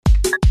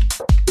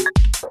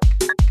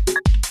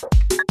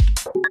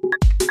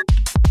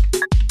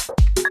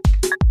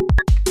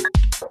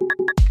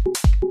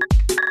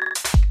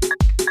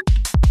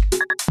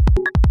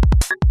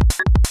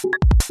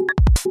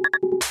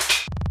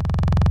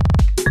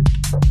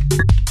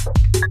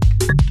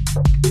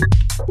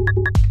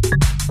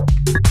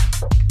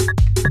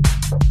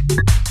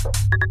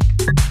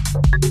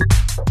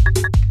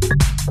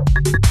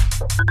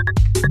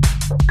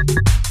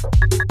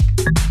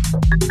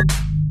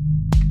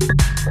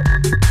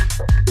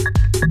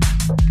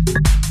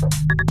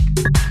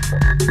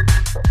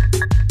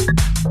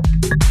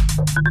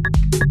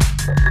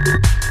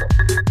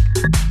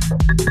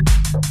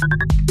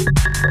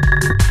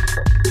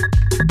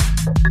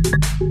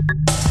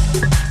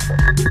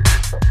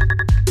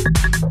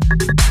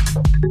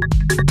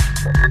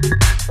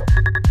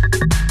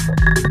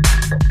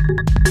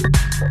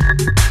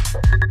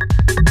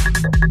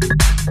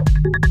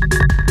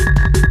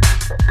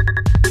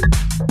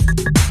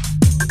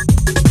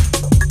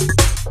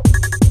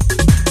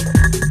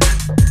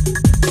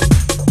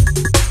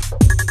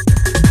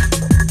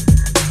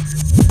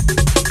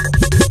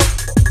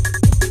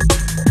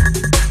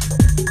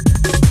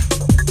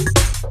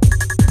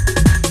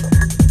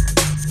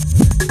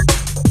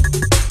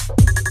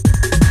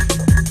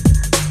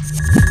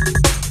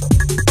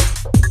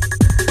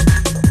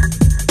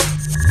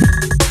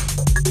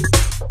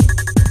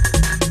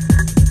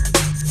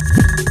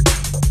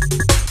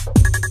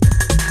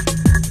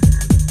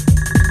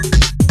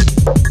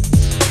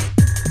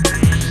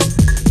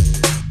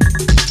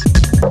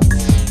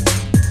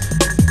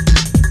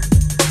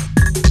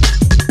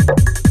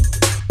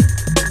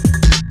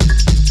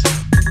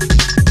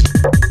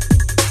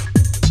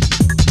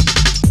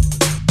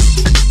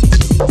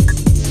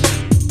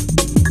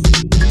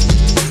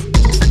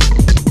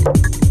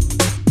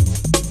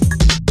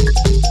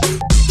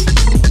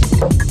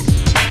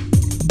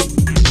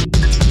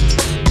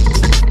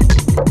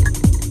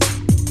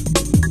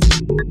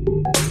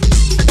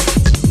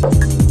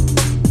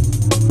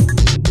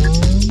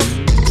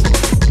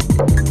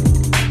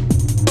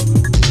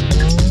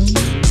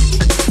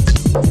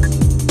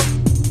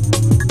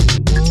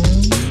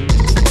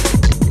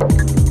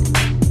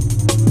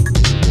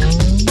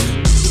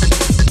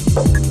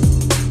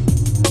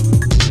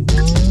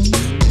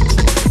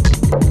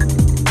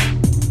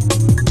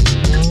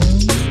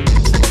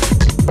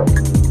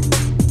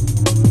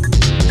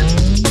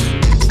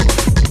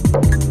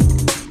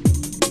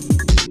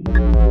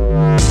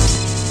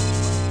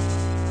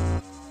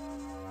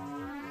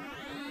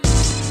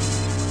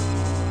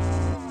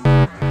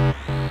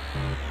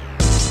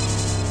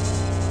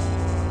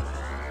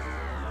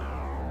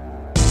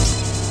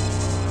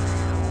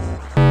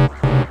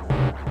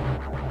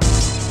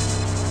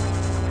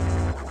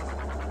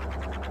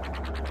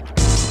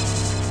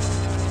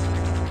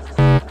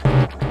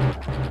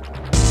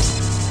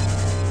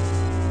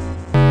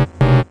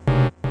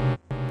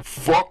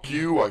Fuck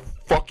you, I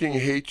fucking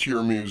hate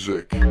your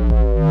music.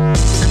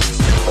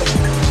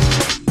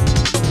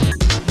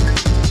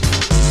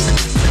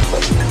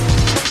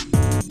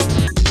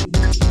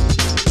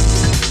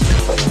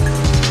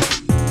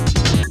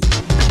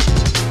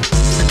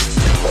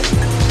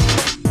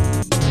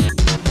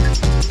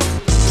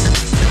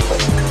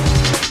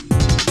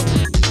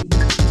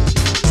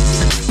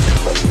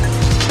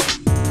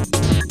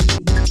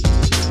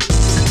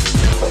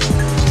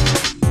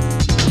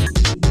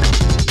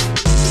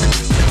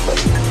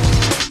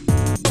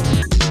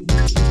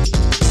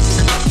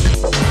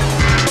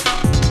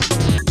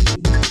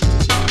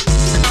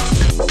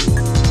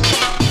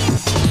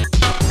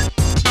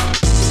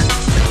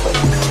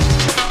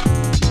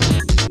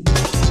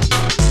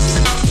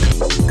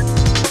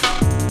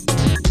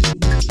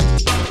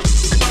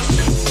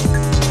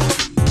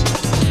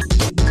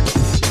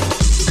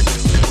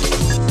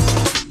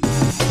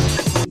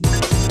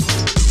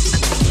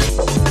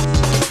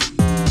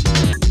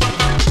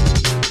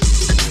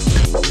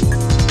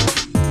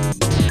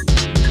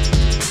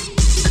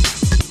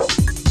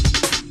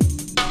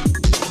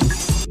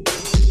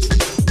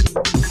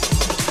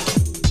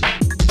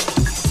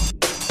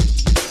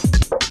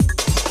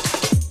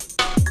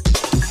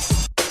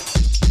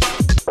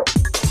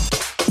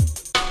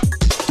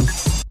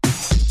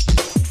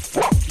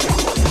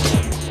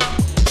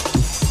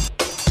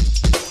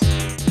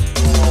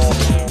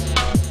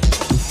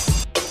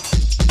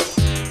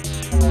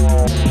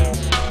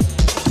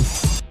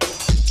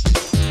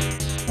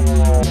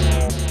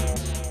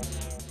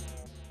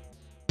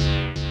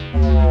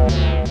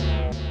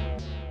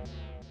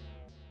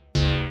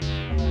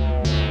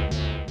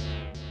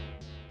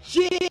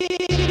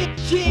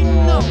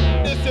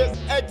 This is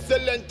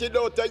excellent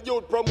a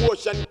youth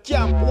promotion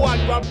camp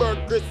 1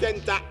 Robert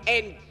Crescenta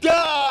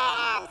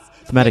endorse.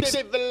 Thematics.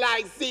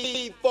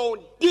 Civilized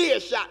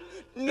Foundation,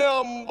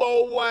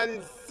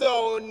 #1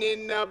 sound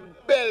in a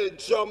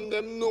Belgium,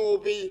 the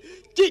movie.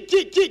 Kick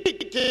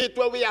it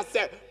where we are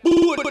set.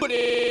 Booty.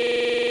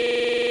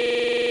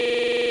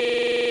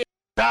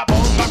 Top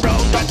on my brow,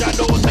 that I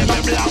don't say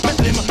me black, me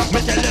slim. Me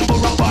tell them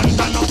burro bands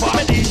and no for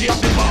me DJ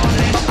be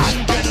ballin'. And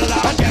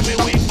dreadlock, and get me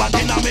weak, but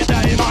inna me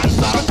diamond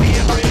star.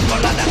 Favorite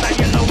color that I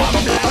yellow and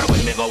black.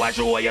 When me go a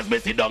show, yes, me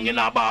sit down in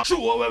a bar. Show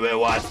where we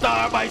want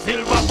star by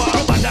silver bar.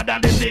 Better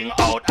than the thing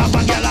out of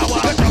a gal a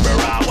walk. You trouble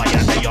raw, why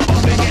you say you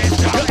bust me get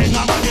shot? You hang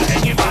a man, you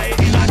hanging by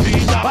in a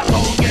tree top. But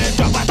don't get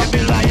drop and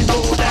civilize to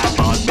that.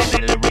 Must be the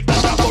lyrics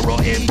that I borrow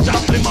him chat.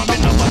 Slim and me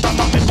no butter,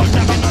 man, me punch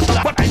and me no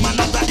slap. But I'm a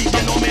Nazadi,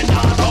 you know me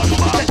not run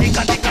back.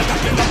 Tika,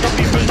 you let the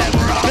people them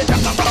rock. Me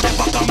jack and from the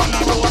back, man, a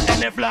road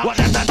and a flat. What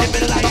that a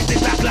civilize,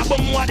 it's a clap.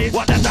 What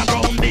is a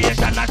ground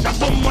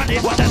boom money.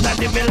 What does that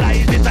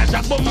civilize? It's a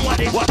shock boom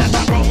money. What does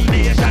a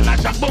foundation? A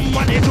shock boom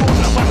money. Two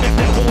love and if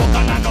they walk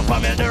and enough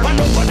of me there. And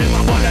none of them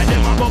a bother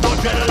them a bubble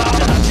dreadlock.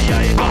 Just a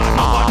CIA guard,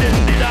 none of them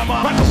did a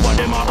man. And none of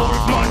them a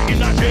old man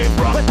in a shape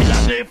rock. We still a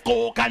slave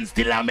coke and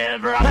still a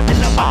melt rock. And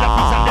still a ball of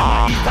piece and them a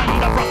eat and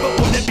the frog. But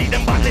when they beat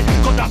them badly,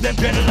 cut off them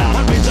dreadlock.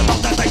 And raise them up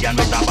that iron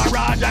with a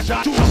barrage a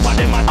shot. Two love and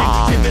them a think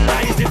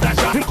civilized is a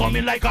shot. Him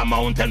coming like a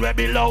mountain where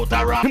below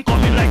the rock. Him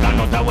coming like a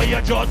nutter where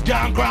you just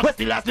can't crack. We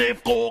still a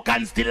slave coke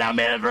and still a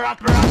melt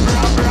rock.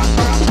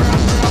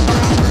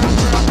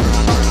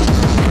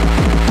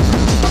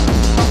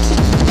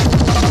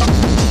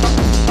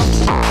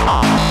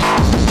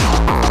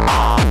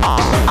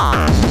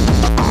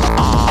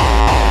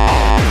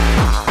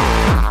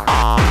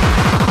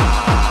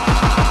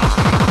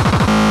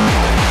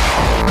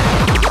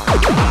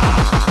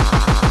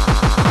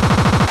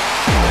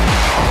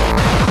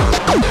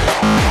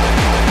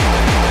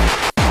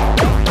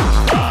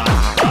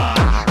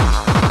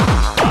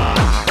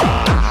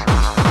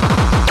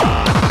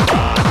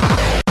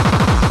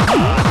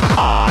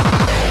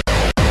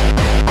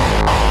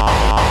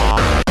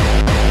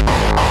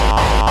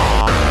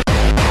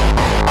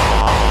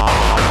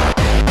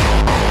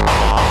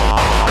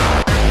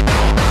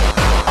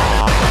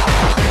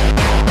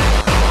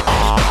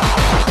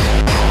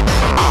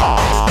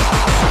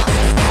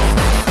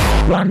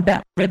 Run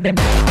that rhythm.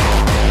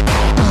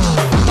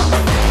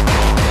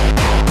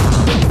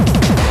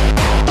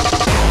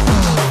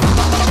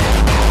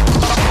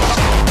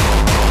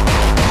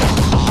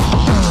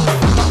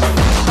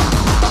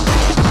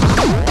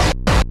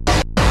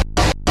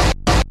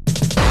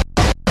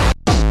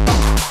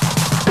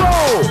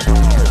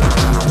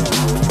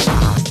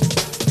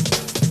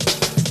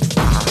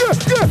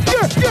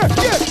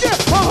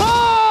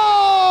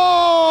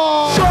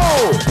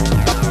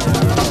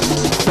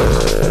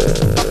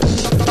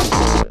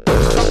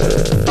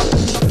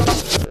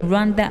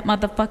 Run that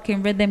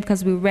motherfucking rhythm,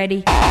 cause we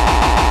ready.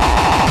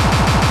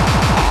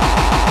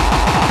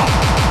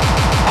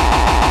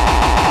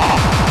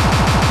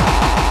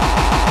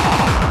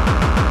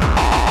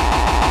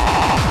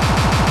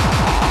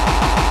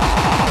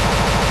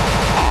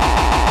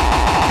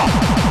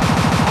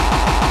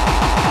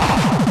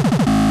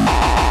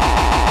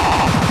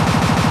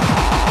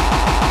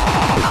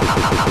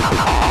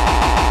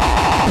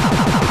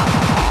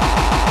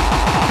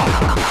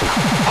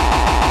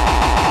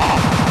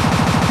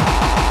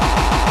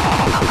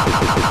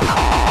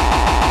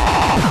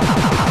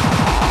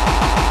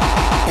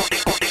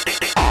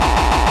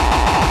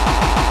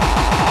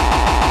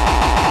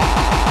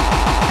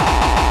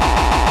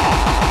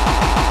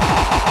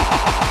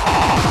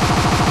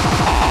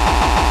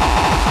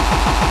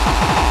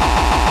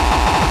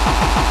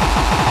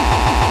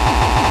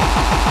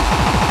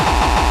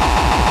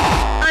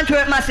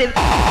 Massive.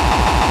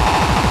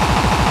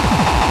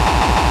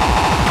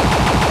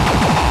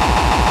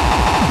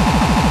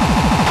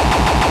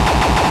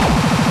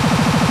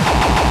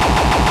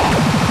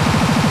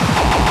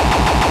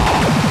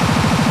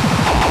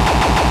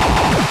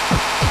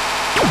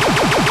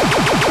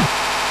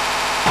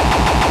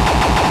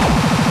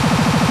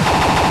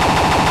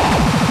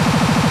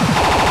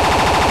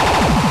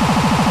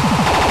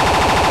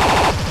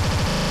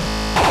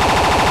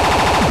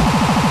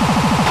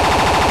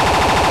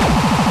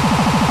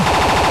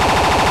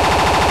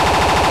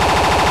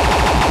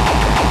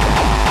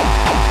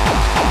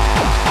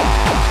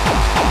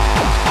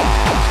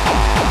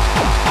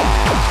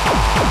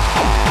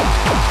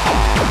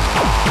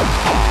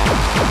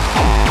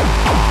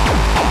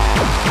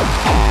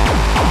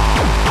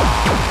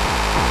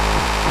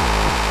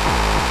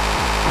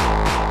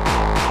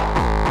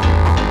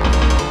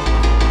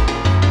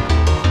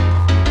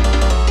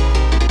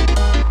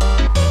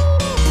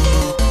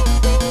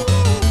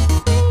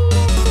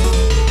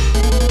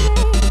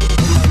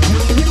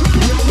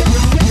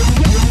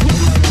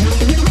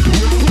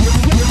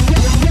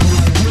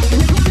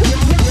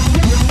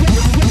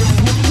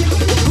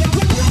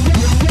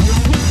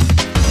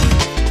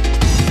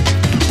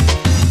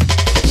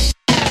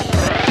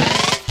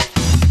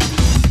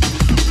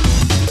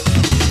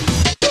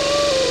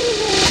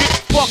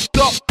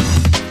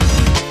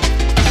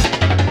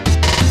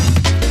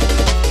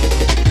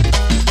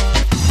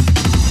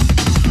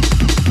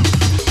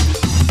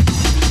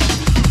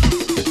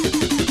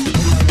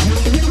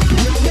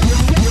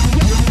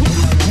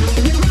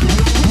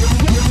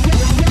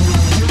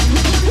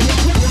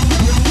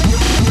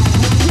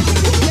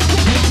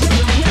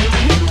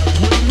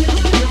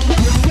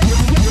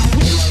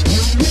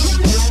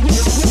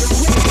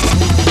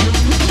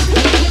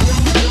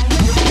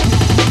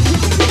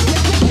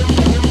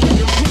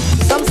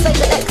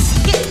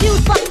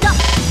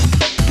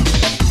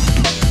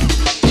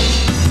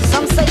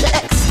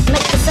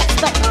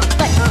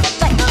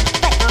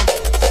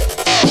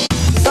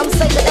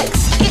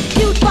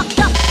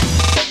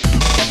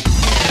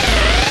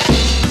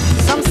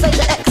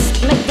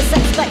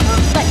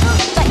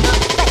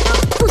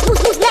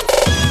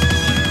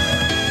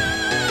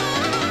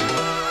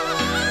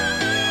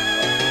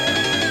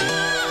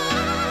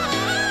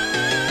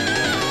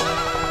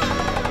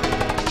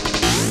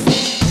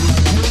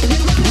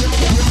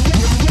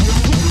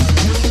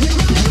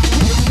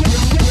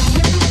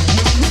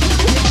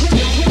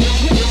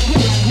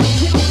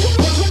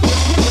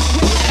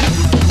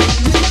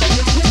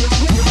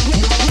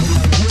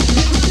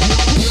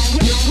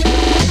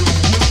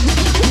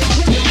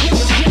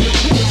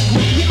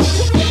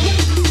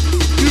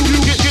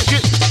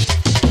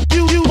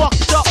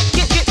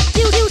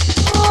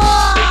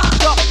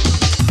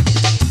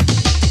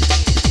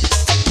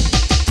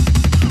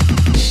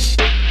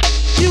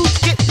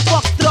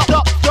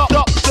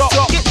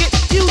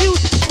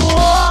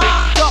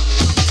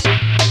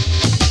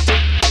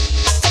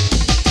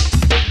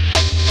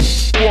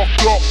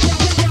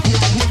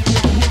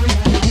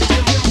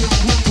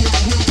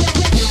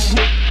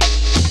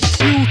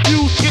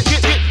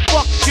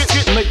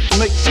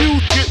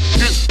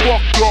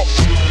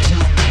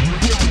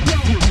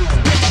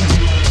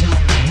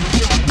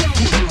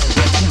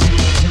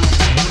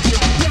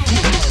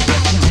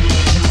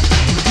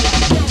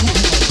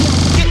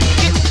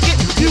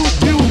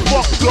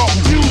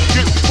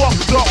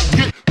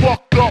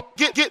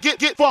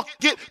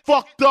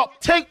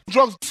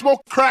 drugs,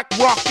 smoke, crack,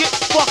 rock, get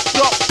fucked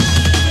up.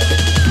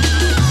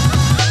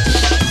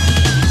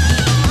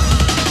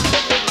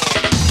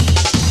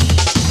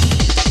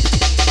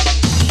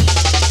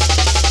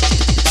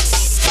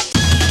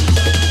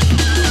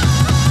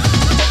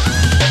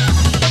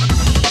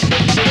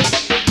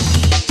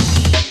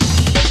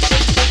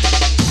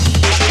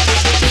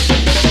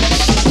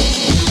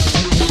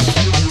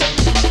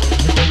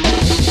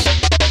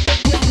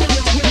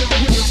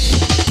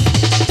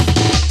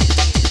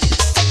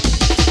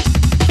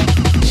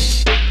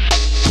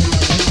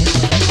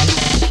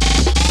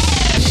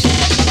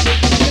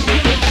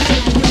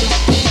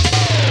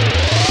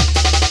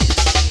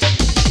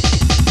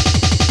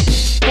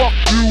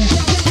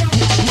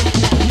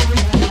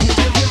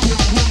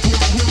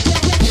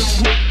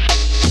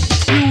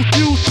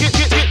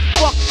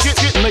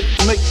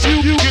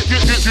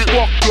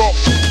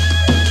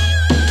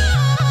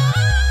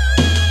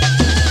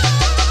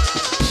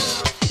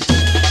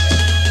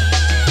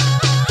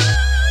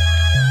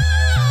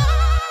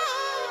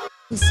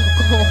 It's so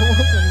cold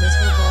and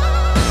miserable.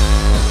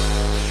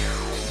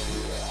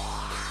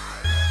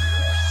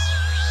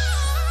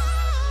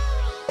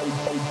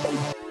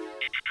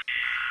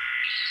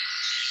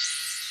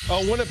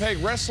 A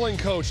Winnipeg wrestling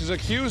coach is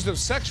accused of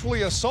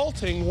sexually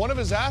assaulting one of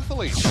his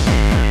athletes.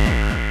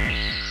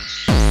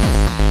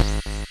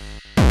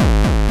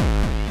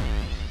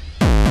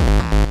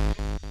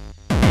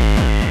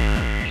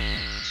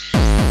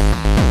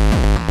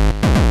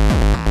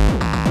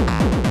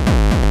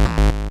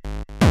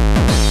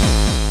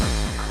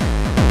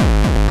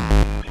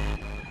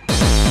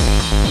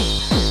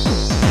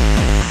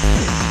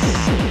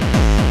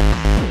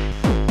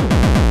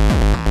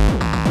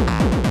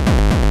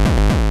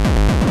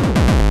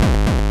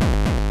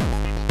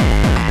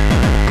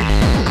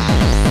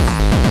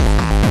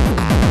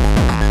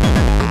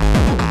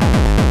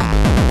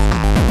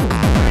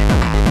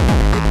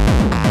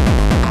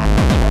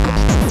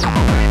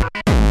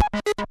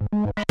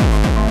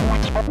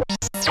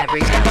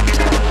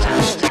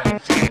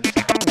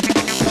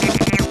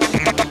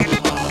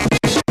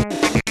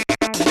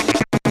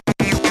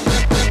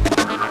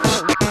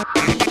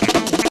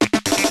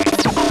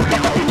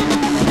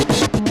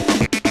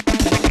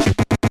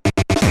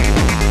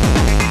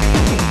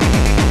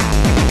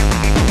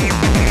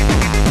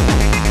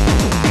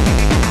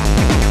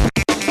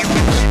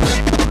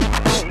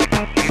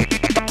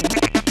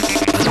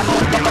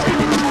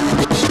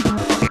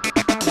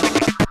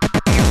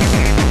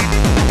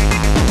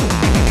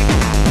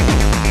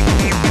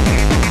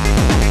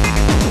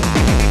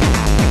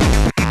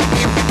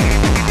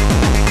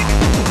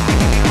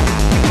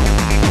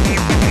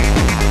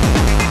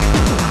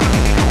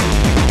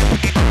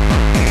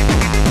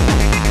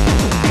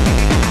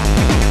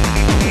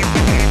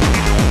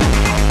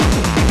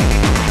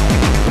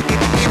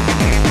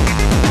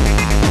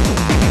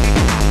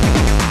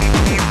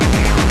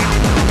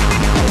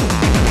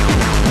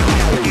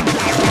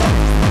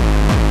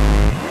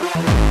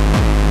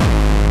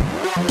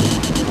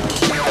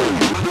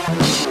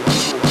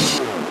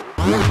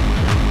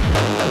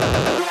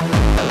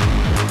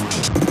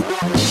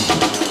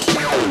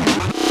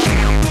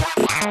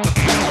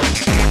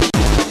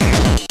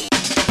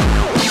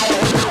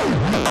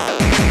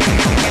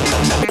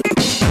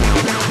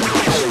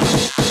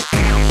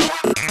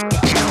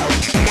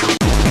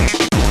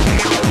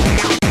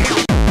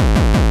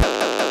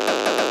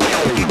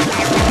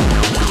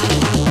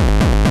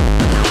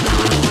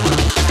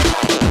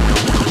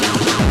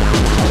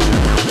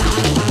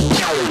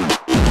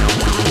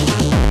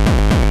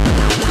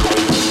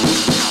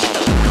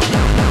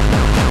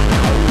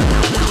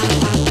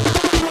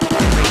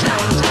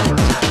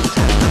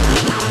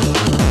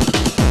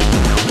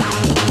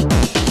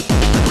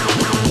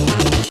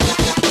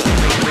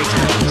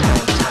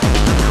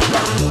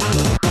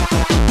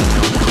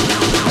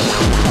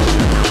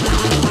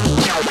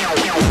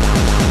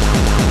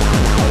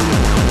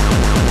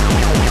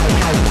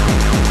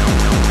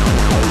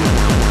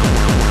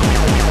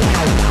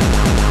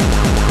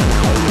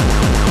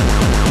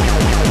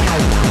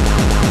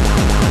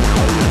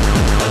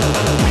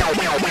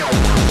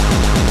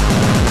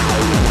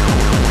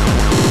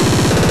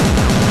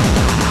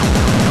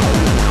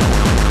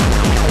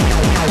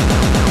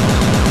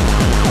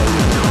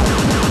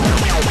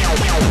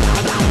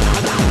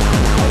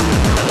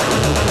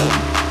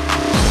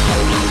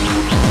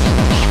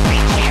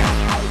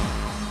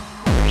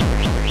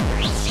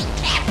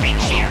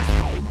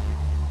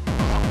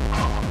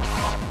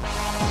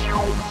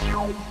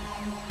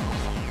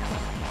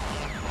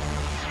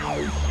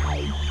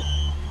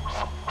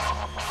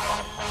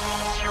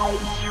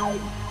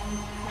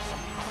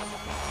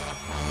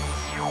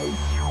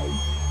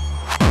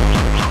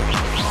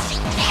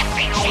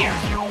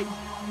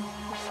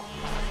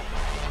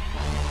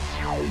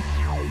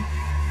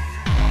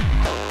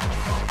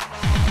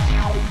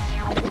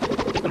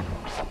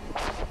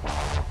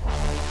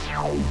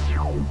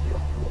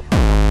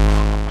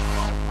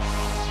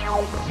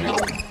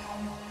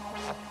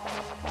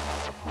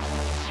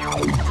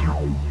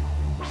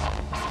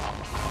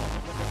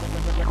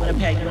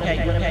 Winnipeg.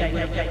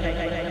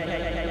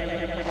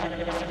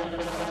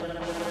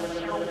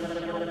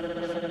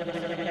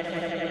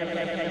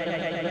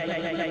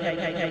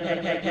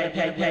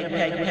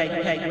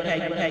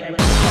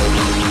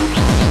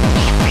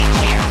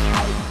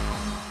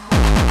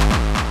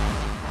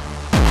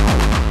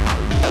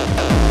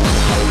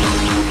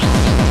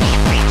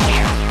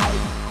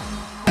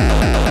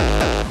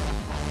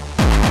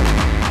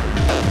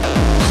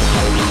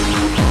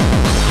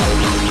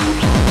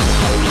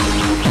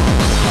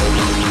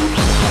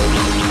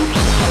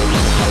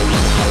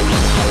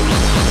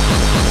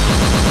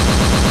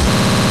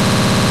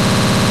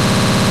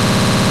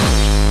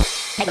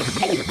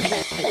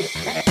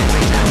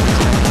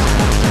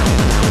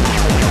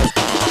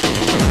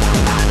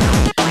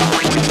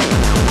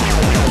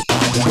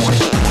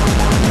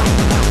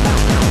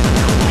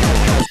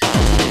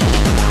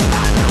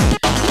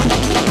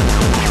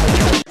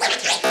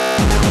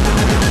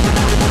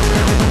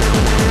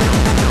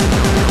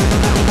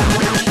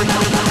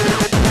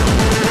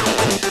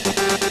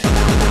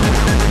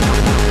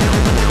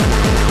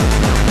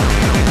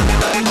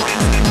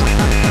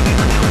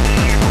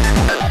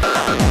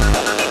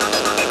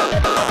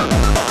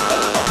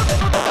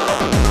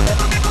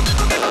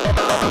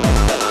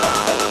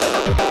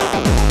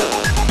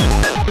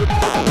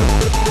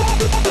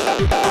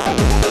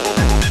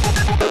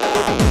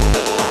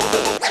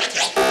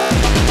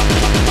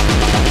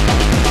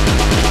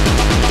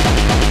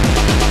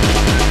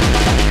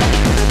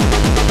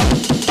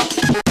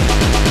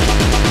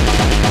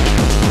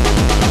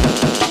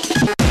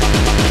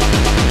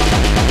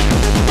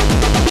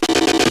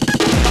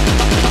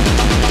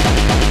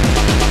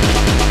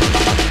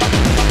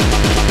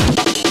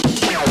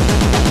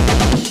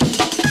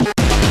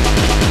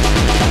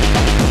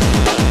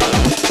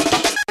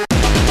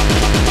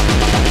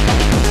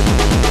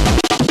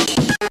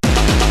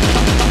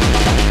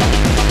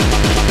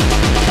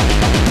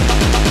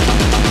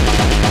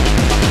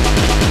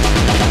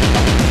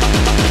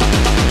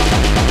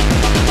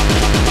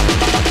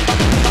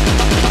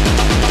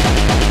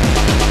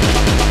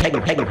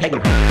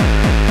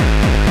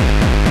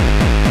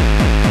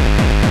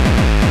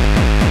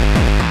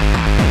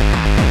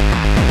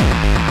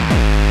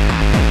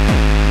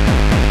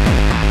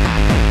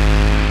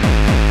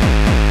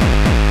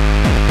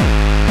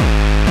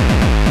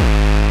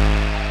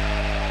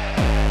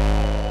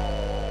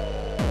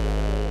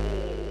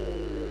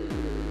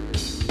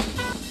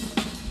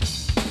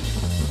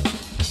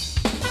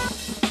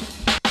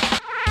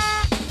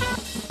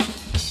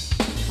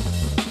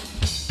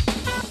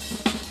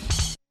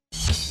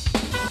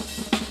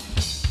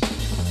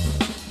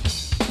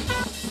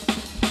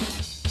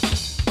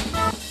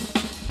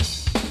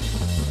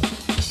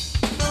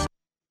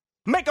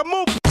 Make a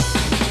move.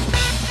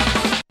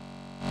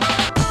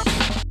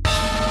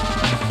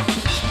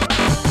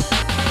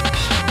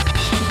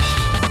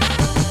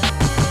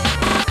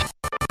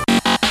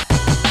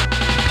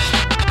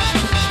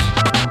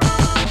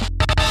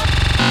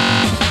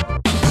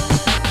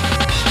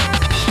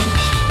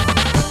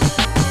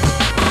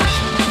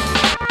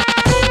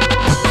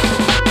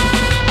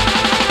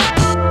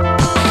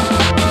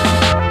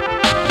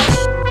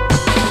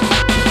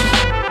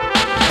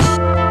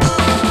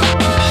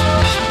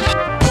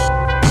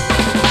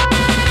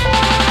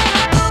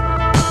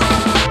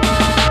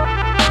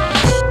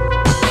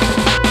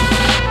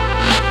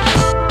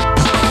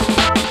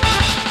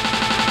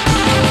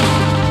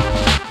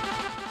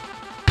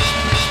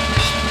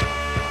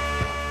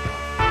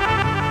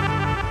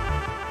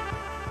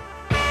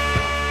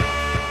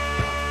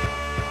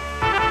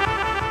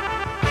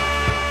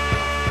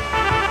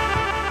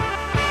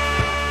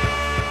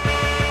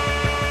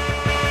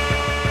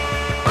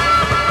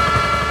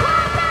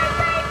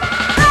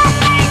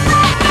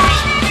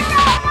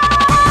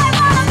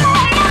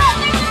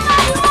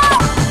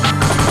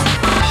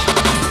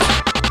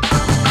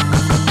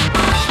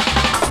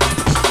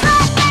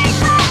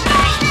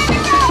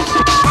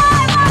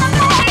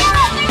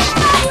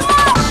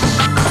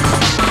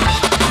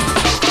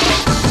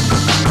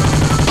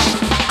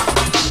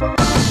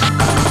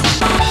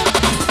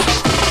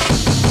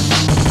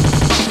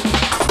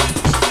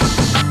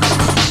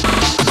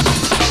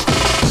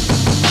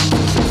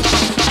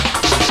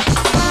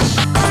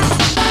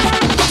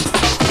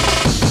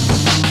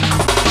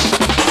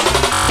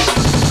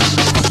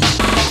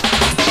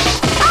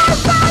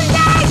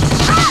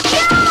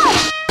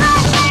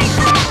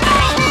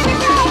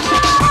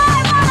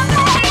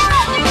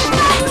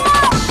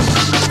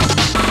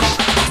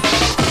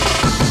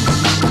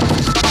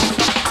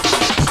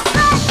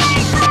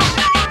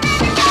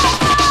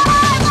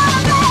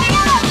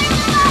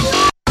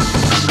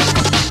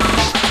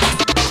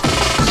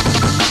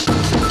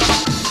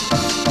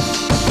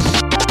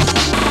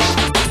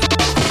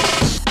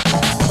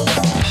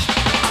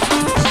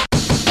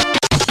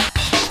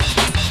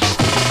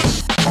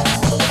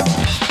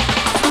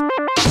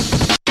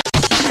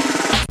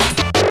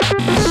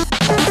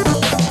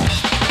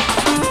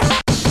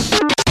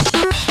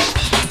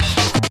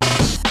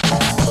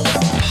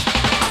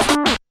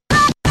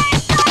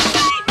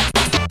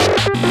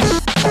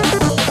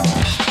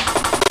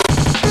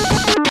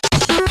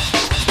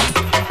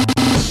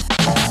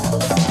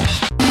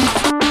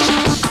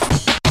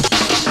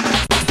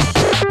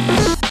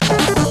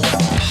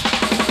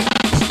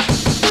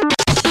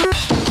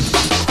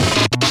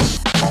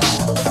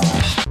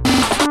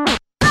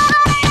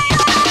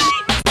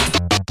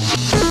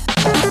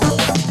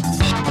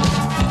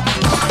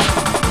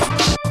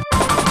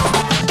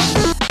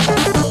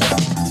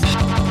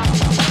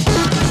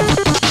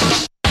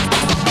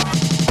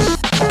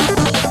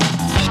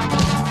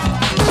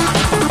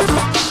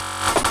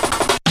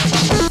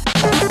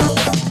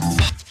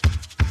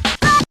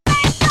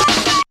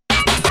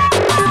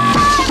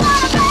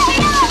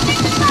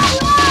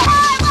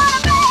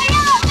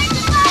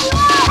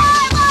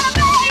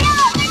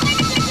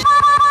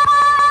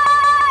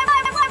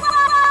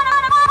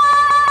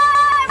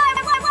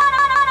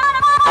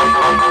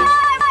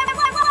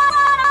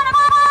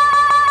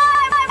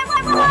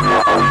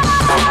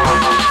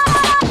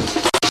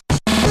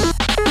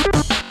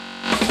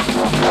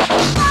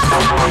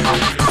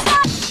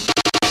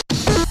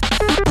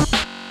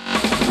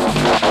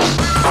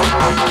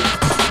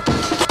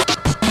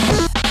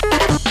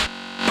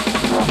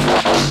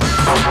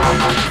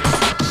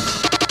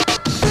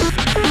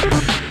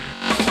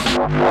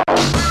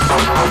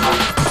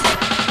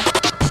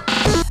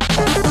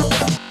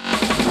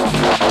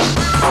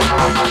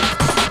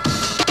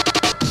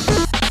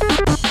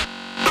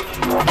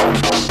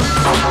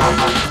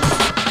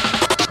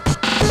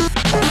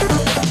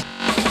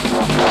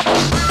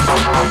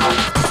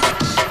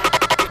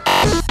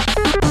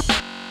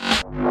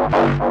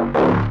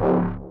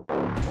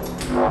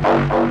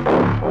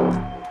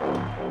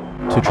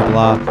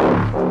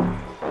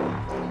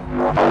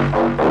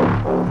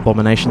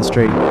 Abomination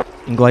Street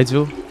in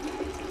Gladesville.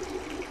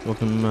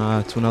 Welcome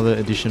to another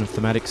edition of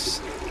Thematics.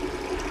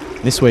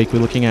 This week we're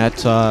looking at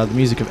the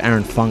music of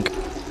Aaron Funk.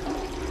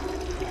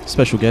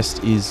 Special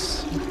guest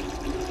is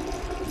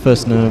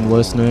first name,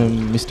 worst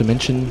name, Mr.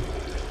 Mention.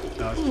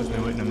 Oh, it's just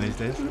No Whitnam these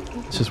days.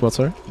 It's just what,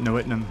 sorry? No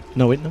Whitnam.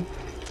 No Whitnam?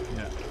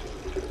 Yeah.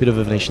 Bit of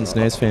a Venetian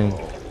Snares fan.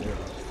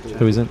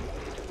 Who isn't?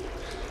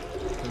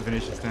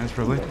 Venetian Snares,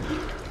 probably.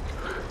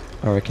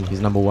 I reckon he's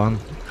number one.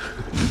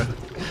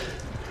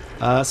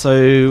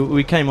 So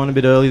we came on a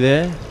bit early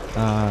there.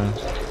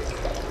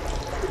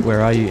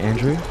 Where are you,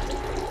 Andrew?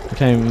 I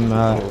came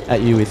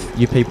at you with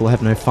 "You people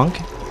have no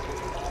funk."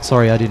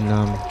 Sorry, I didn't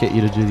get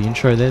you to do the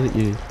intro there that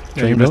you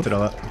Yeah, you dreamed messed of. it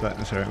all up, but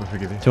that's alright, we'll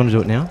forgive you. Do you want to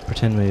do it now?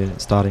 Pretend we're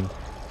starting.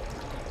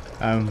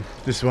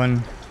 This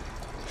one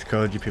is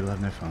called "You People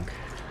Have No Funk."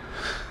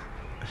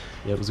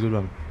 Yeah, it was a good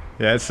one.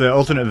 Yeah, it's the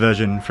alternate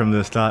version from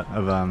the start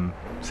of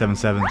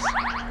 7/7s.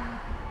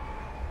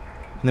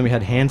 And then we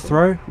had Hand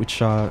Throw,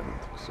 which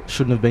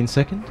shouldn't have been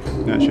second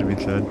No, it should have been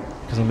third.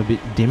 because I'm a bit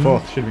dim.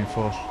 Fourth, should have been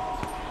fourth.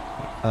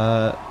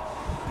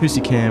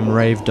 Pussycam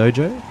Rave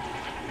Dojo.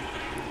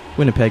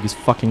 Winnipeg is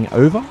fucking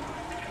over.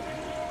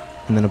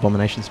 And then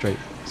Abomination Street.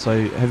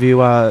 So have you,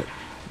 are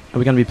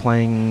we going to be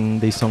playing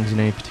these songs in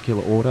any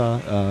particular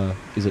order?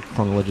 Is it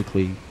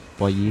chronologically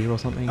by year or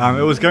something?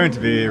 It was going to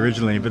be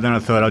originally, but then I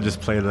thought I'd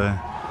just play the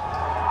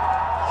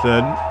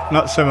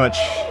not so much.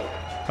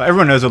 Like,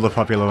 everyone knows all the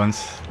popular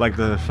ones, like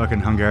the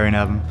fucking Hungarian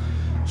album.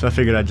 So I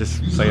figured I'd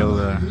just play all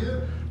the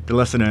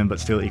lesser known but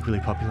still equally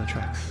popular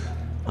tracks.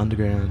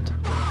 Underground.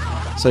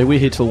 So we're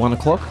here till 1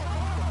 o'clock.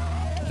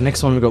 The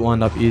next one we've got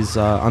lined up is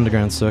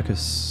Underground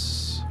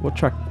Circus. What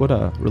track, what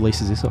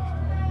release is this off?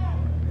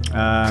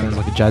 Sounds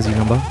like a jazzy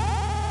number.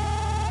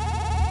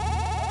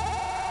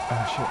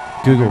 Oh shit.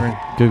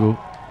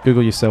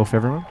 Google yourself,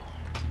 everyone.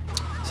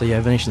 So yeah,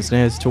 Venetian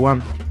Snares till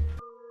 1.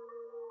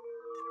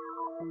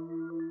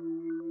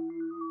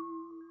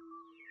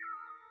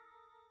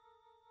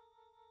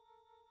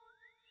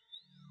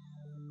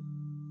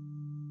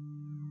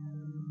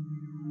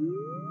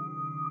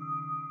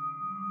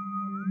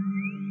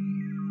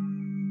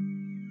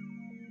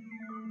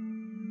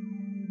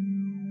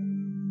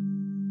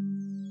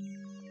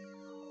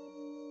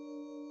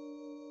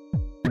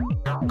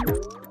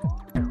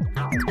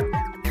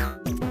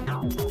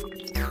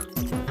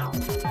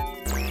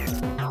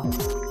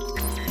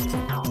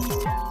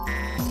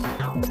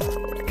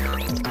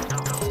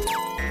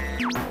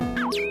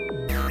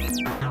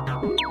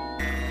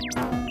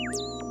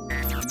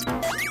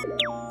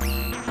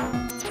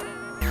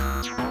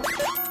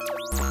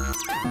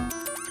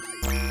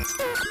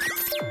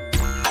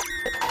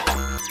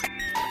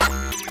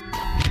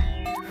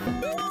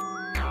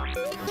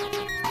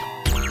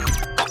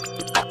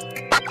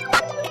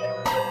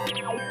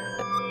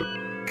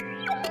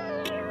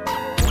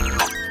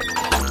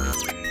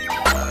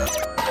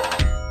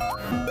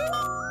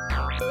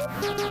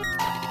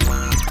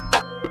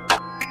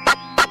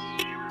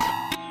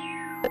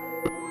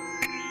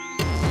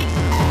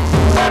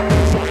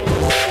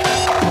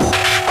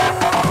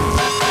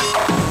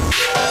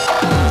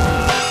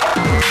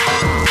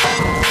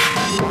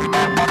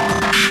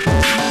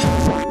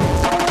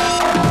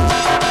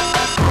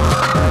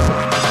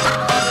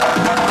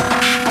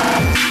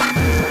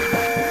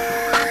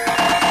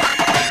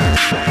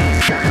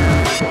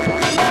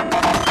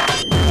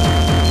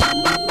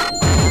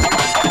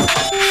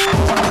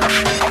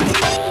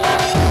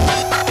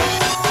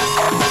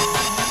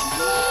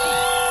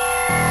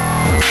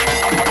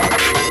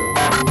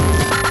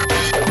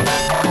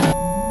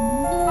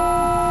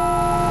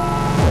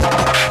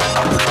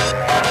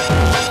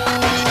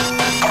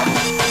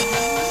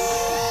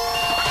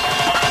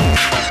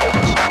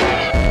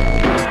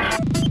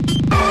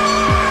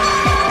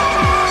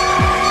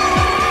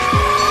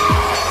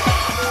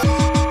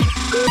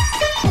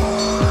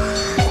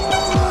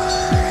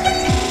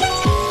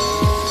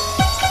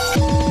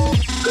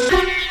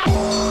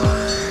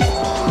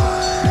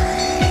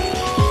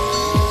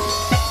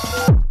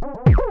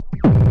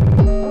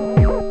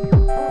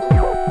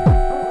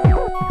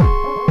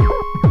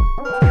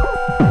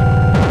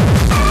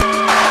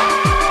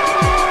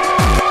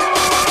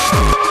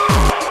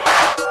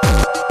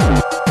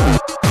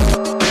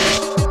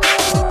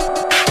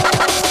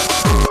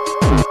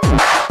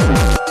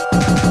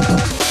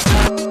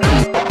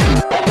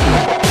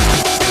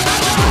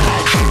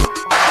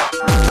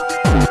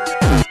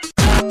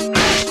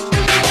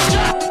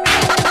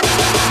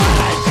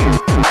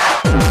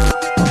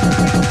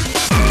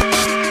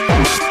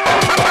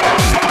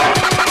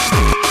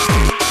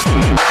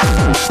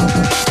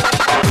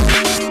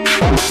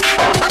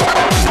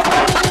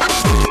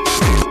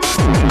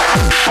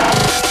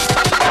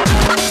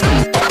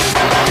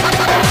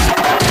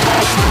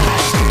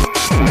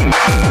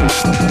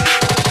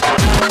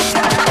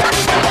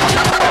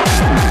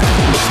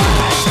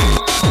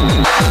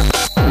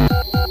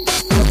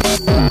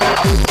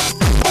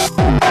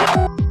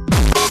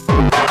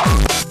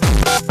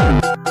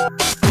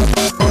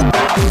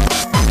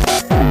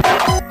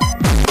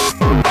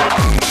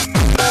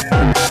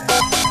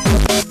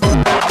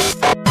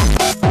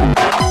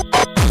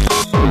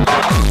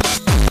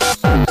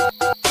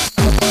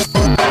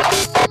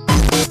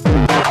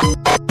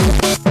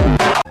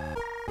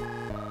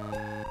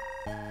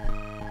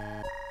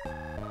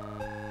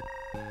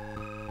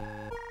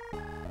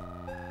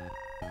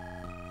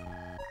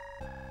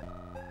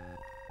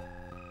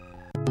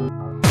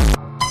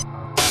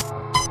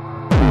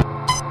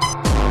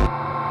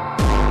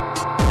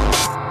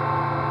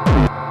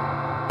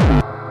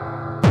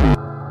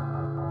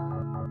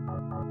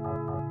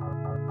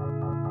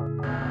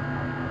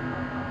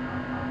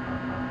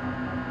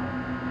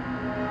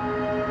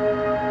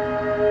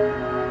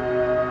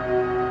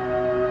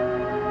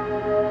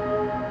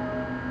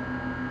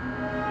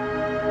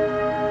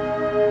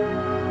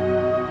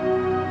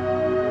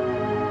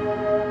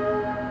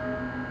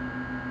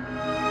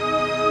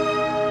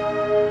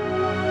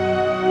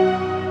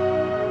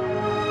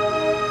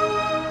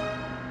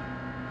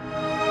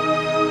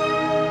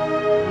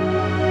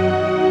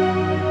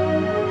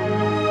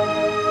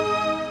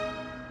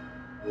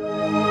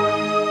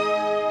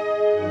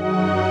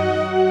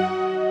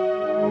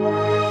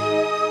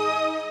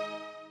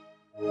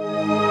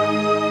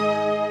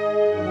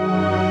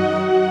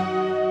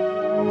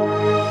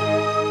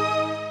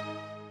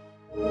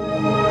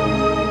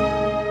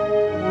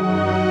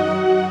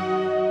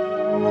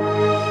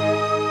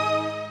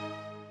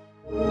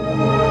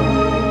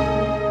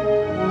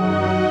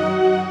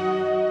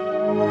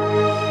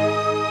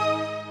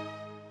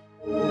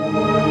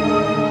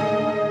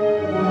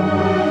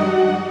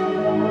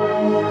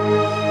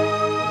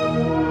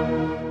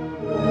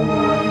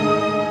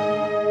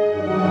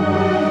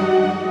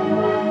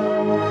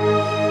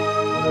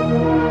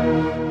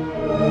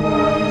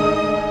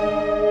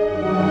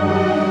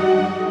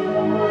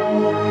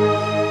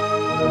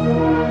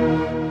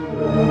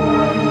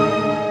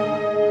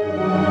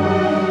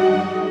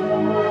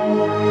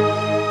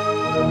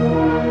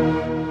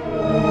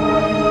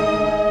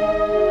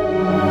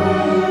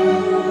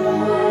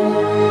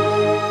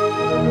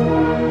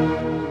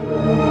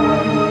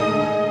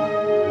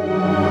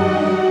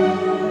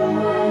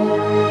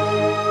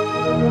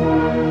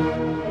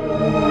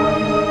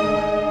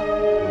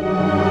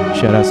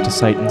 shout outs to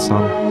Satan's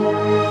son.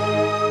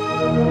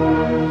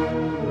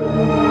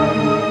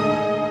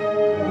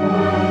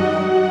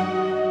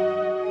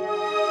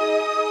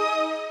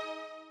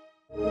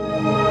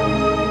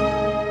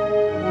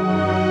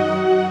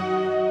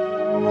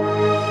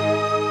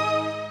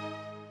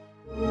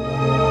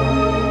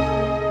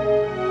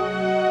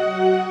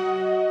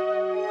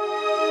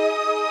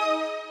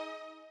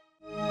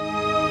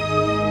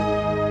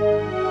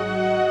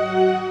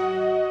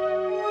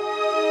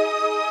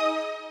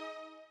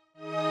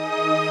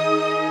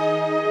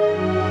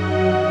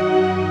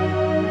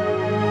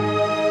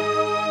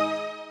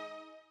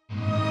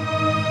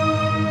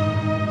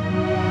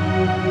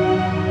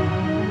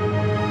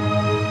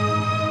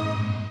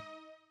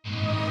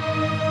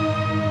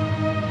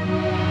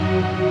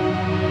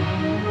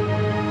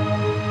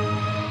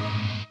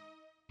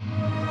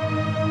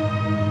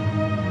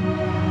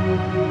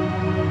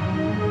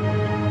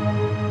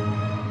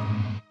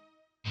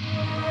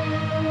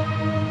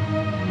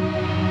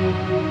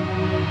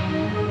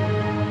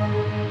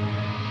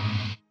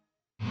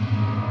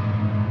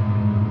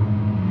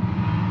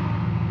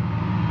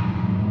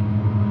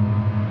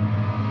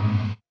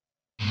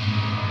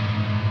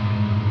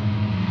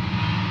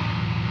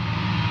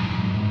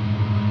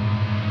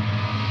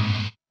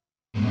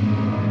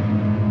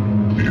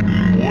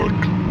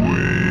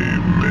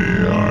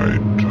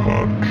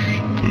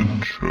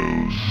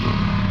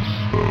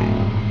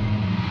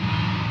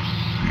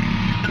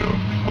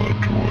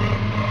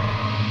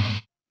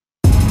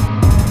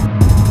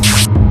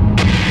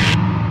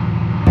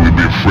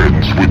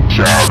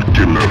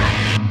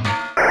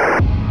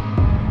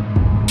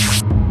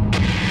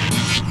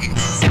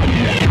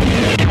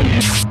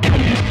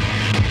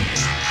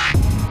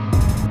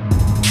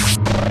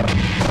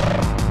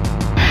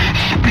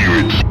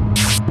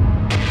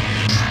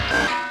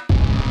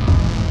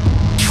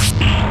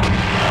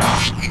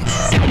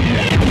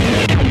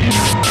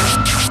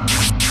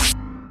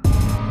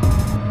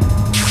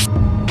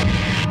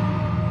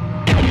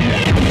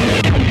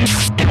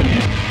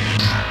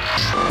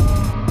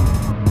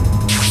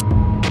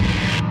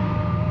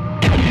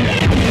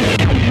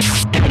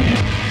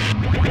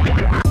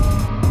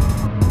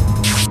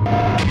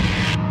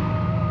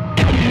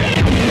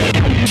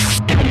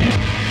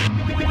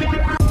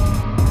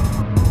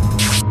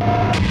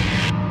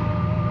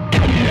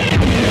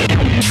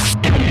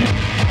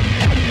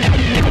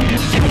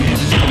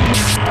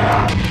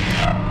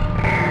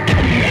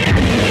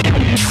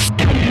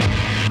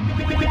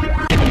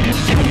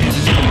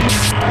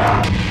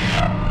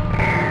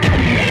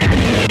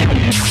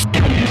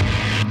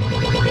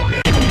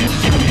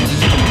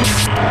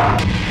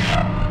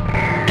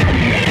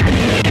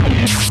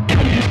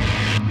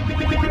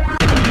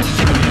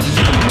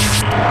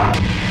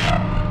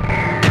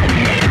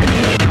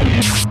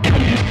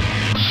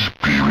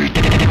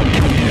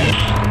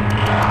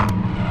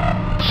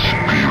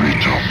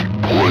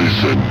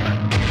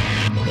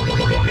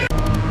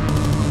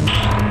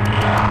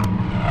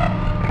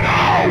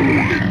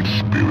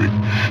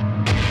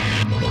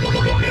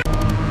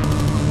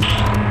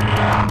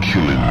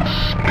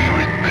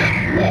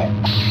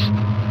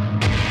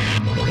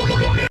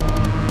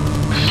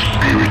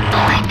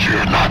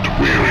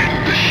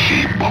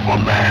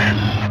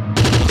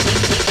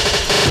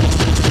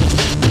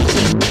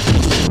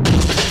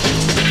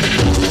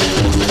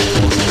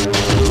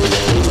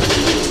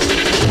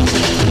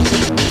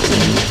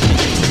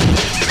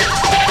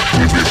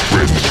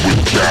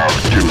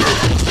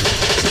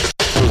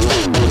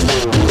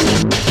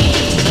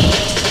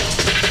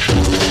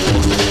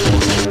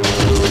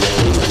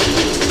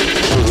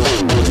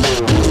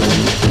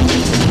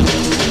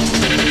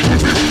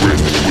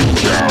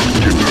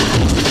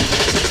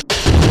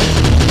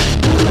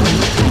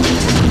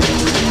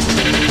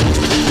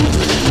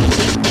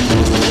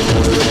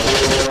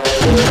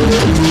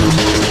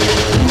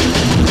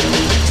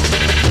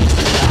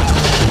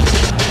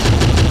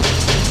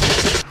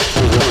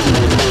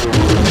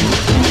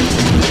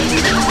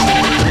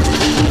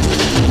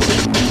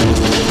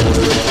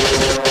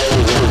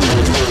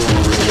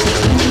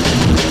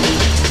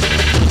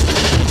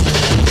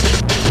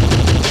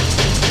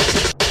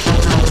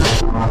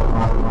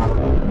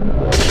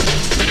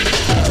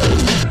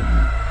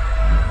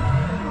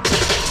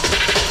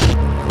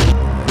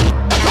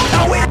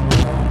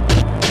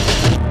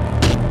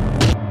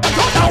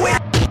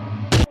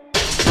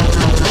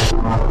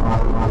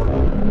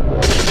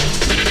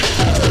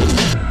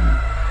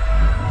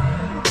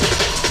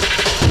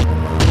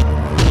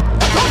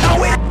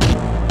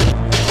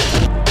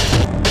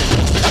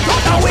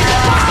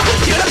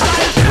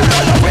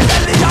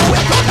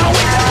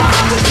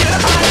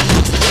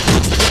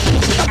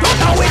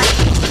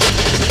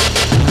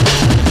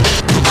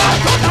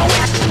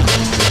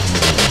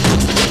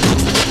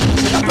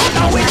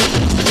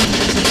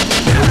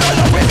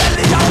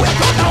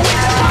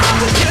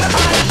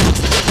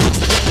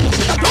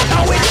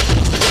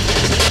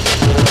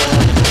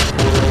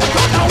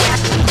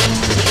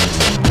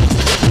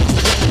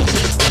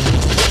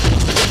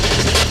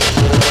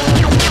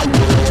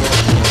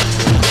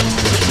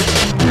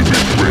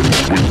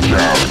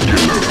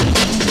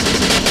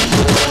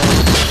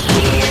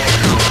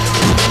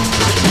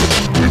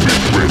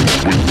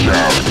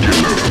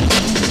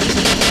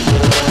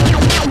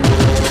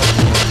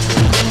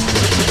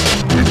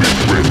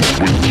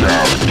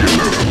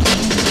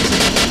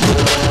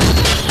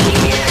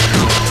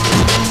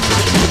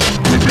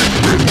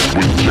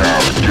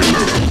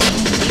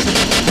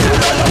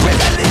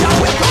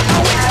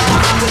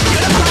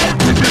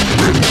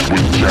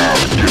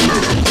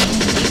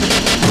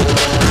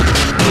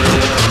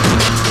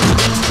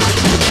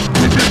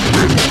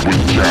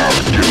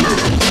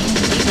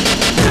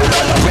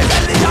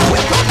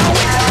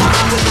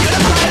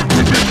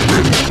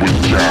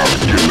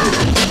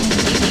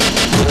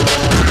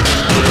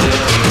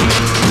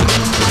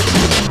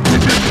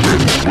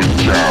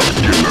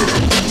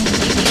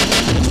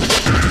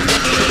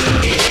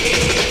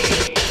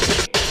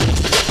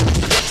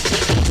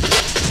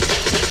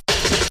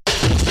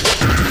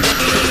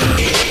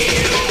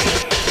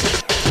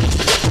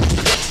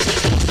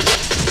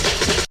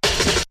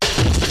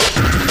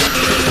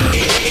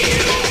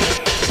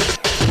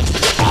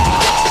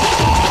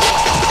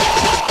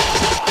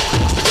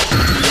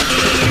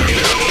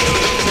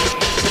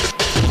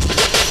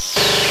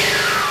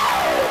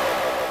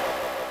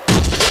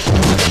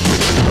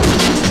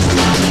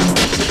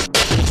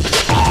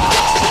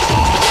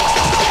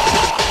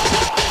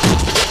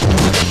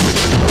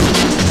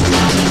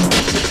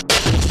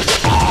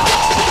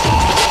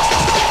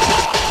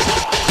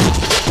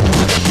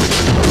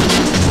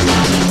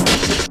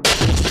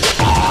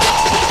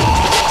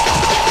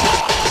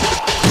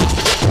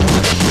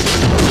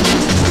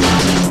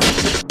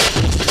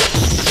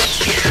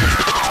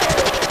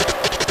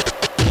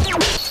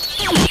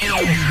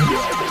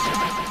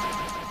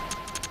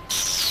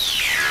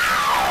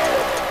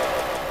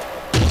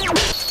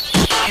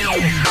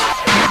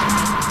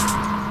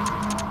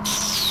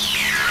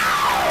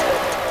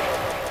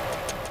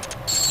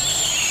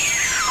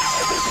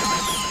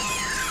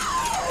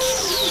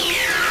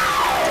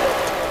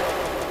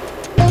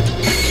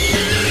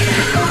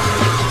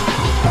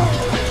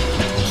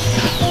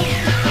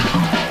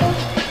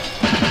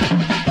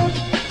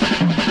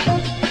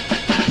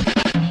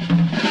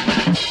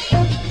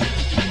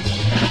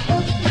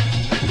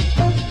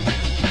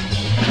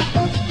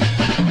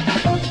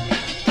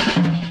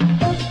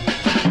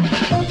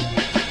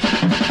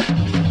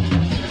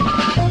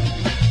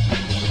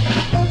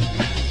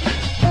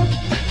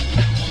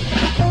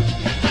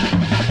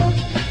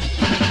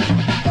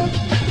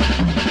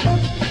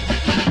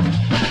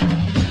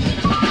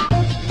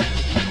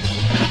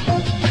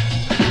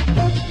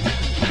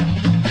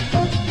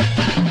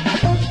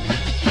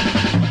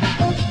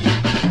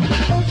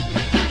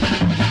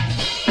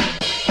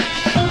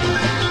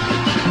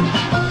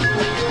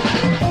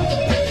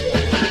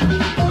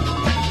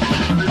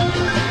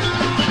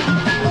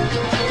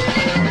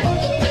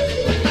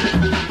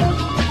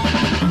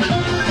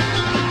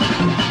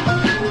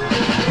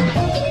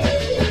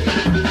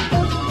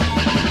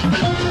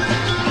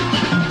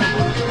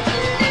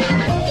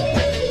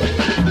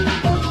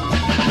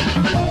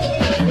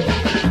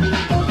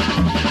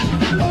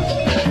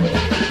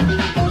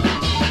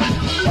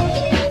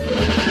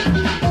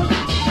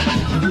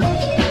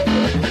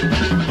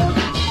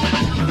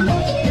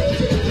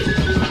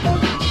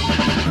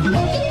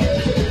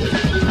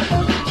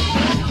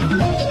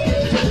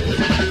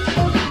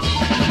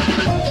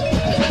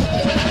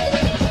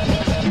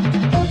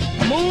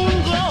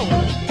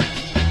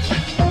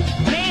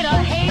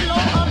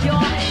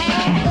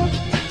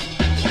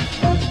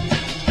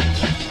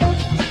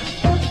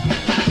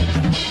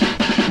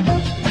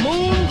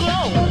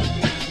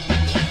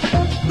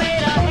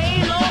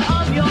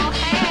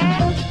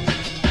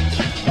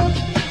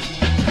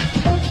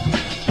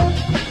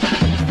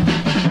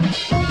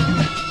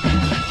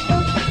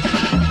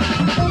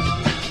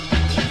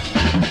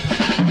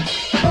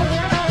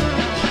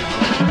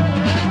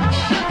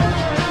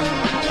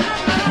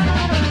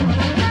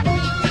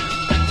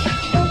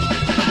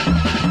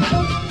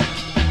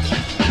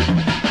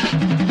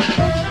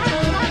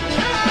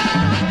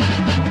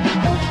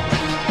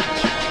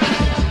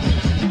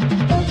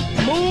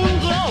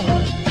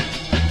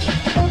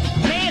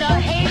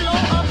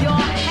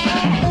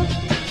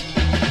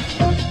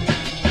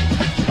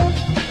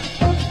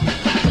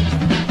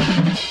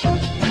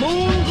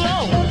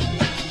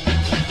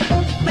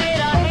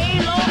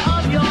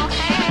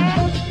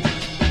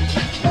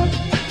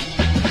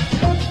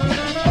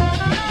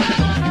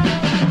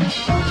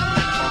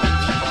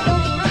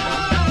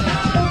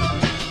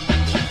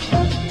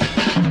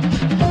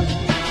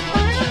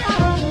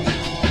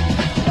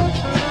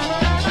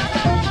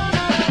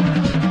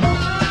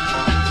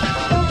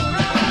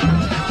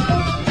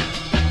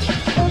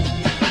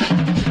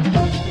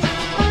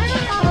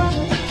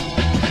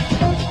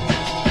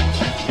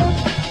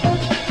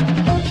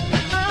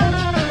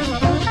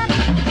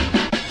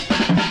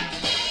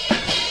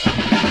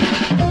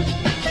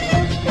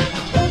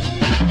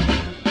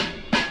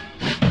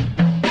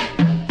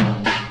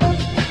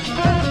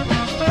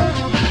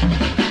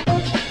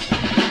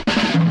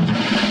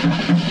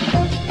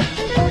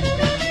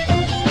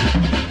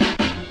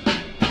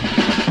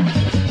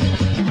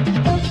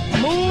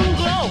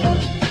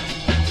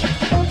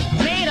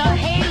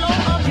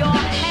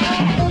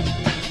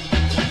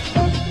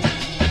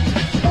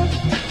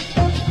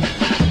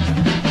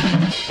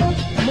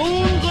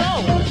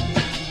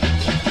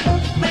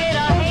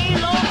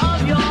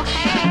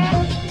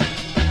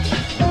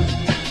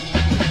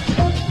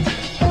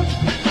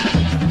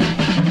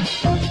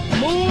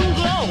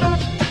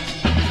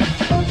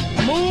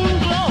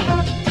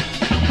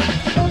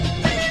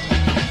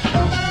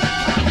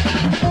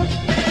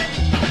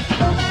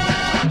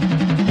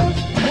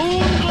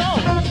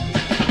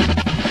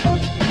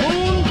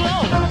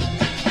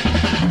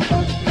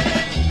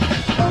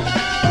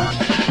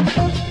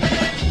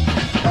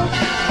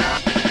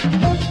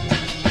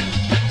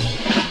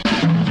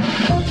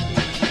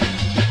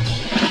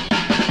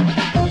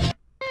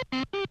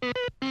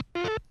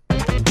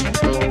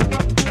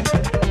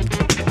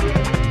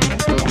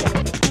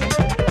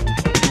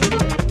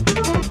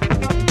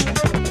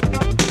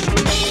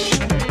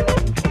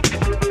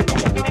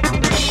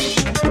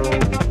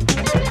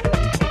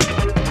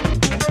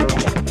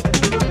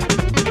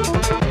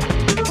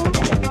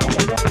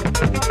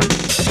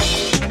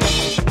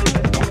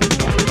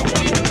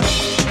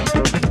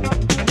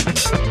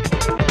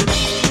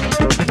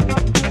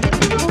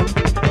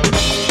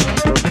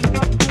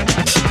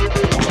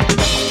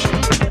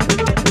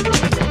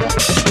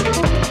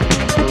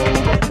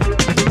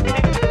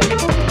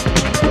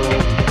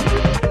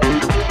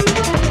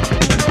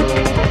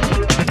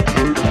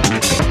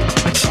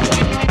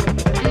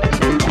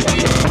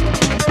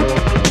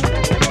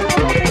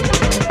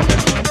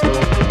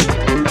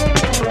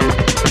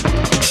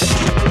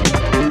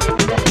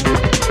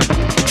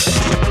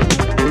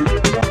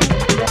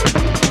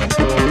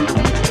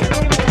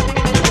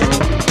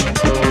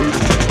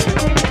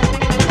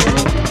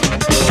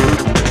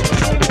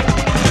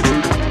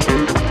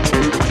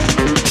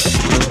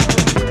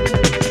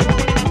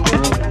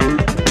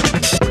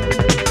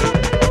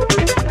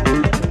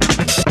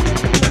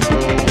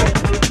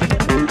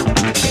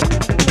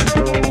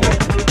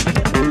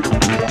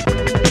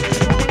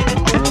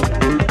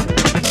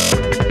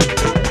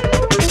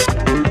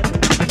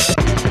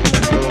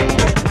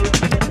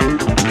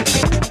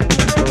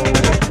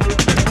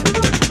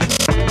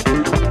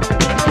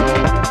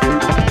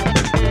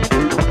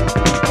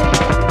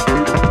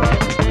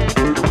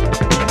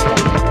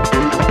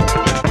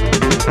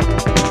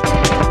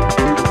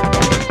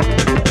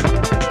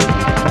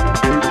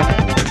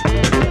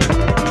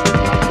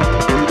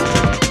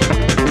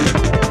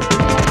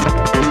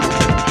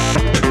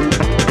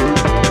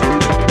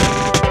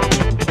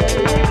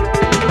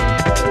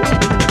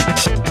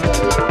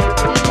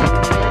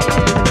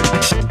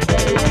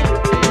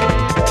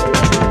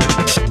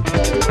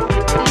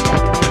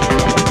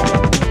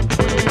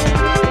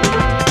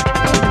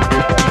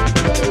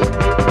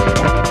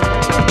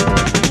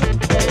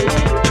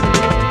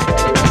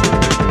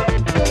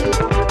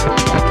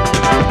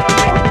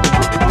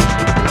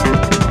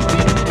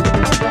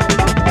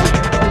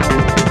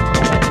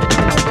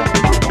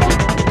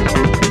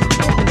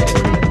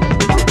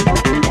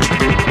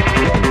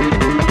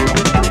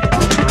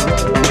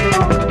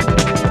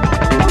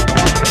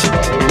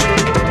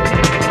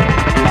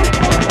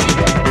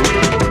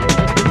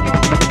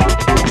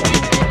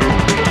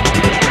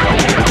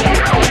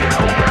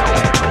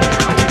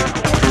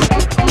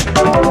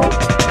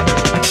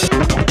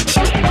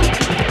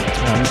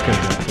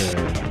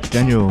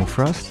 Daniel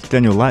Frost.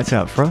 Daniel Lights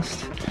Out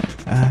Frost.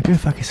 Go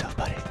fuck yourself,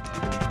 buddy.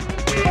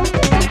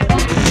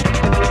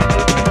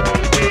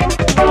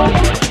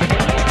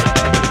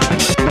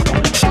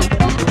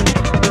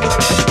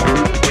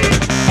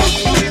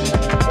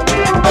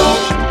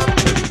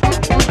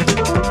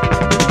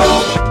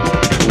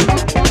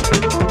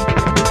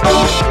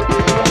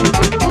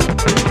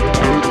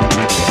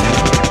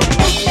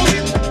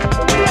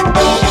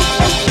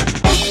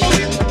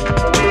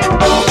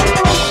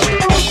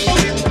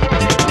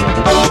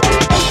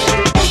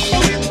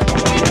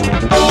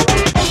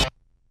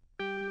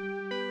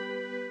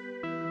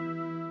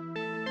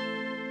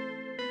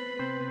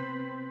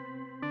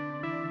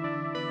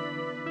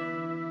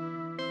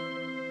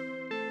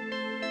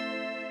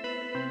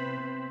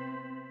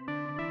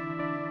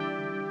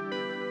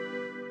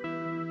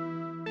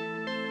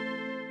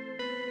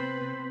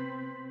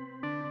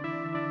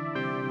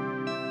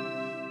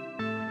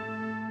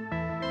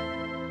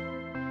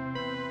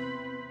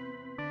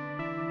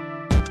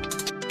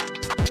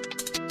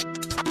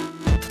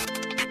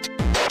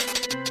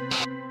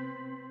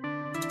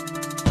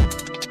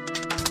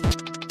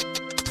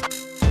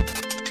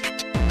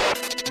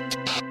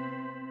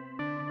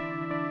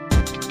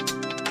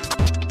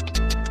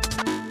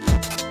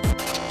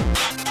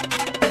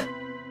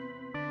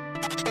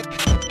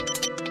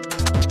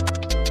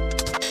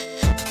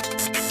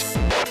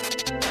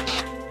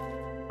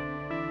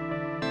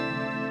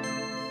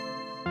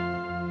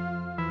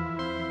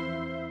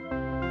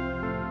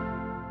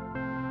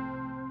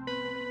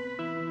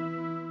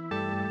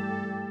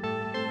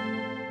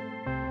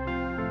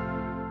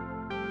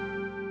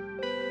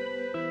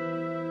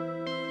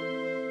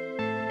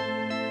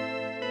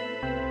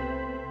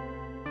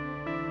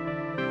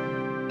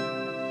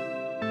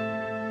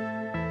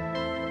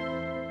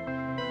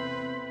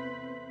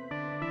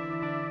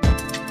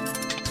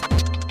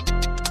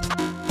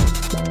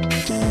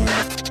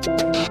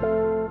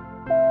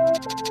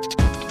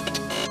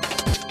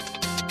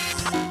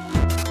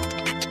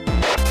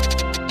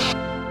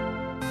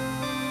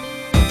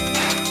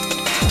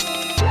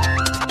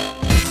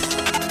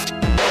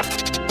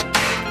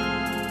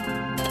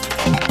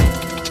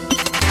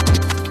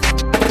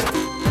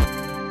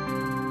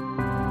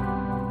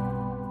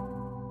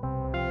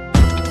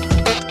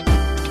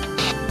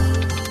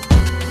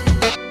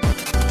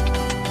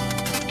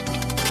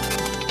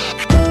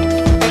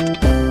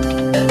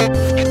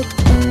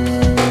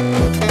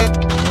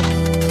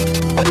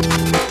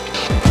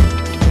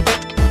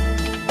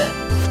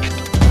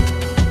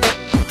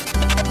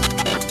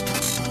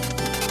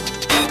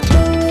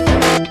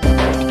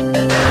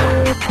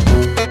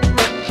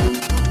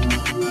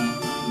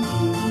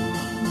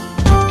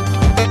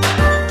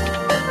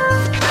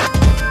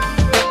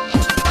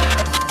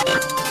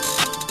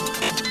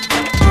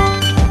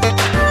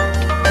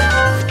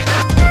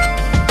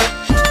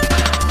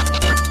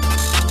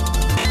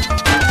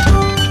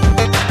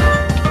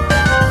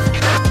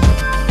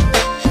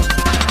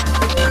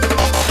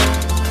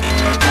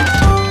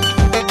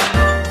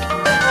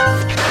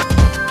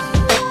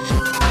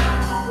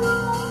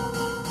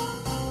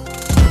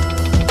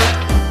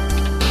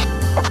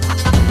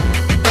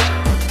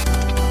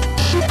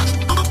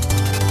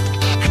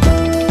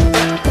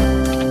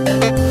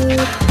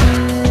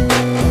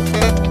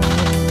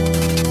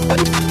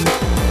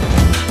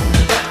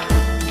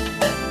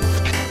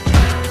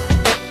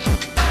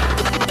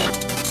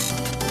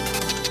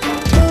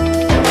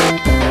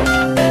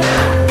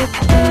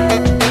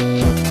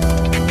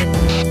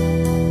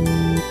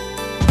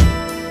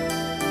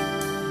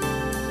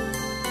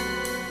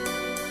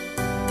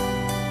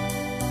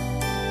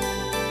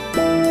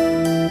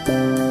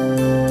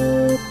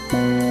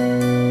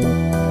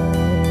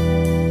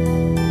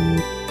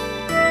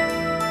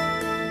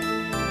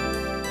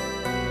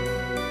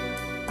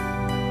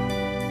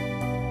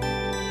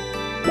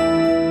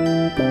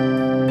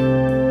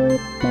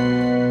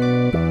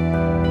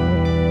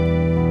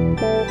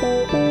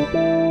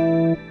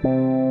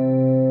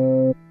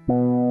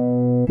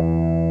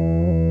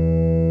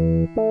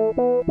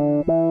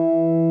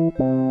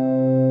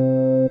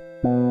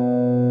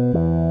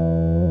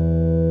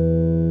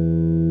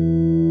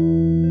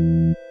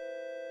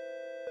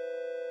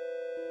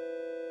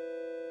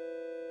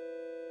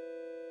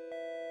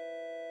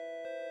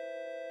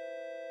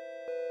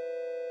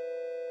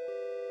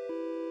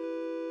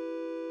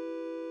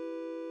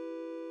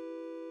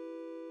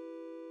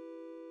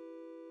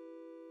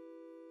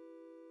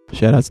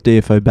 Shout out to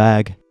DFO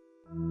Bag.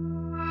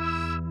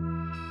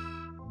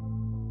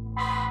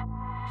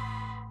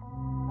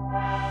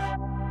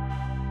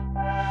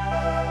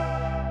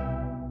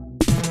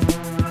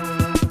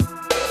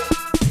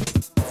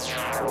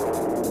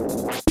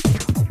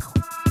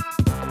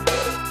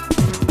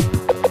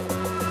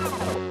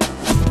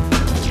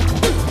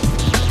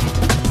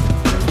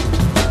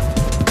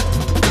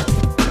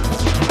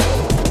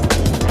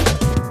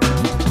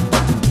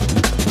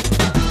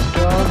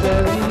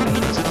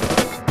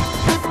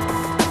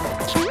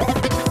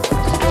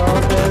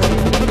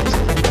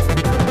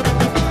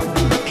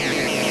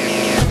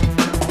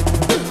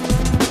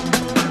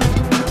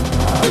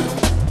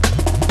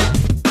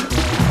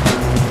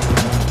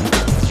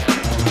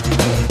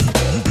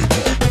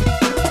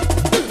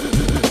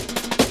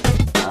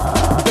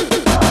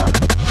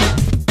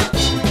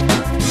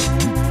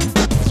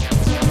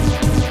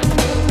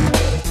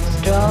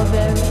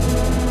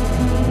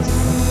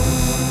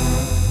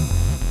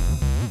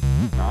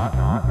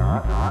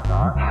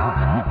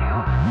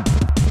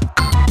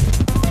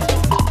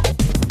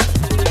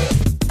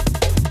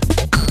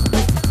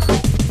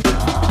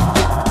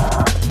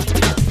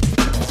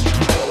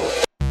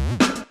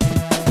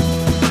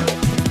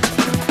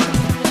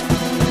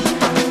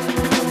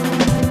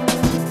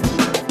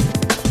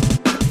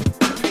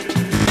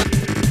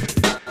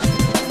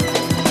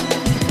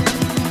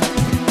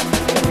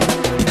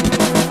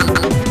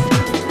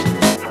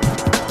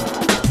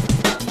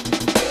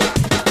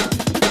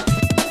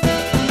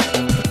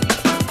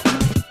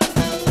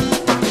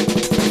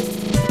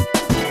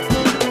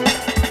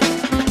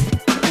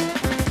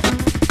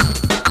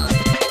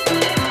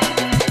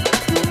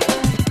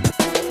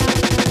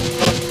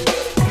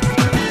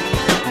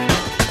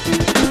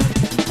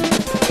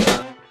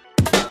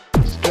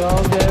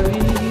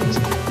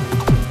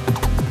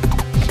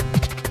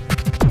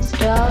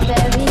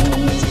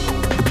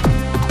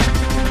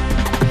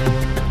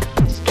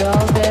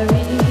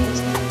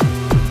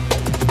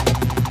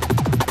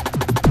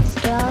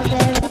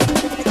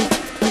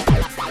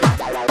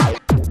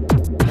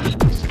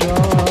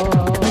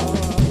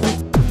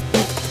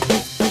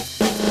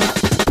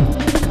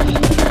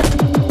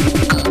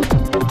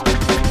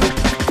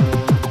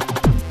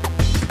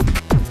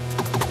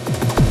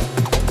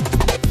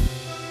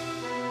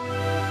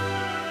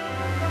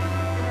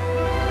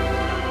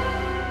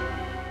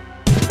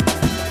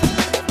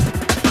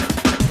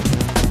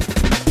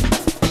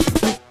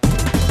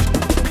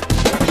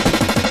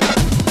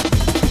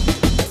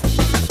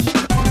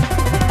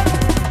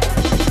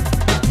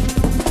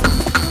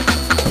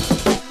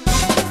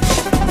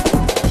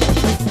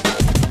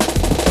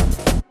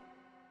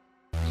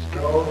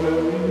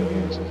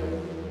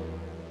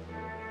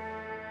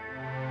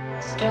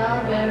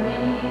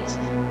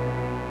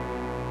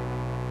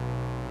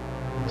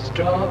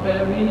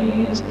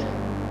 Strawberries.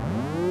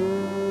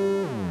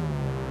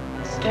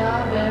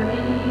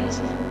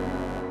 Strawberries.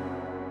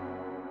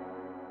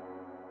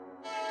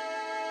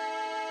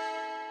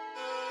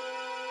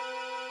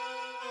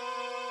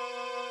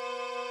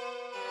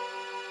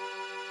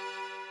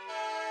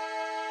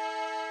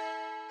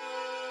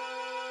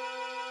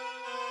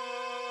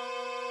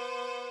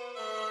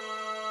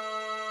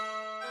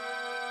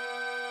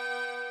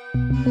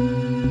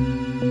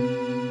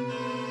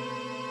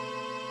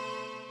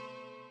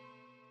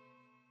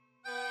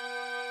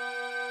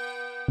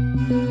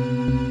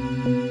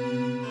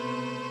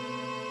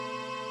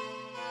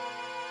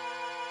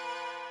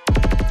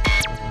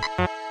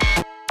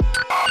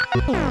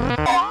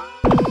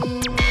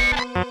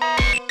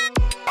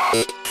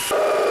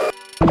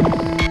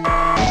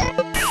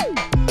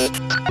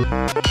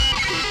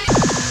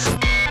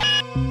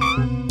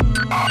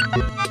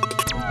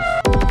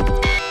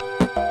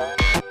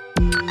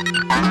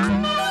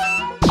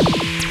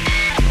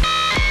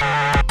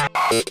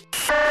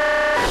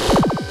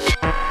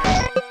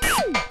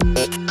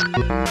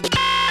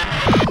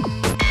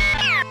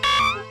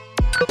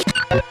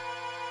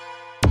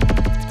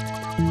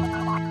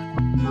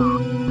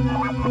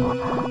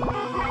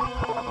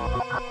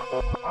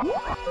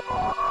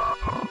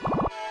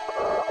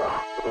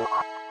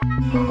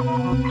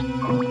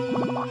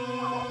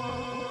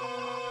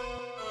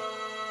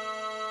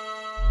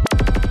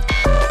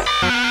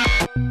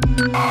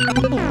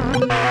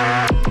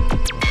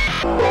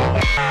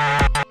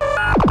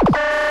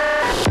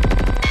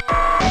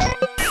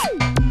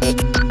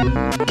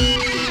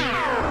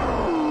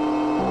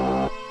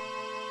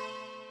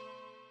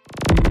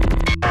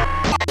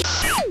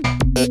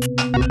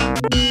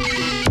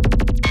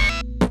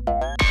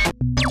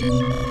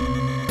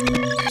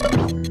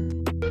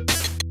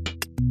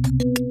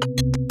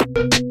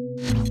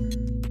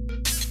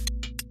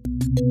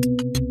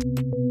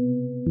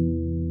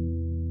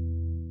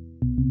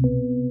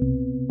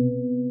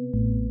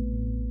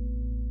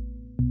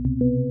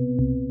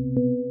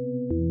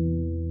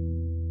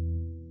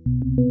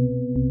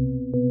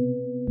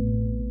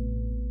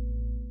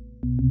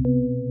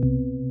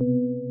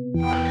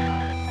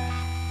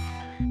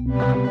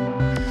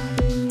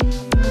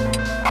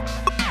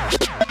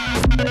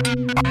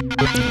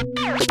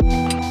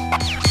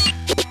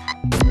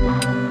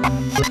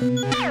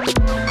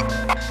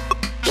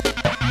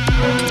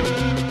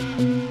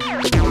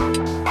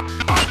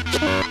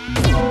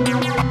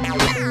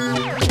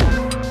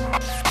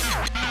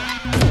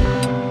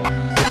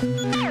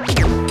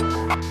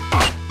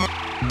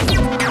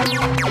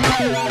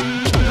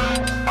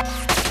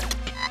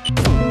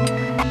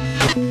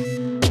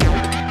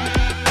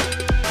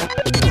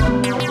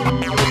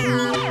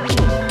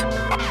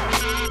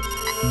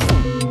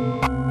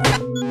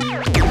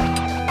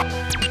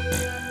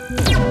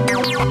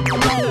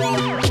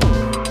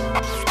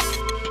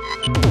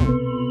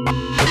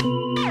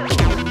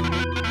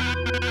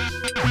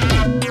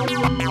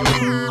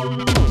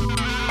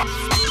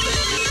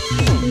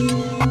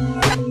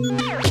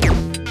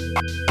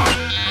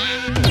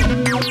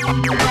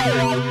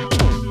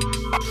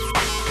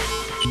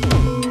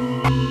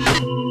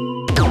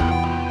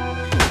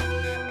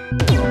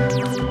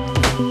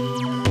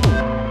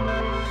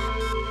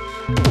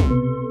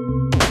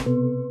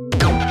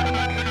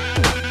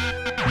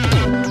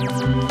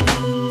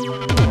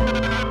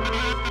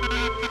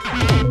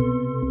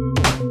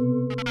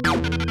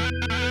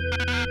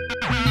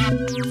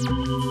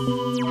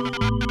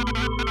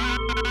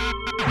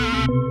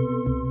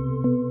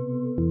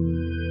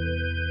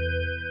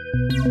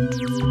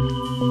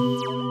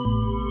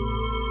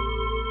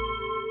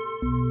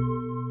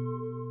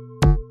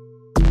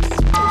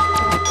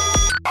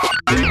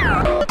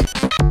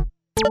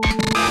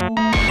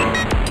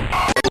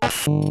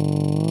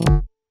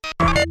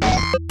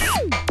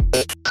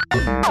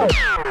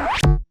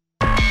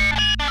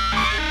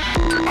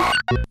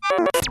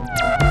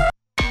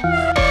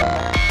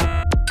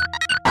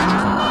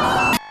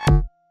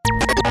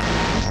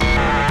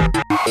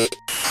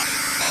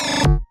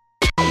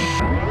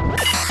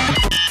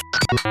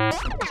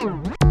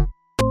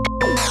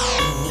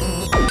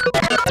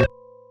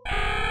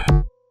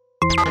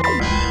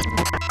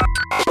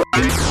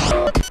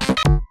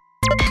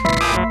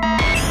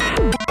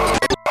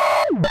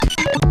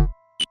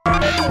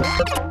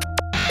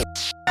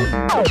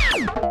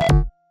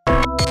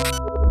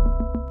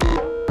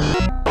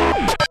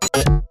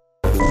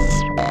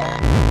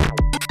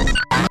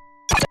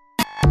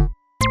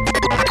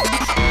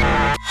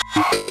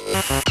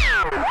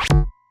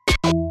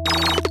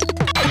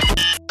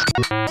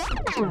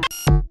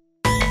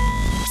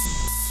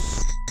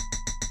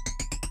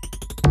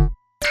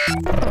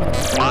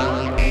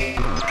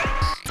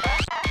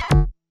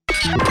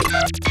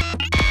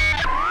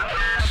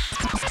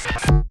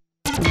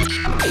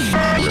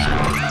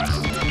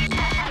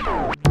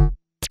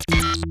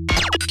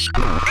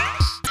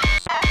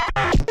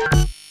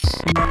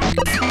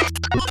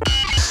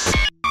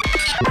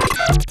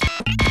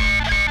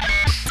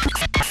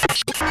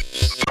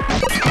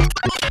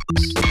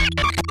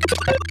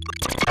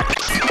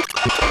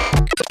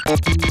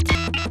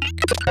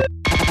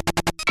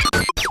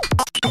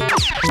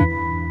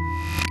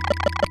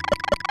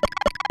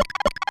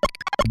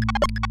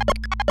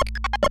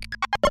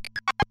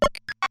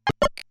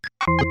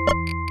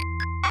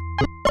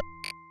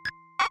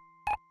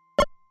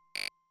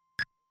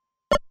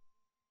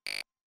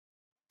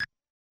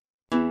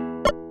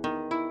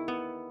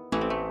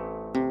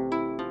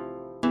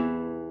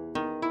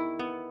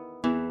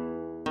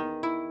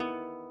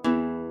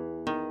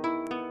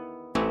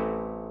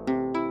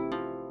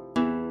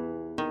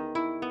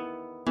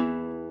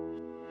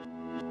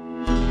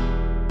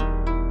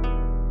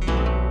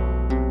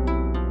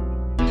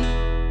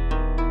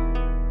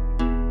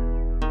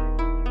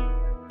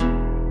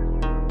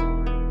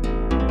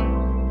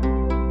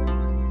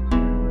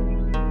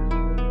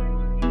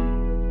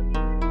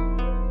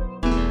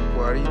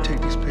 Why do you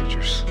take these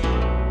pictures?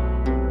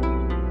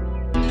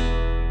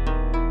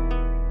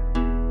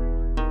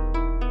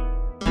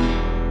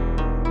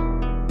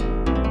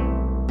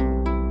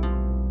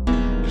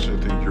 Guess I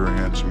think you're a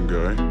handsome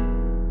guy.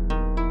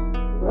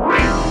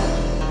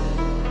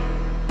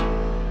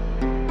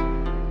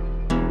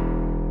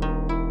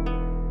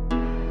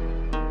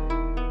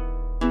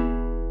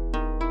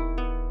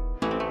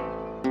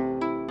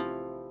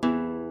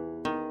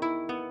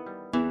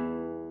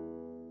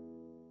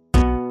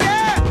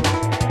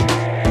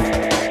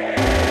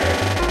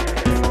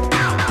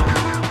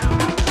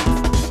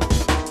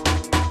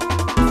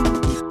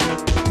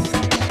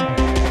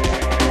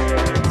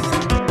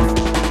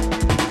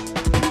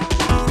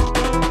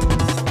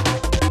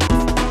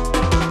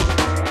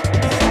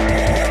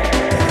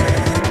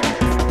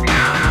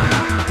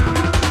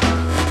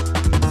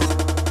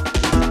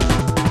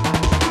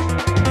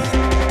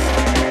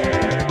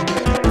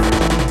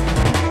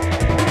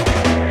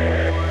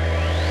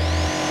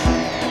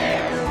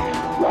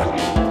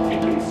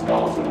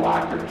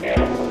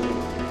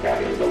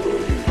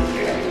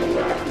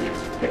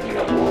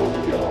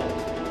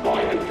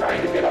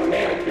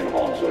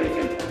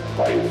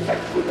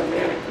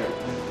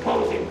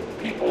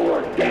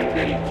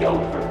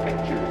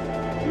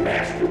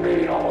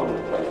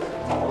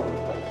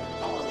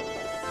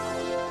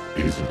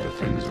 These are the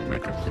things that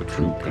make up the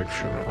true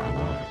picture of our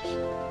lives.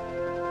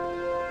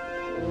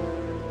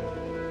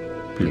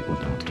 People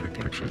don't take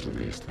pictures of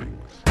these things.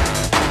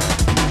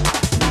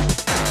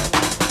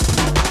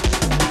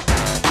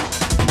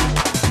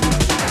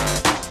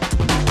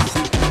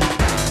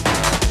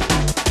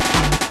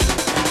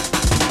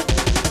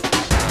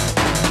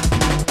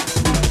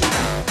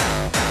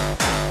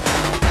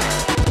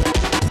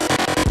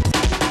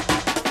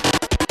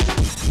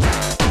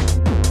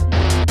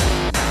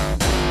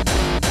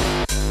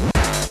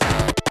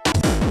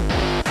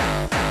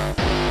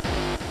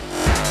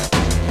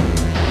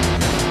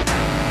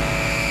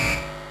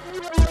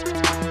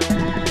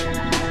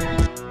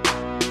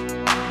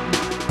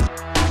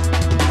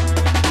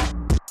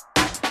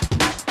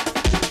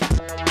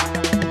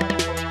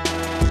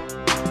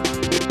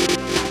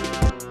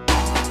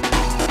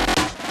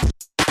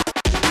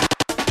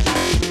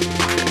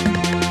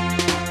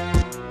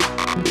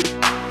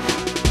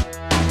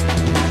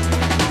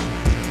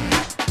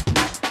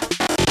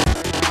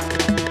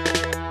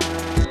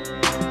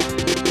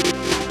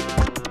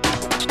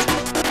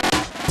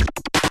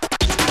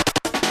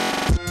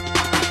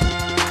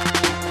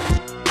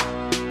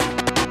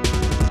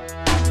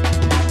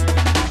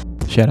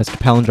 Shout outs to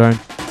Palindrome.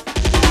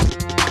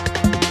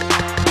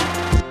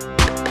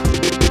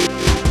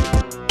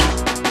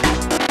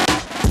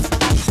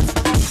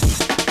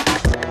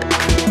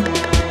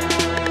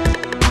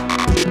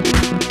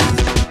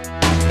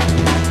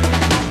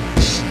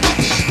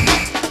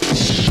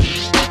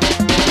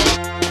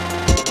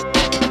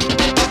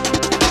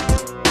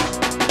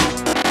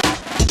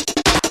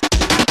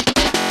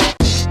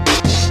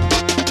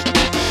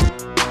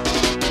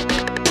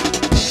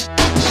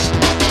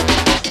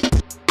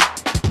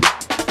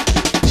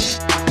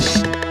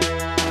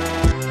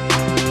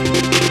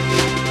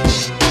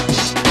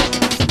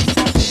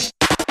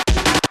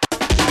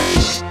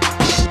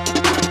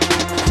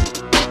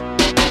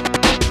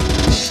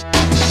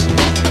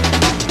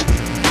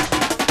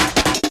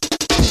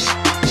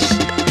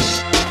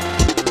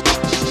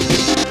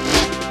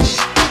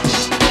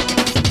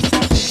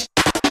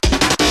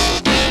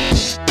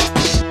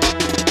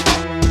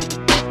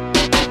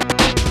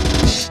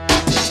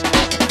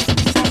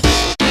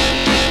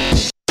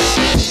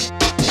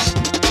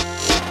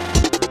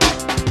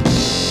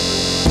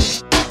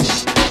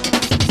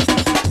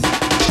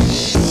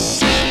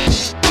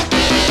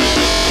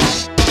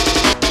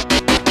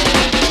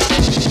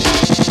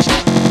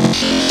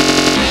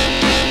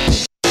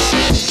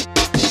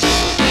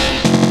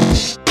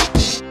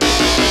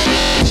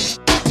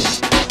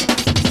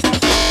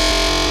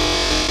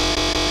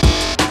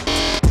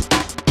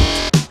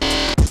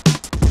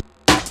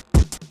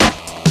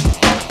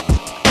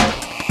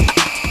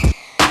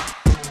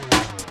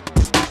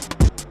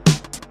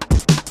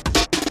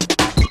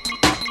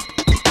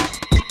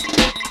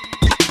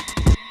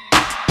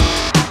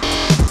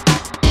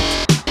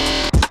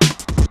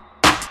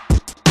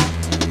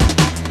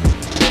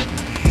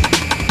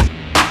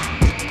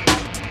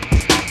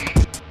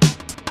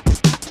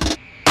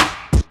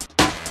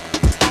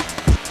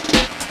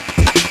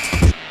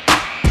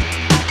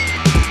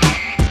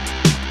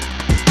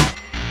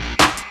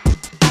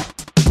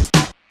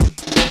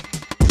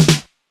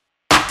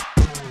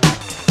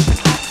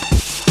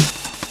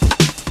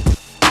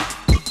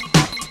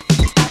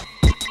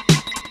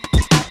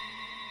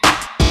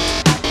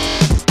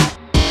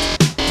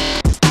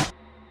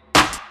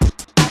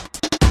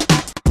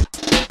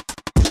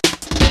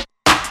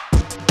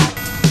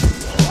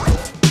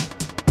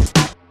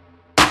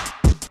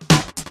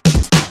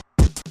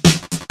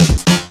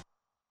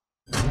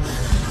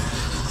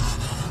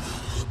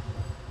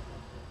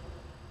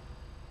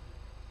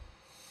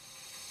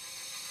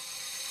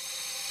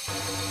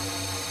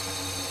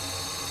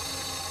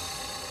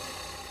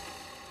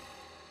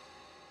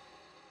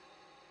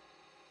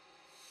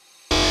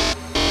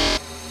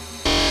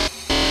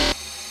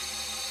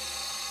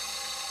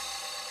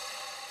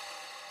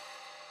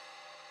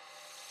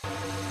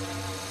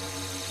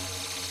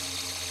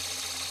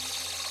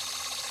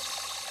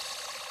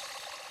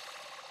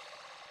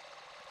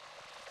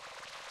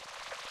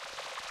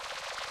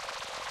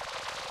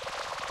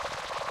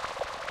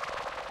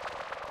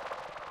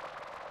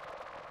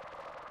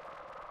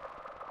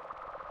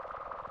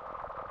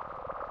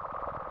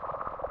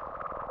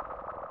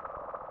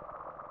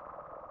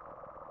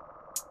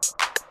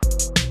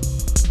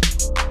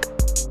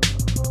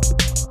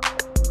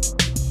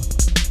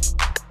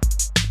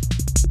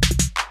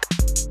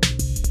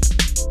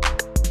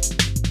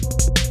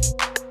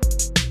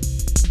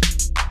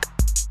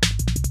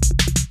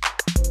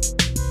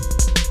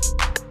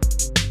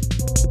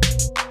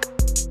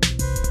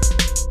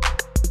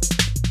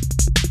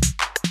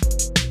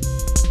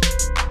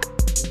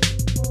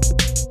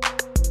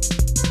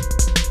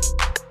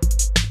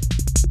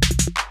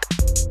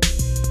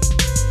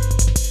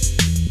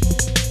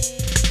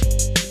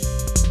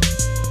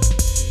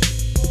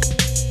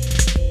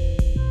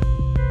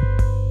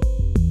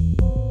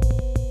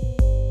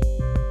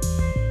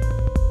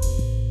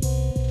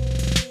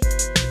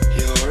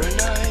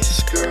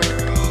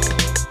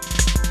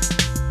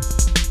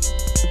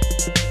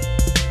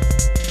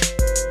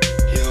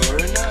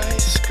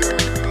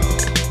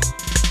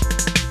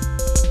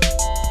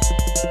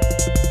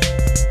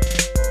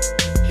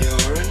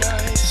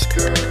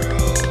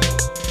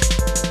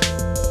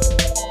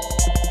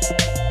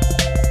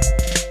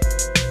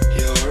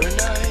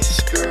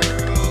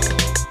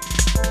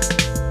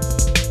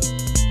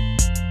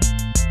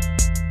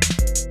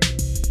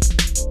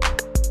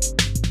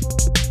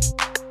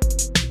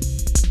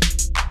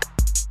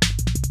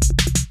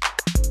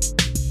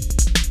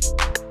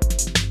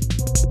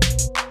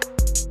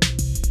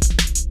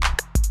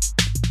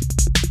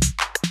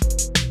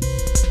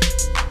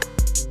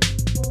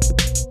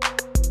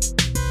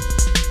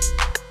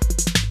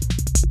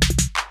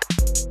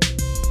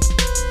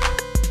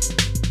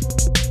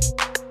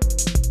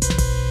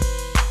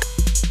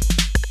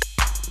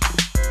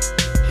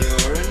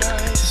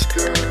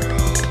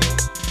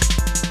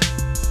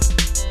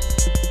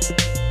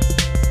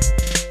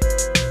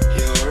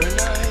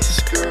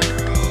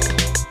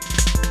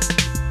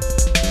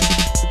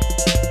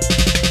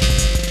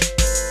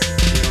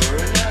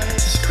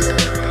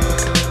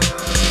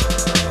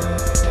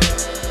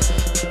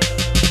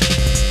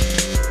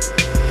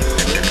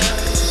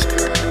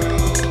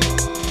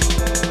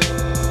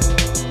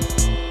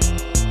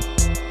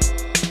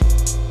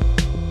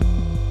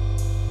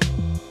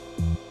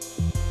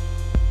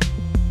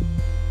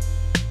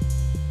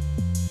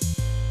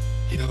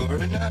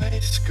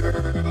 nice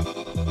girl.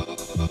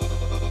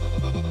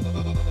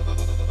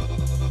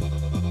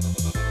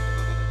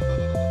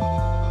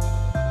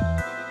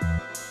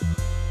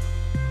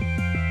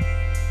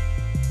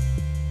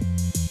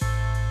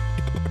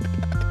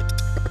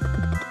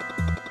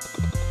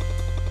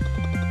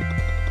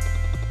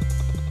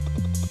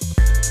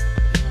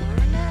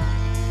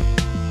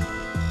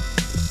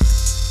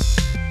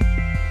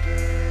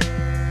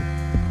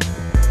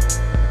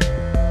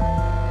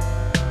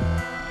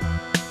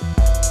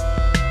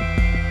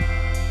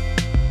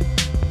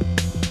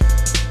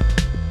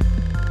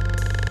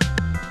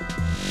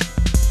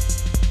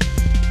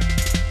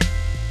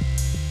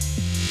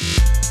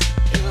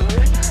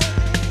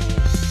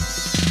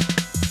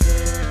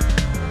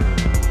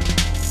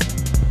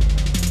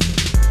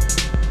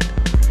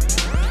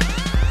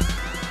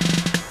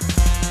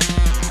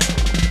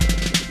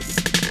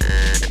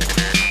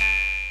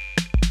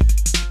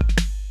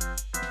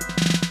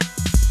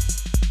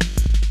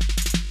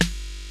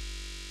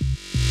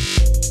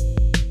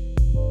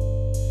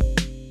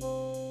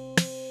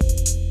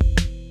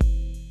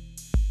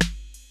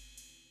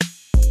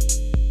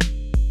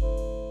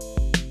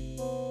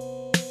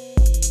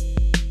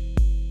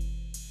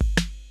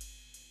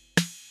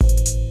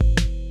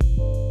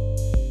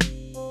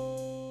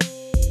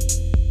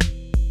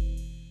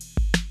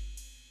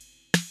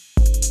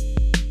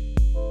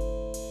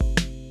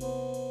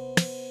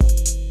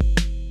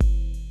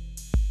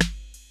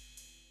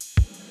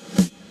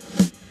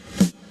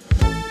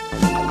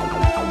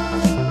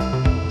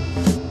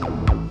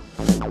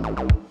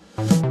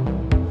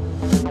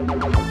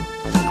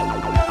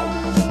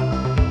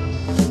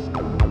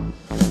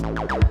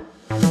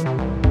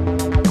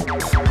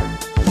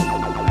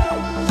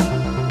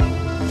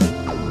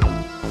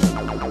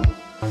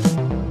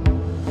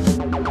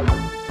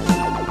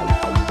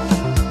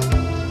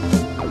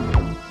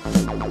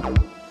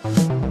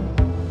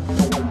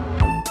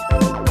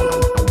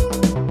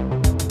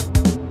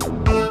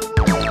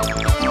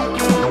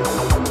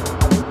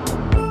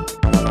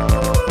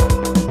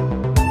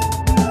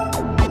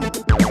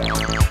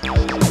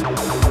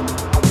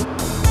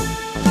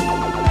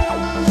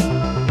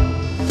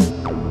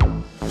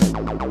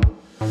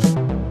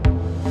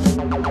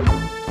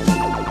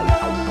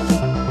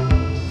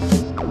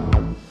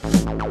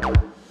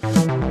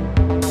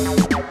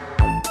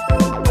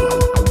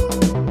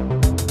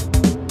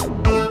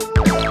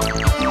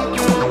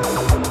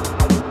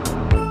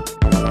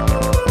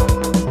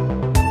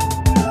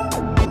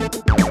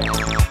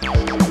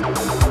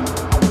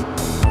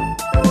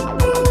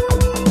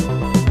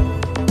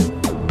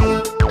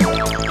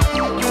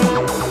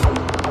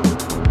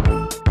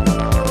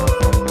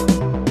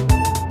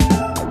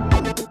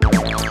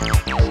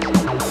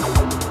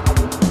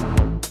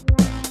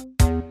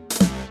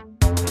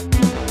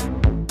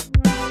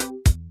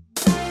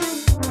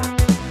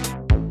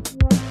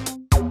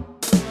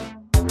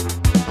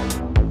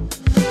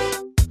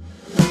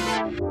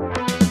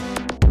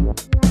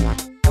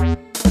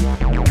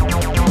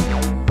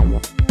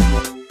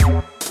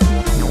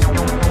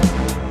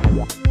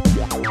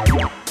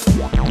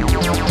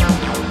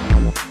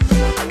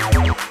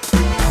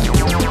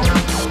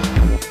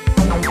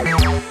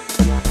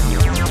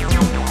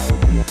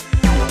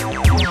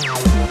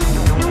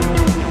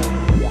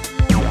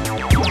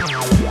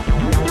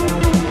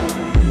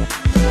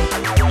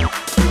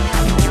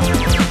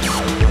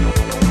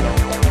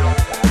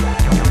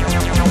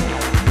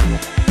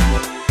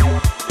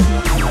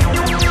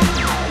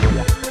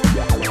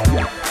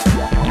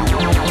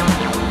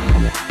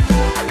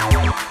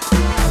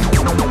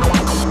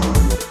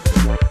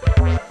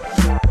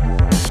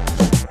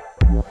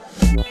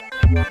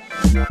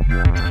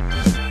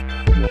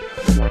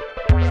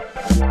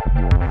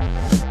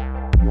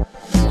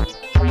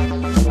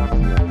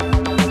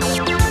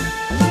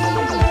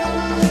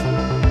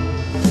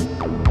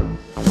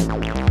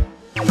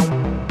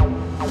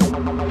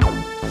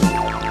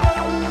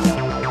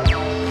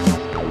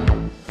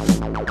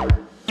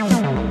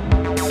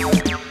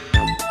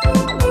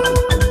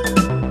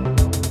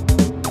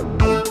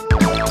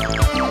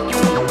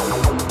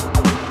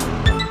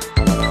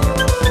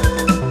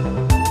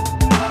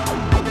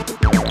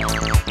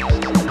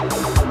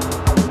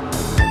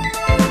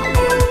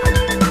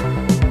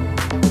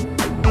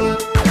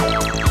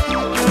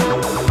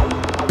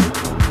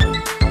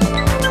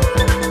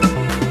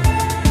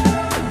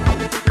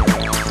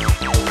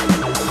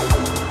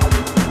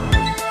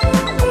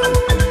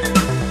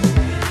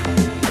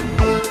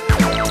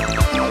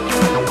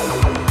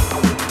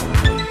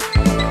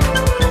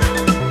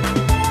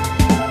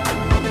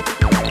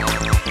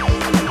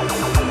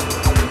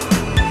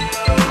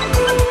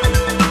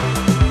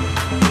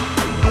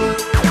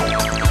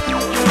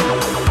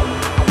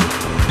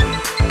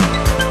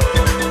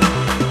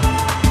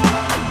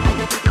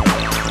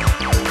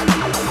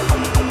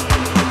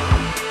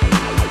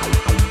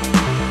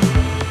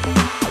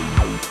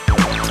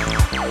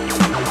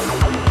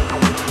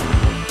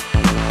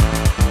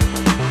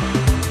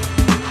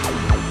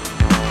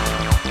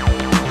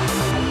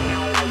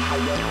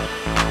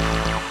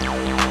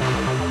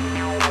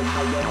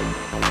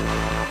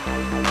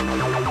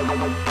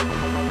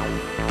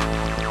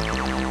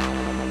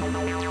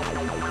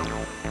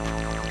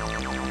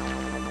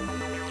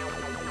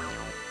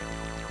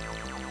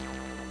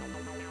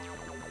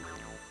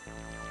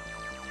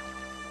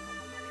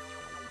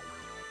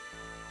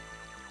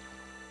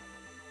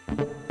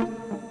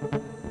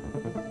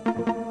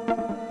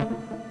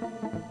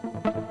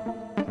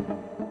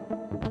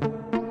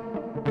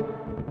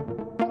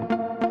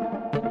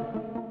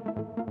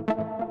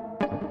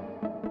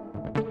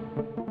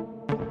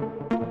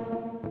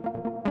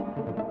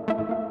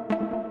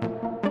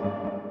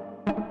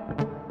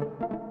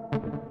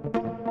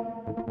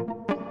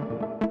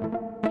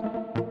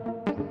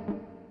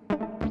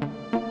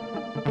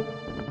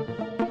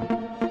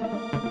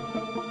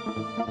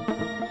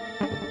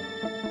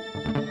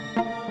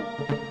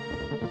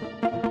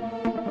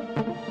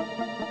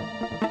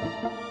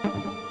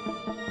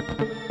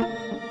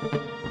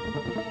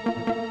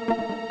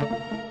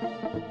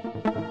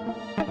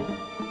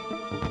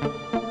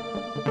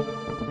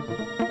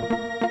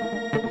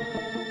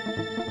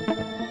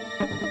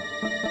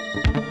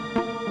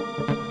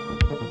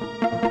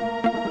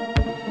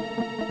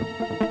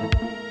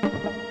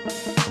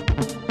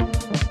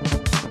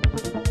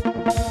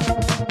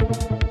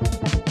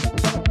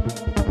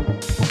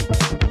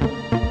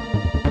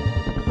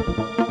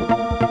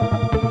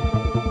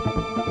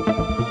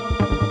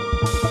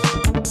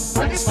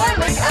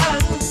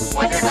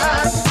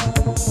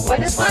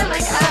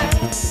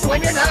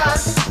 when you're not,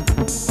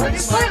 when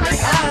you're smiling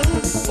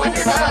and when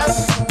you're not,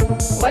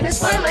 when you're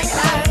smiling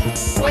and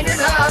when you're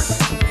not.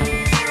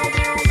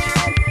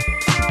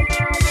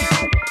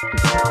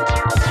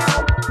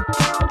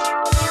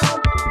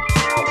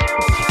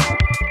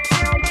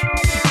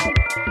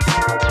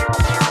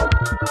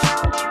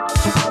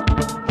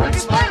 When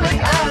you're smiling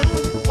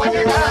and when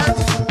you're not,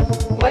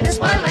 when you're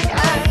smiling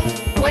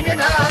and when you're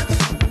not,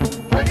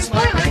 when you're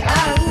smiling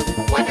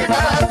and when you're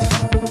not,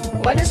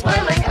 when you're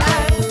smiling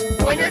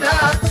and when you're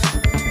not.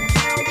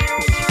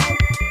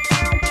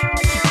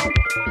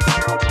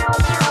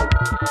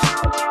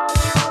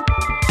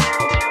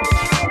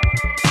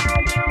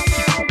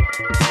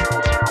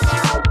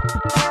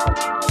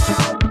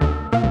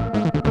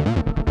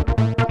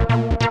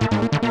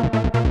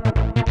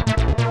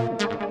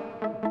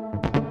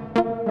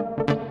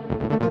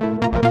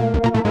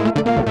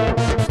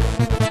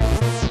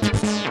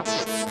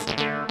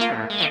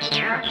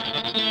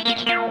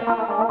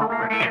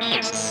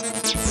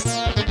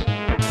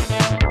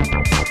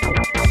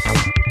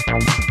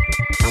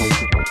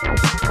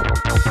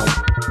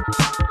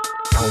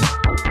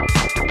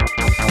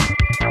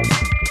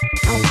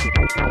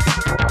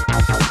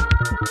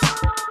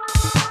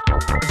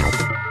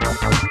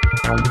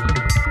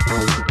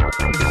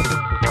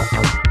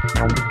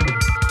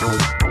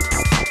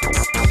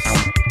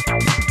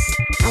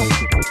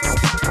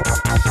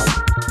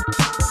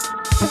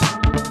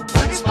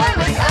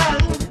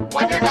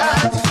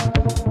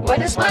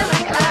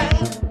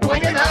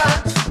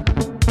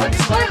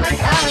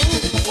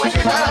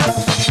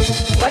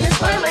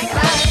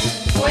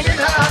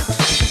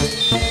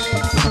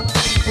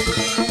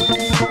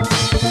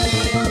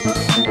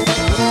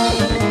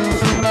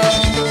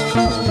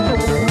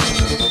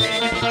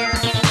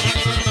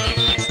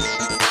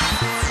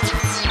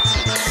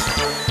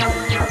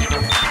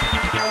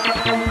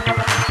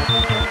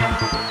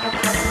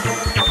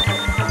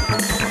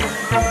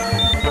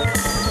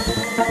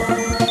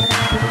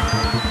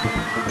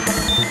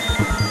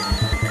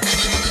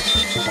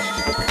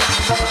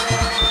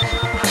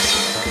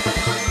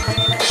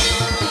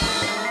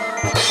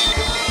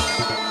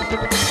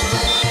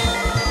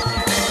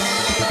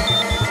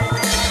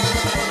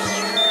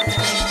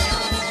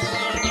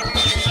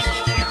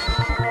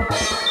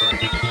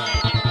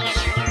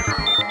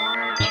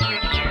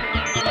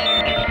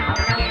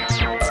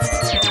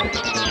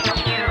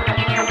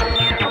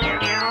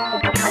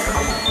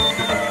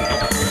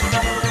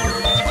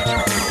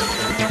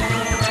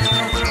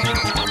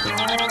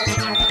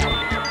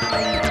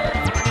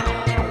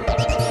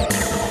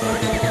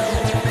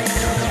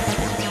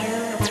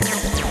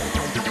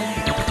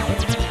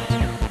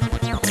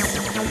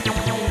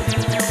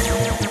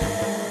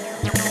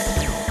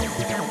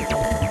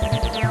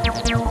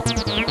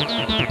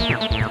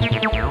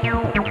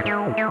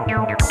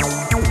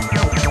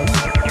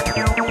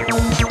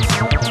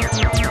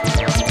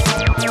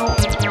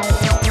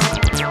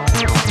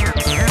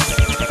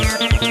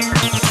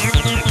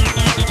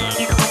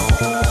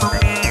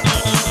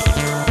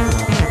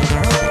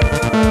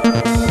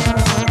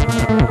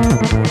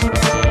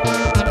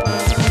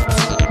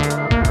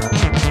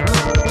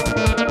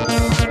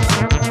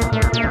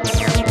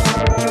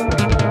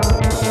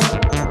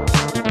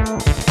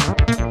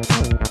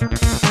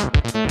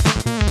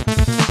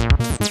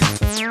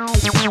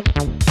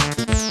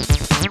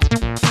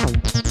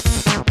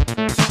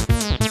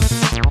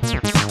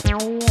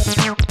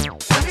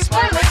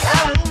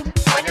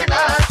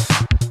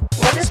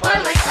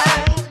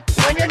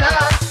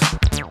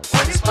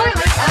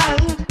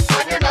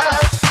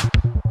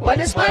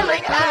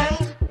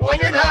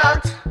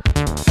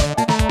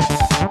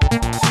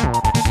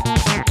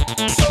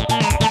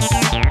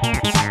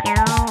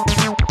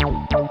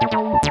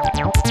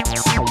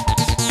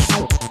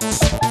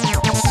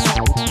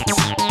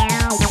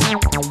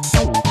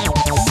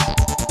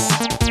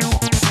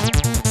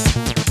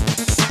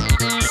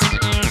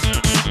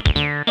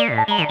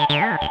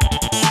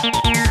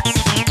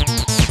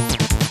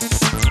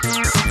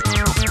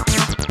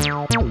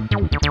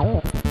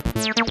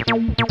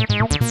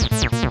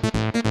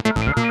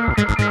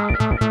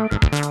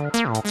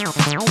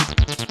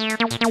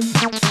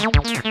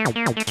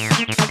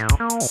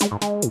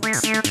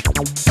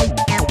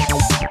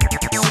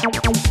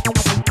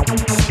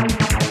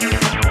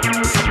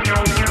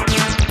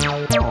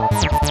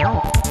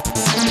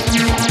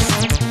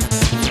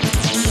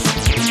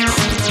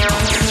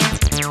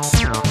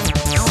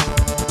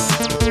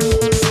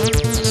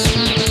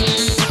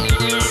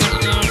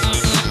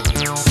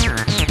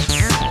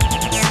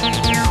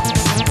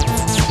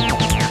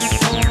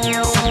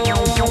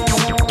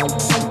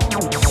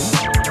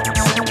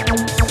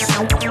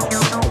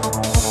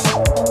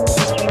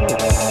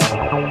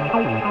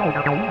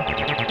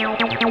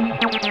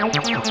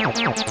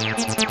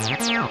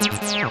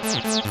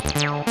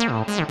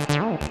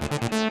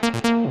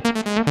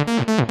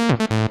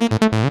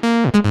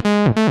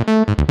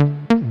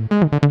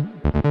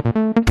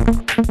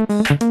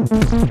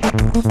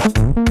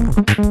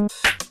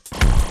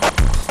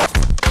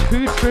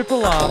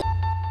 Triple R.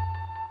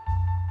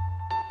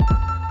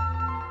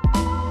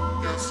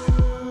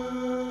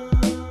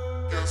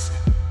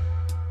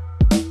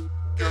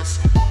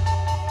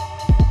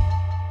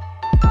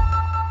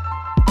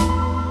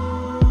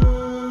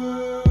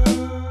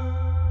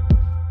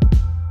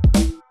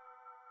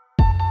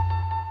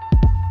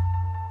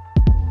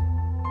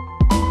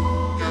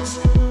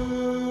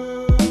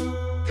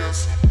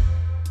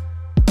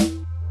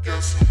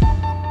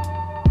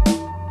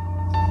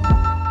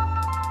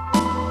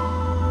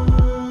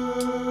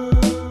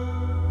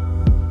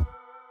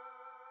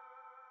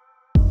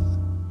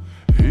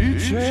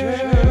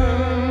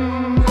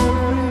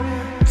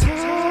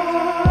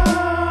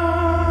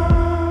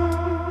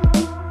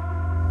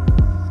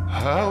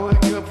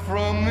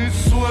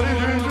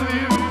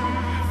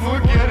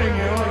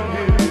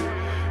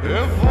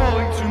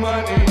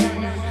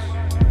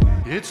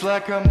 It's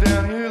like I'm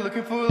down here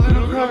looking for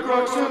little crack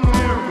rocks and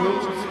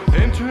miracles.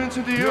 Enter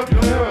into the upper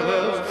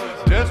parallels,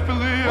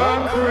 desperately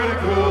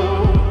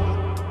uncritical.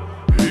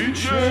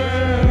 Each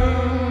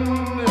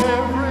and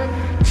every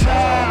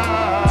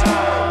time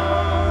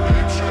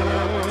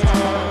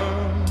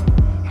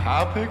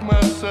I pick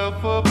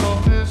myself up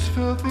off this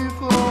filthy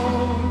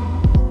floor,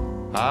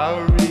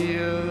 I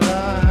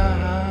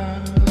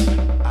realize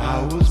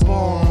I was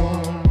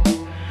born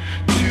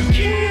to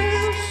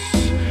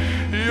kiss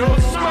your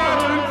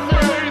smiling face.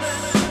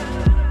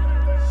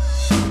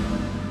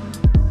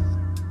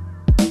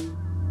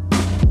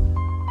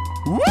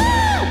 Woo!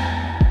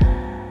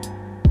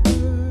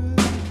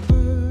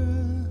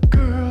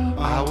 Girl,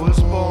 I was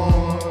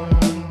born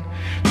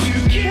to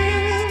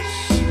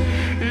kiss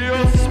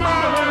your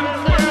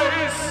smiling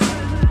face.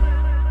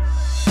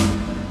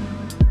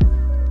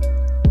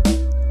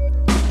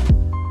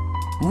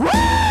 Woo!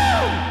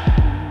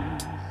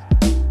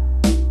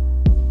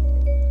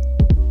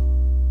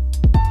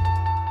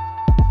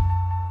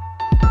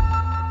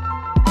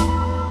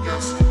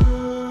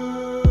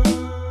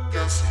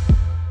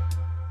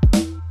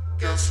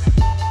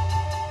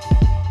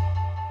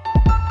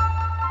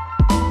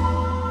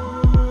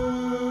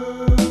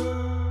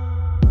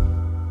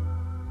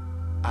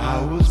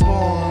 I was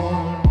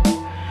born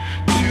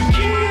to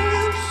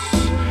kiss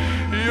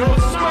your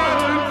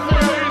smiling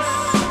face.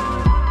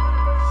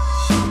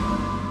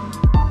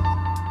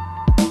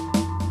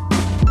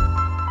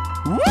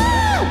 Woo!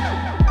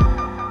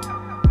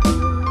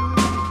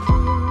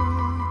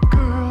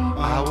 Girl,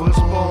 I was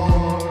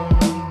born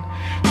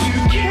to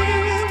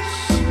kiss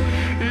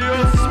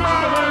your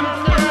smiling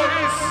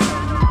face.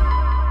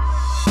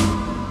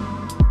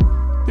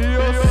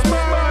 Your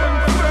smiling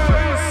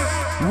face.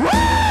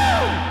 Woo!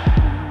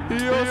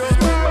 Your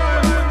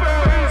smiling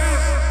face.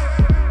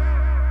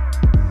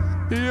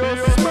 Your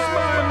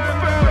smiling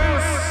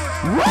face.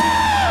 Woo!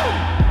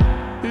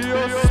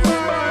 Your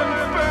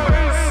smiling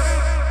face.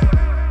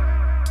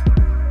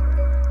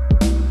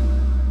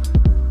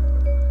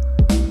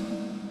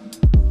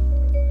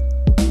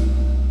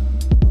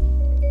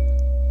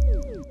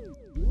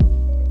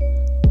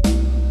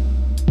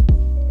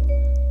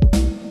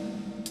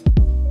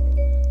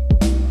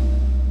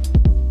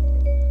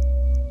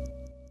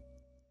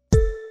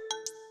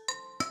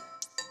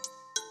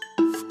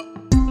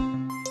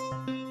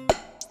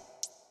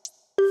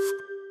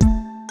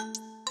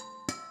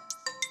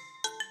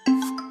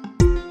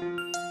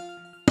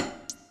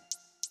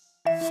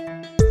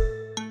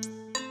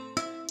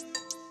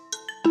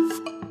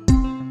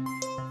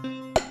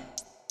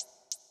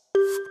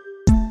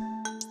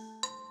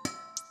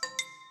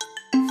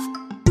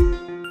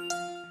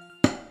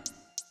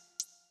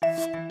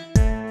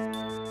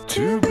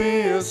 To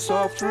be a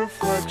soft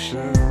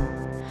reflection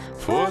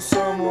for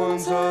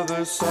someone's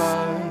other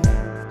side.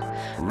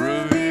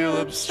 Reveal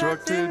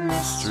obstructed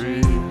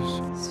mysteries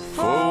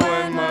for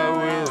when my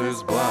will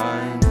is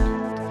blind.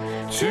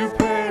 To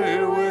paint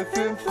it with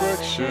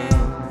inflection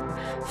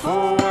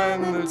for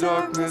when the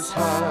darkness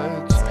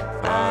hides.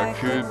 I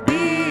could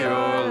be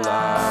your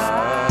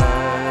light.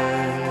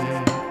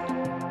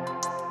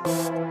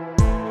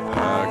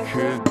 I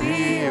could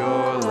be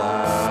your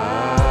light.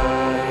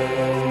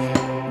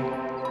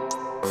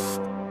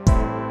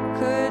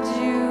 Could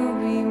you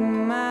be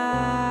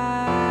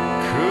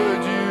mine?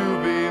 Could you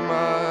be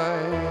my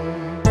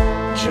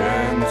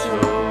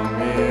gentle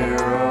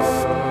mirror?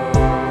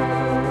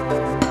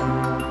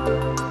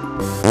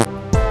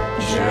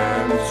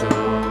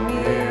 Gentle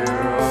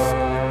mirror.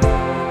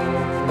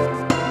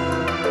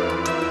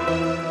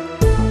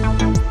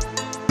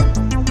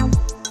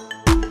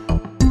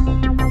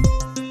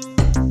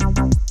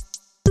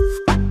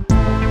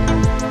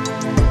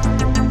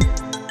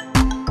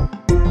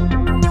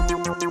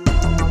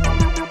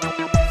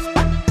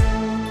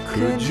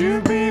 Could you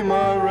be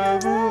my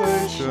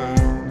revelation?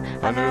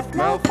 Unearth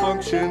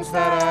malfunctions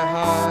that I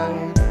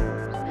hide.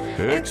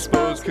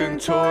 Expose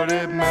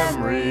contorted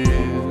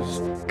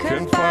memories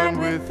confined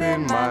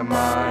within my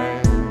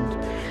mind.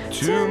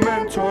 To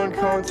mentor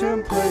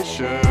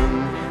contemplation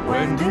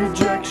when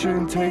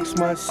dejection takes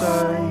my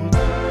sight.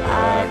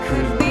 I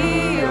could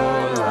be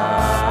your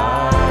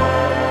light.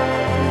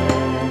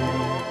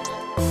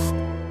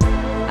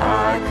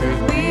 I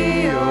could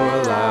be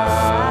your light.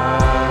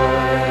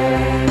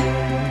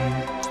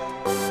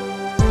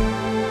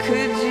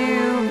 Could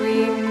you be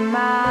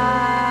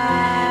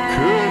mine?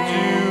 Could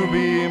you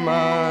be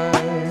my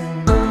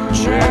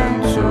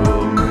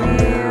gentle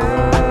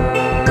mirror?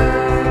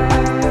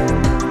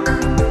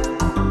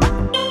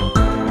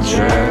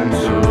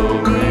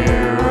 Gentle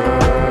mirror.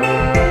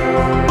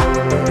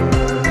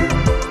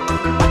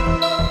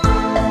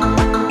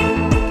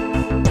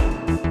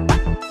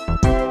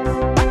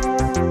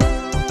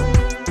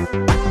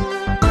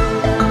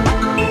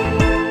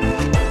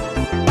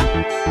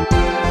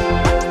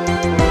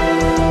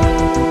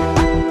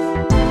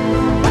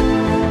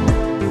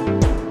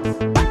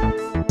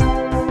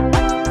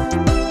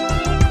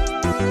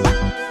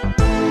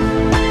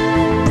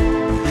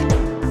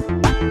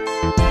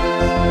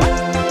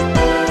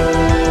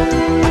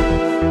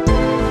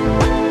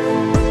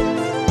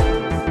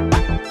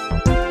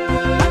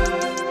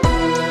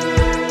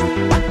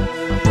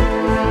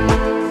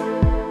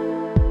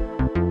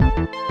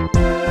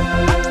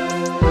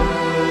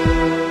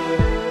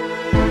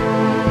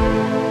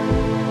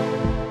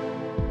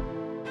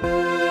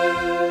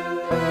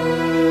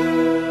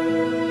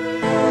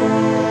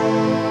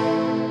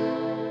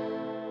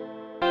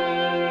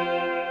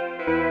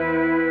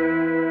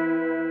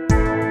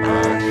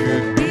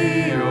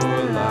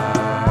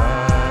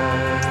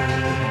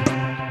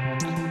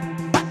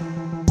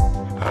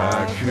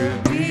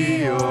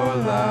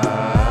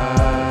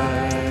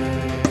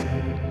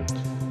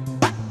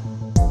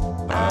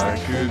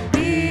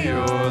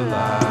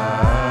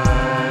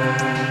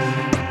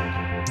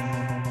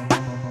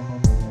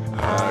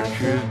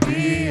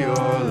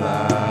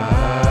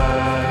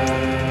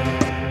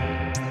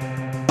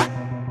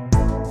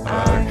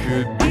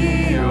 could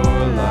be your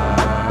light.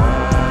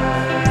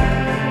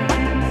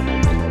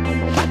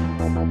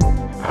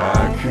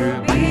 I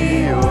could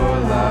be your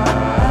light.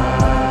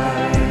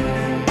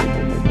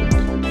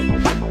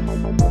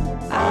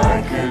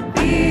 I could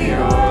be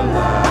your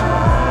light.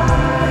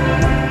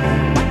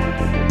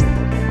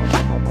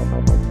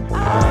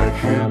 I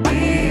could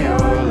be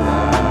your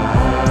light.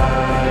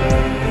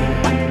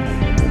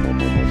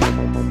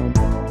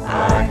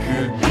 I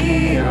could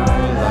be your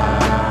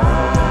light.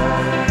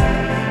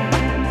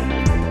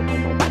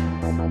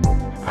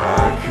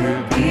 I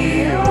could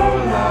be your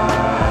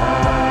light.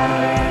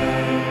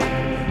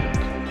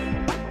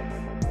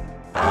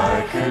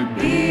 I could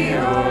be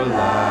your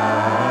light.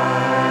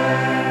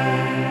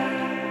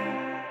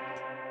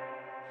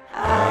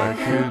 I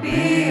could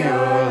be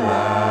your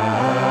light.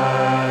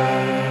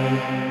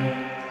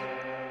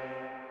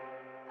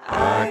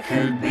 I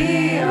could be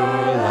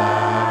your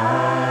light.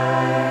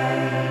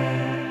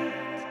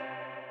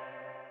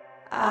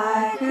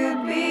 I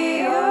could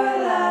be your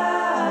light.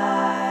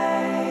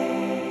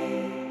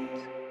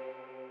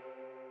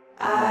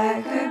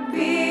 I could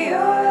be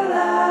your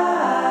light.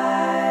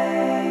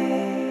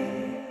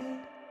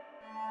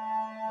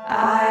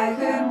 I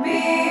could be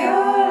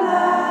your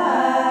light.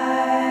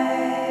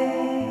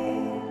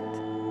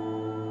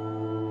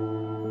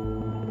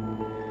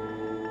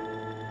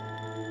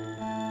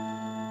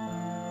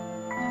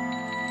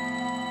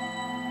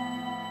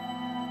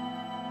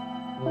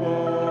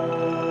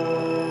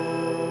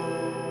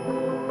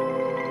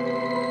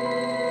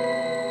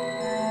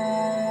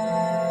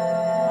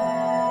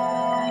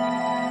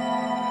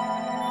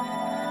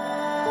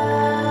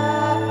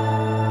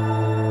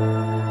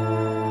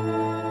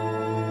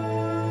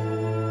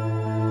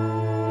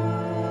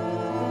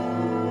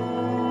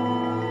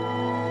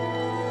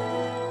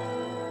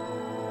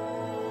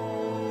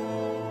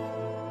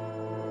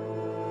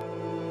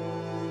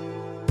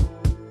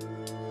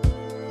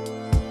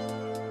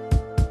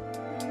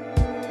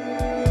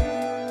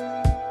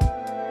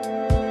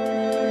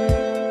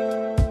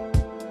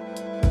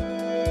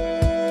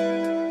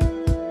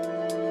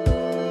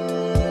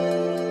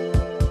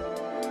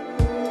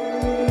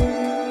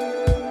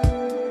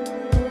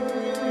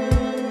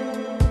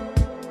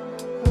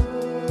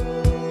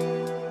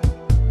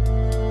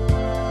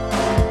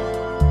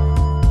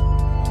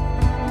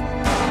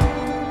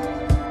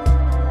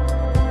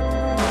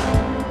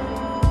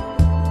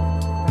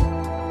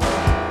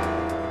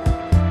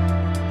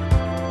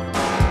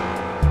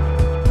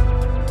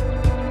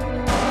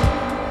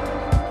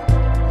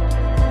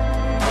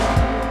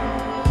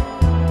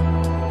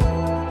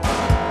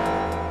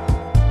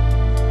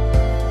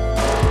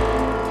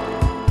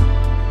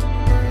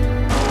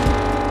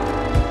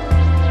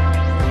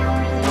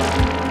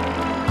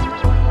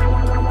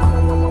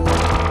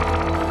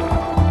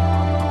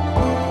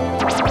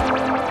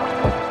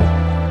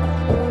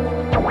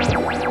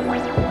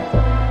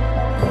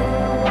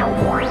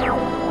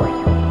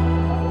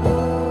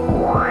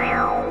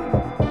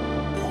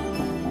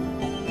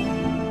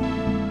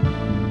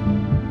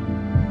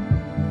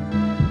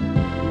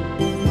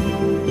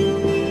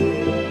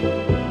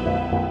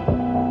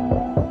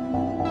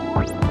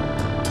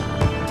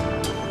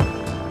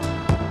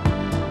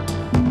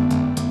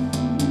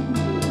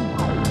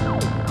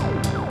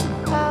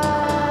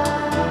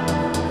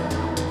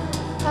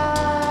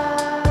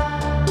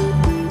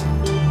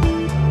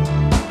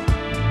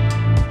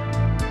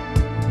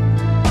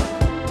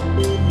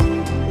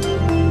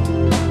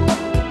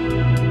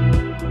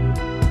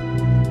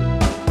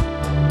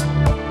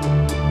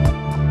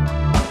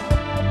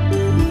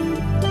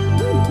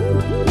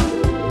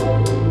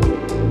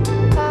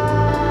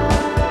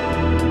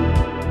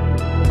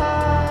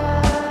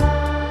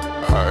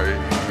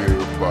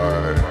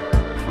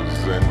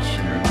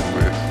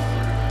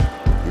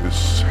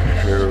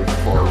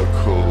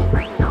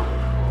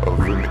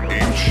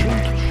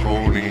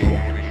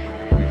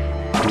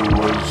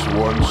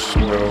 once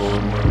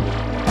known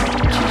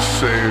to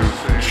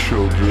save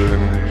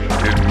children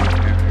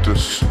in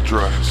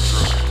distress.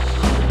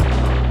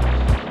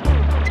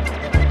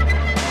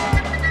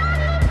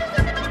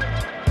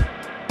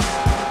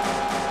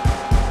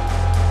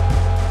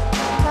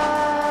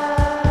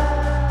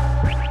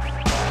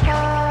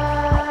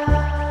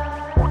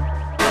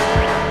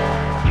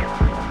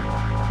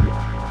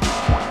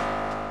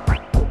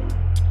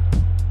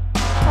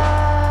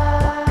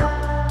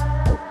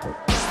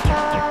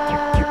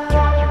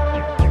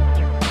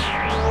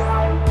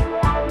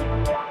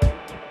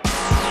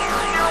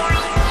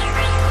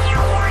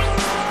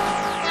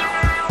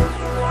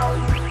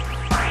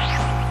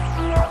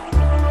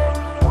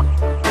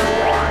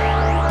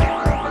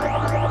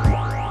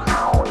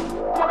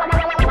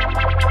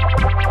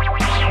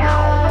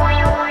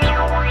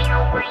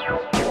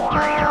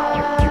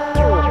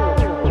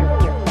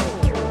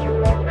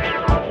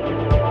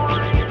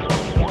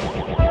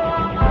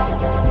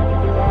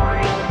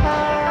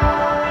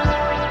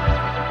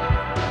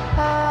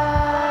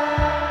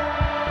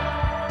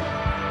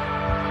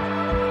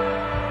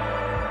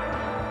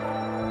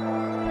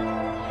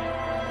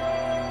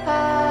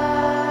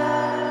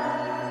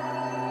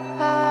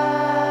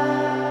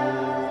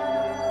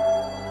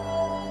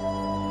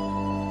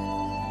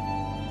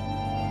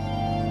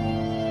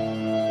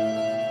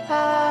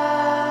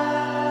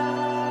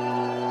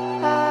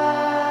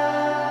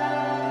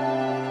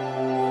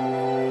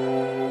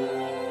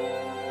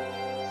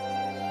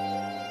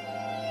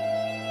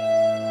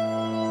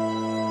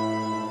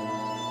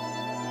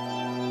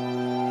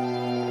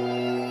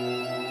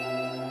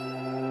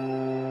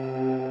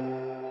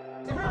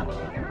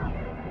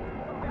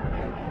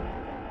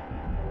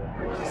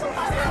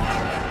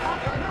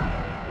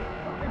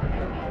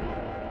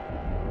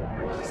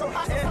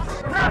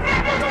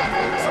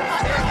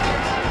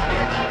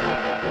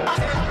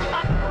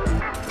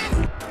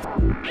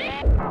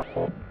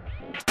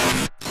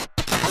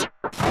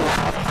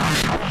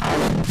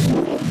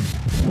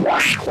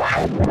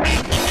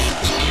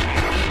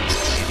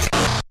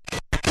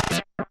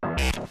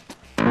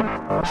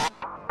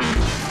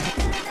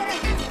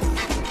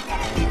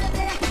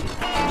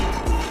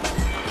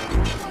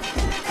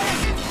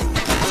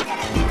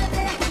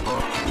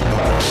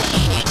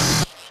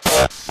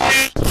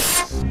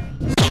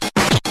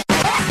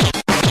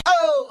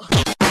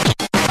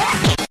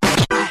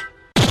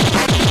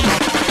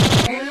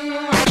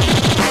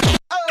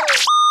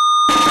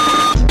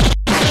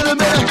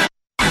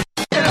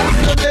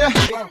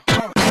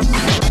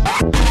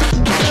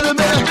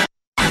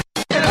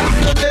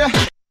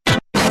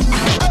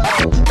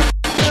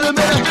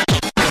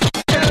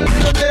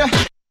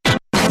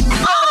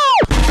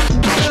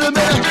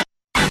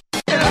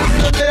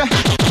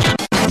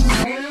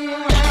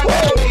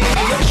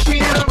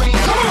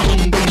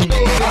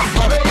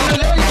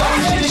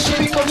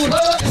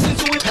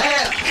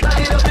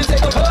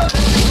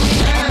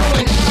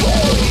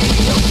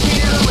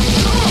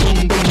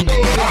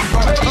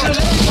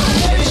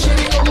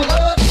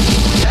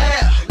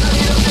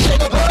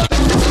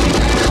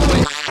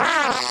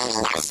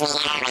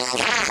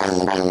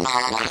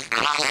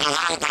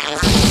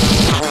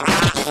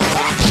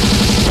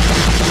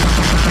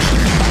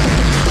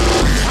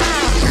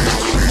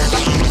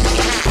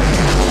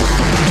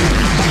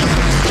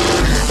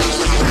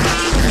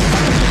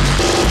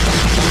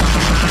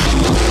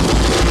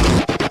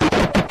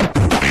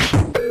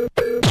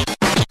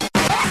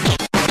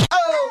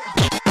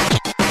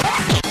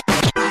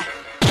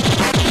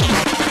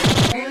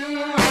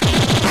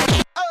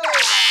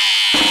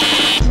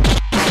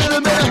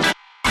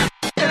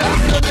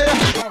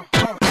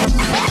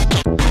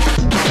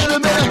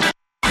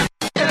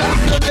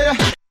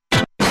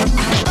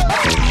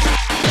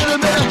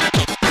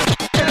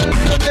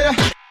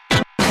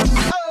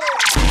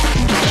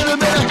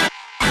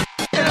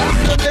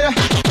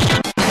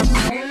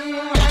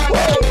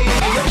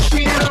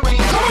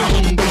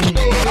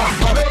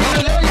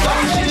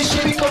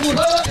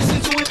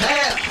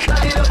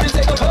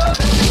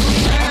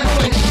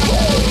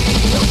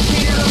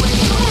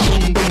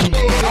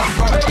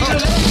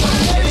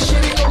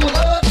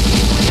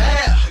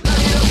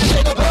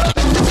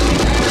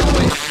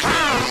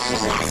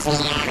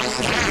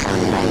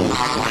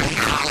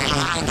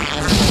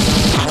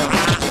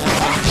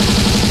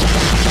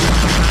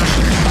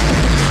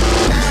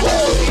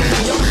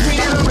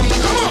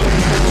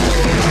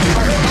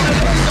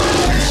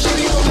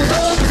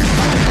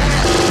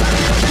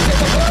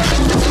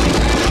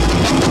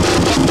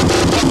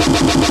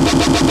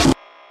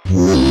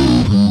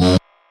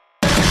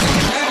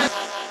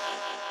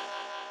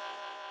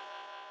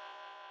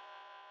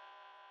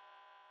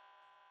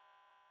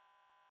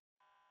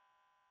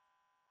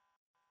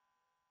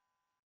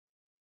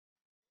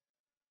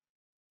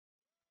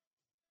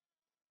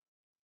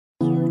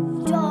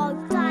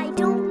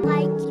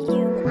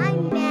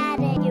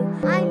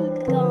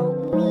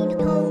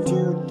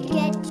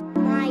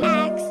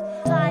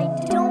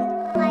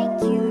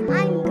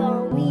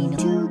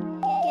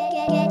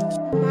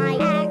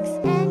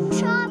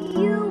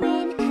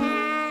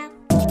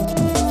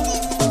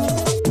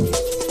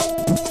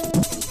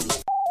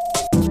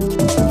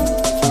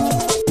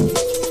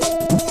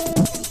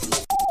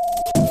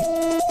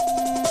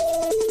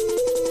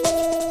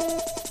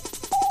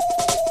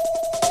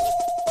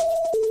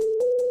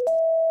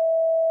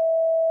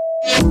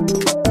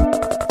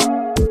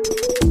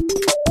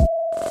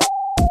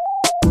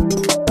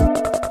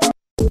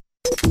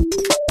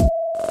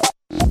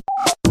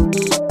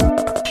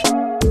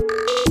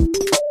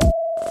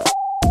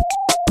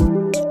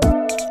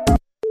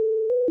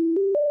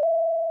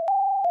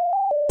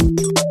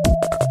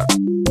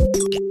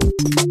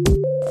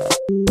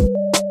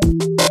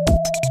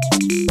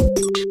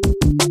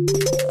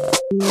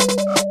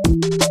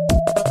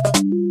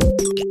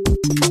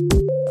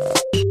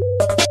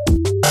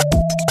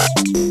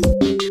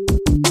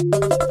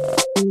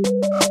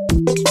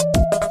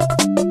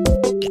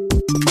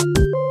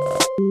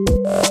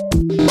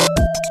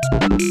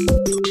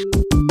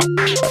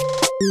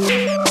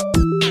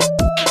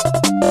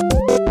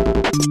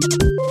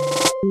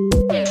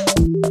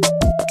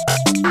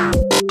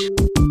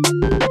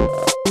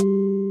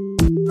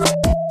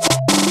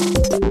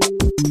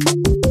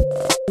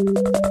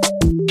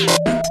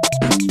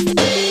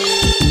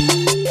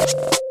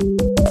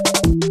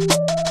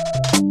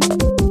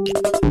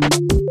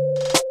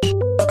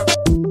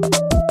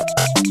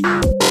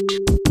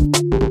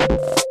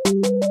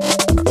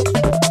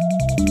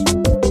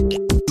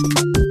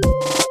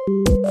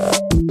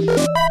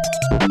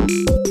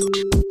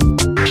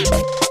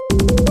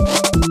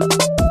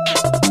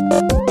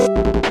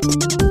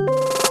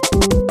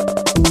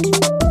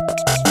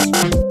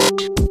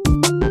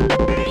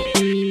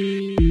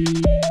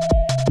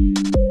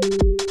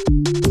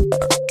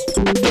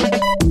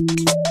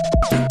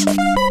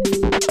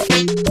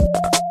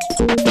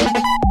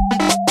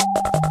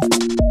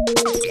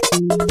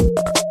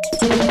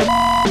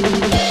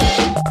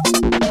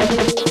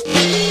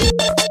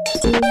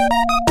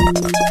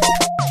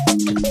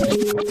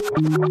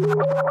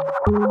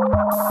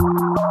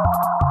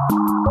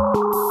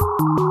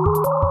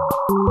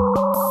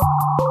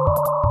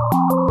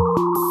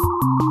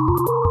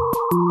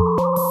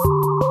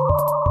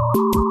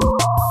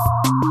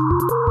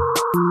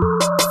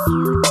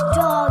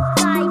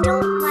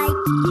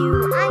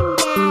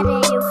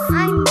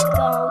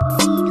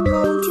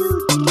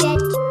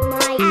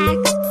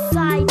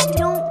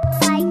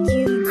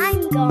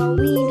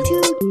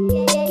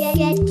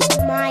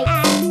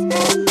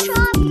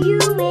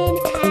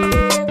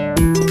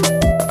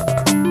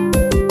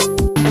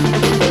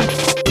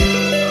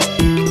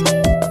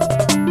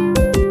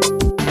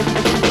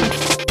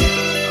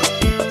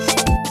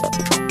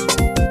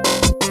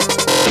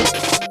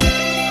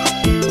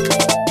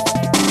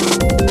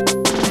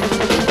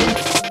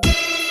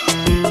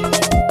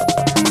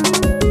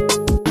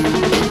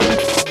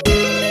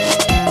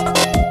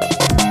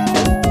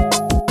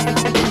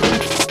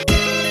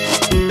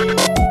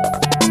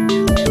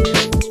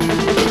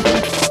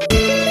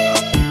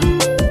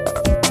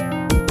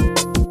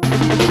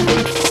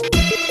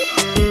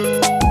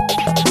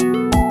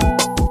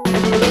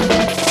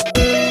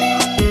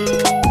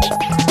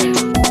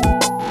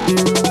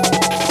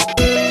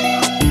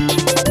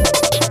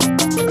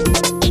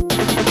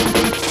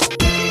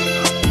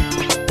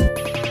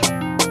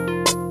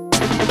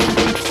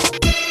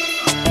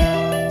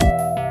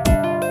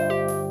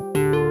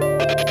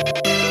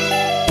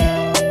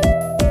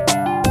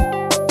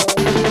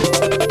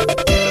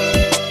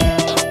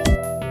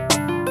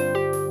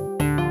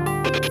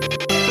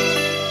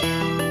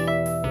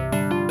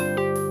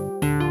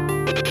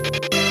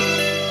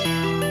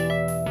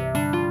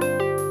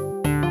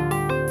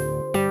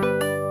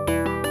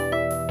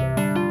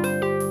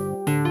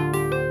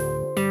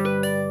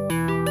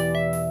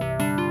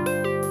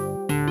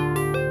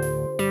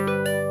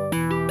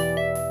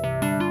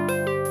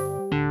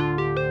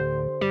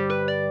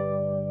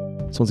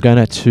 This one's going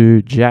out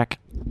to Jack.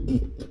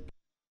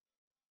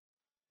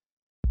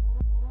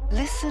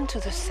 Listen to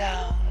the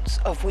sounds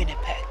of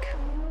Winnipeg.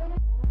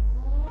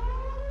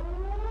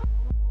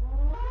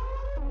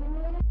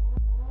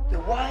 The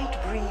wide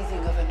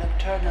breathing of a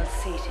nocturnal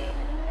city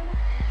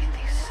in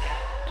this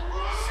sad,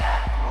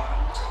 sad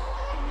world.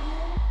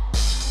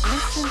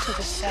 Listen to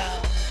the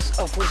sounds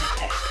of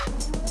Winnipeg.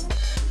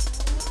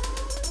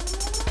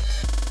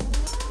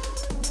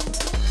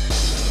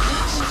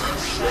 Listen to the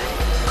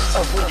sounds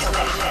of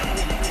Winnipeg.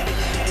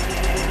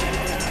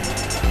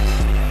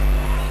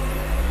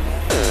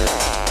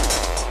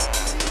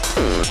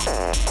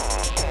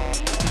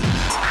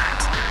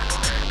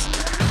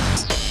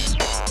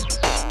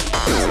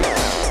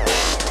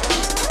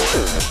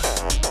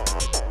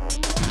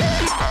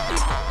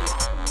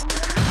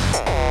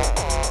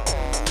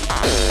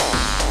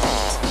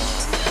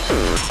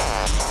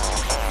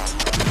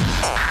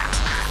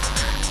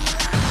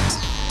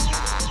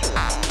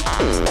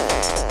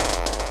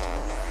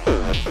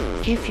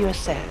 If you're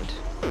sad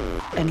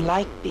and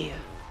like beer,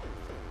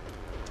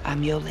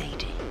 I'm your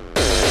lady.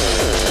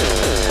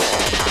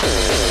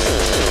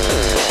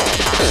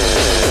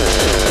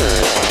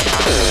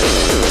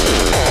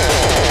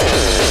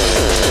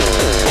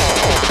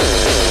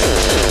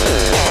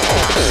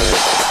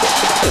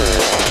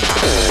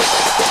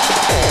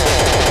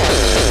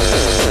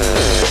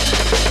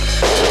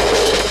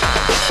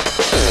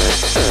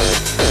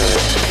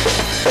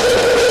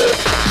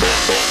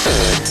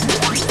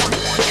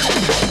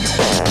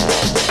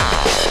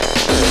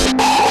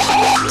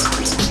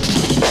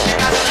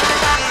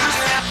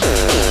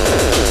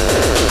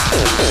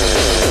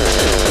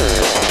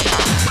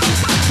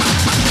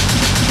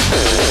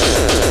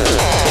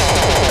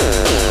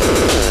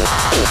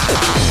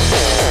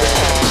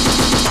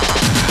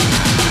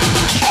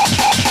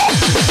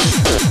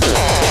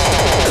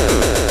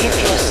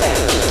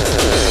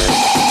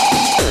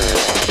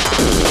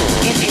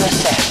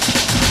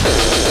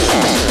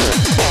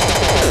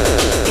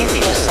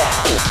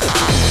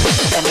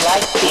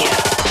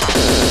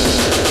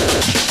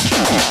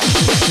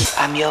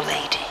 your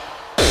lady.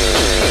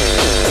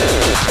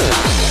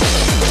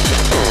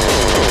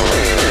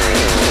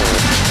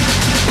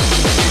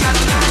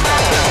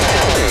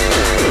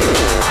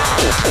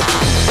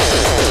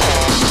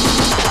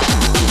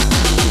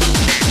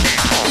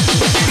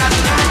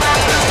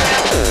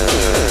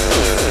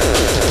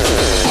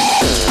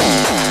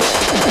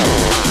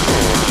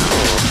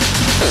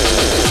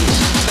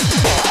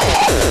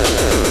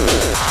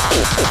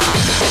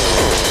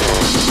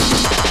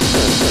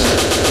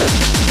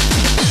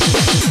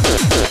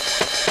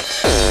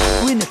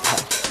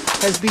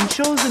 Has been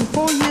chosen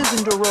 4 years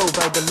in a row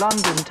by the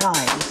London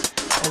Times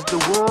as the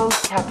world's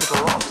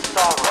capital of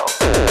sorrow.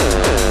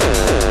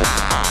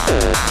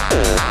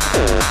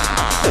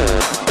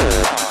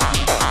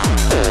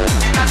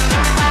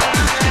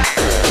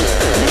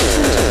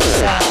 Listen to the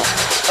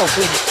sounds of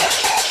Winnipeg.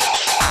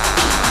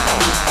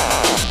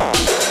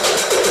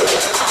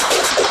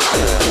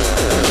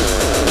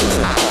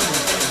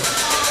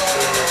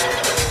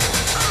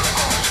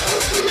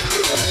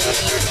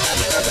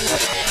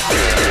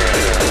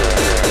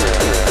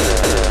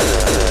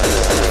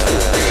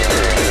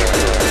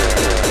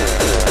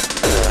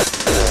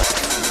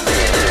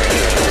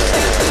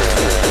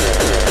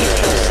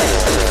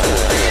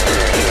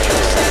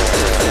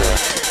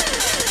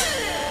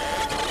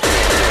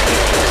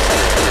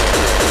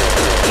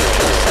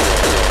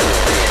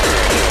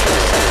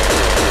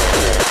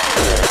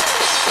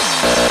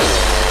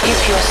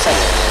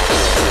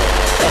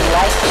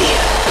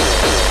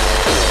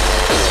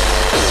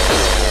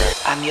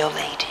 I'm your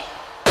lady.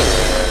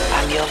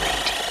 I'm your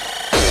lady.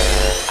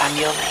 I'm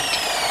your lady.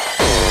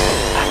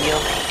 I'm your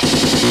lady.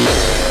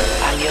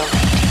 I'm your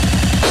lady.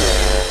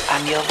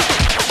 I'm your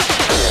lady.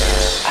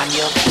 I'm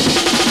your lady.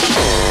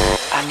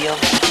 I'm your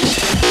lady.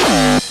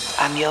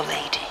 I'm your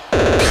lady.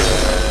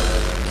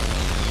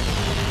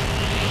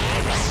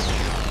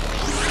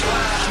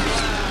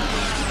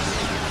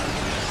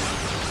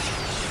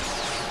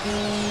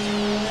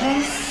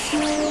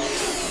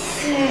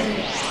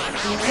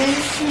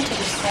 Listen to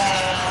the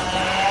sounds.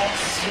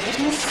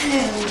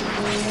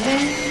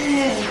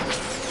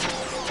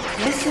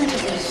 Listen to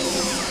this.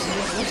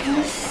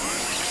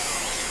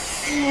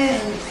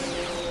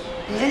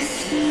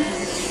 Listen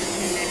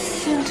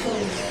to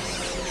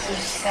the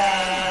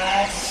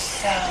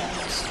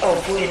sounds of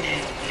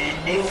women when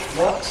they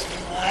walk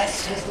my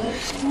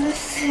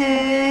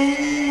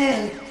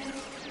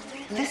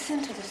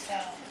listen to the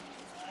sound.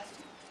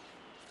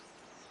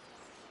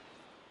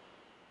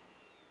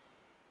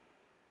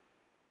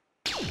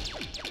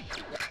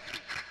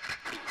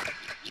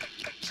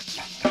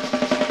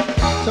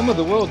 Some of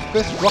the world's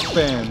best rock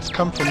bands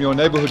come from your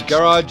neighbourhood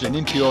garage and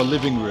into your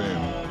living room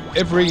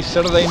every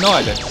Saturday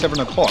night at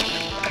 7 o'clock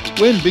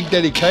when Big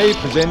Daddy K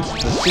presents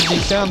the Sydney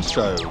Sound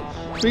Show,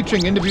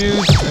 featuring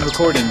interviews and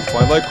recordings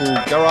by local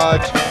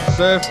garage,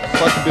 surf,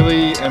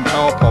 psychobilly and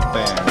power pop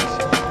bands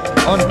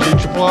on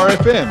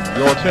 2RRFM,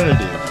 your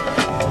alternative.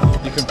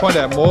 You can find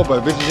out more by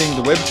visiting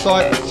the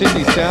website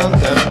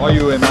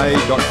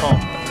sydneysounds@iuma.com.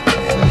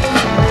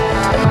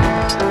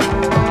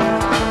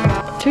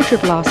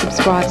 2RRR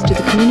subscribes to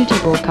the Community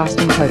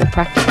Broadcasting Code of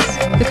Practice.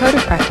 The Code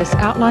of Practice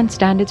outlines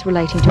standards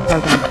relating to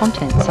program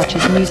content such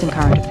as news and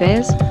current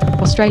affairs,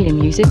 Australian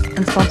music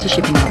and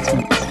sponsorship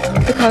announcements.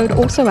 The Code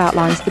also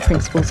outlines the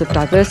principles of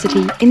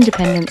diversity,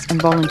 independence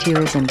and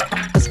volunteerism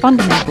as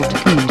fundamental to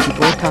community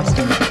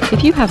broadcasting.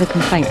 If you have a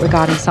complaint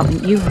regarding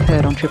something you have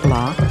heard on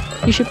 2RRR,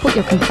 you should put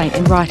your complaint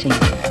in writing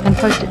and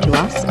post it to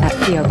us at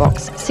PO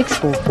Box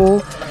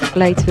 644,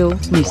 Gladesville,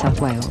 New South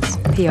Wales.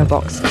 PO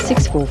Box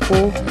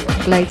 644,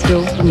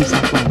 Gladesville, New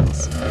South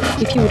Wales.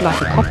 If you would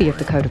like a copy of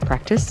the Code of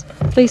Practice,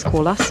 please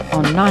call us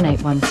on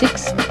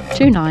 9816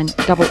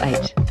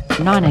 2988.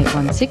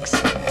 9816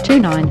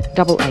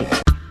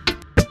 2988.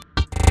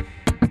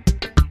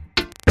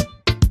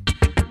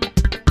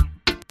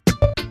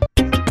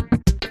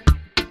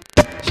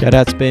 Shout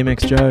out to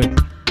BMX Joe.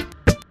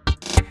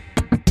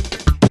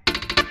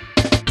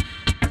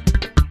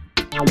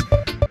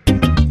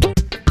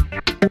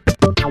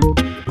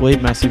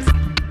 Bleed massive.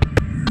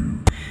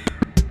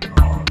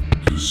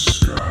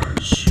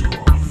 Disguise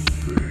your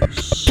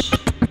face.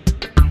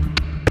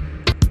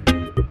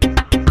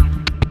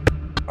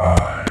 I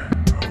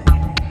know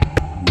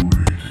who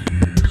it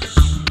is.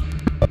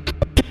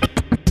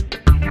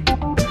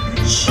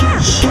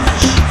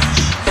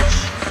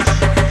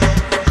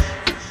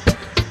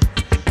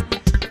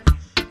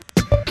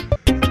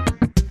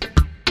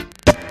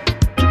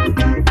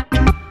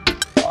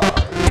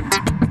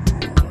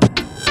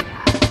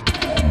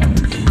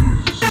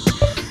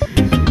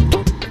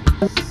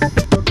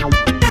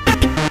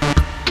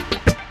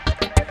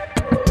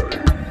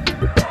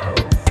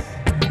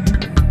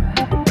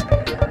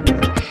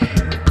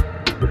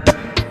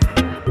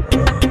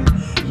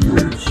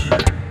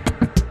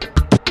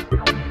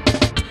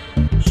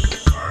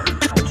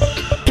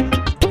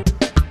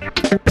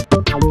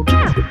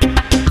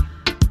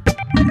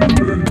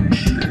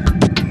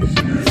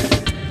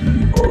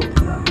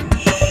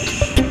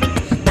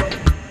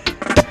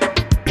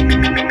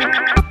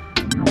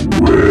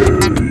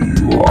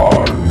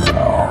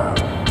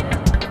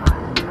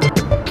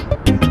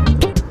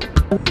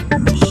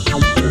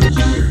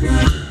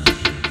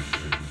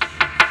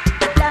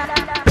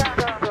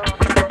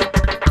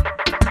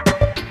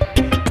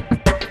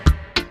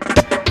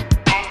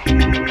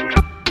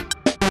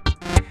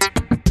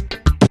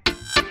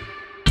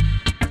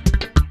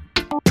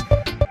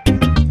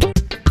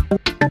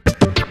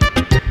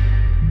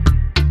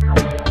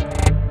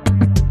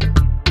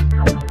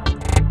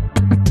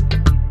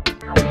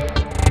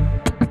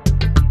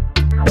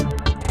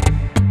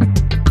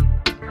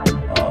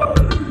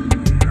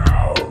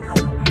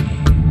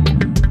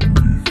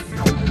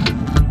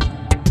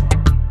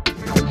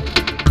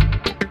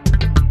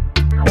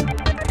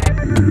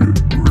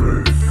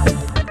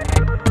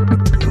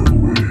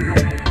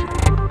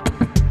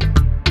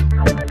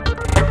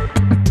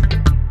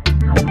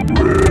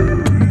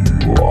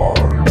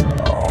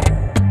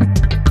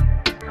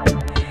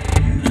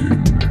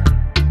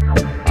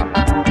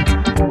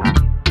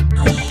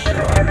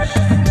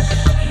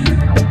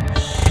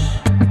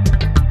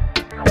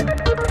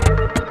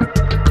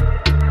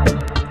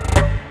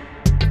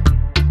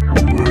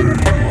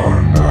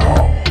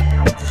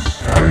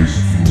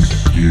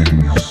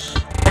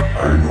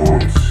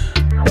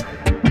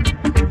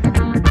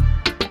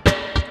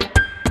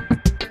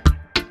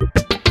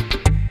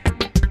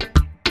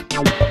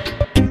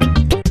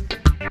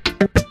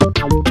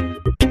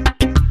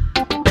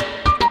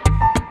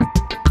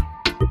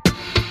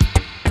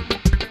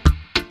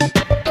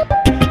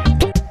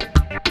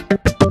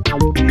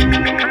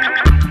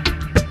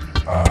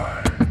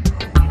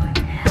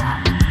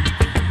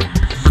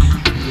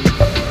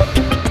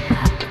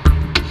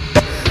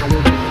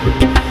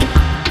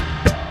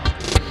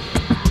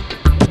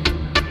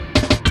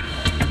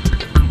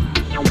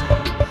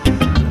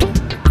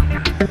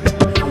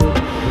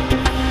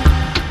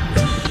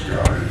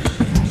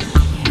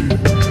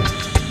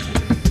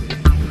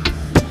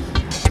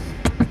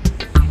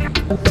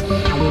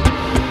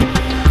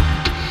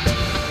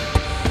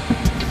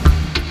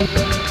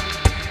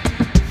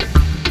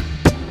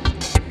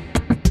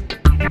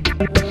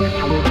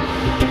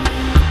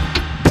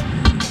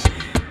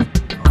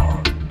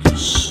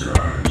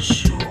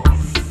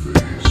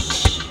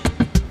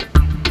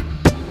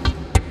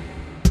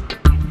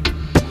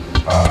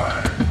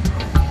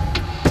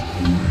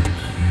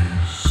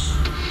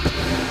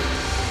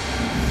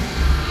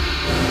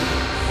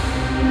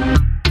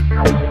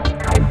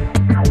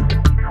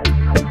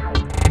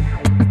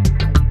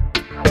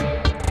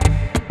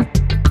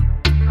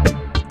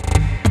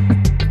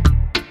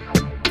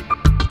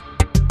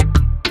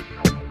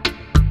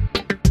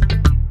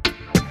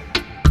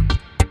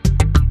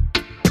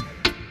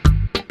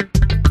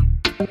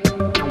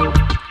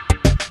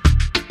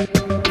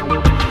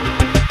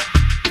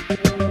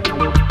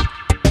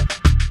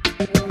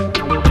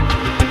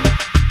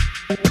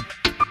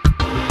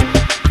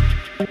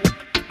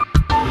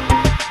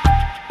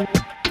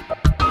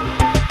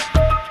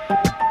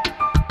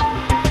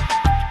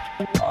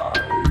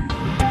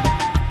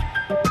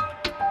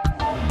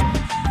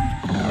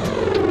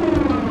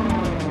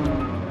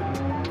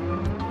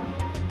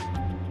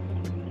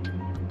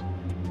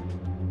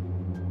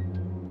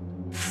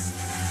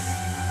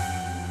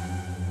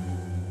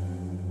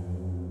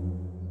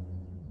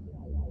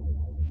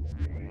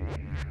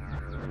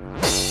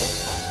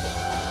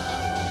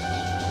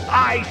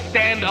 I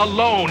stand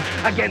alone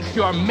against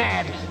your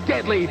mad,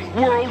 deadly,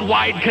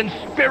 worldwide,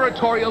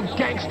 conspiratorial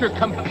gangster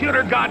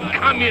computer god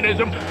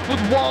communism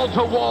with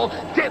wall-to-wall,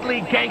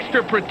 deadly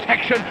gangster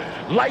protection,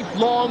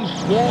 lifelong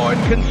sworn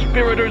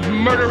conspirators,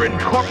 murder,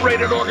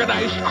 incorporated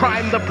organized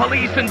crime, the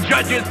police and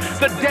judges,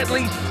 the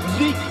deadly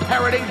sneak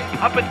parroting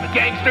puppet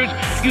gangsters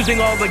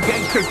using all the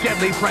gangster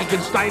deadly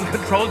Frankenstein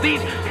controls.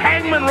 These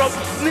hangman rope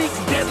sneak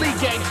deadly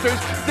gangsters,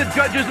 the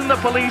judges and the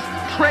police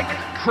trick,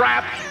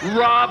 trap,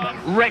 rob,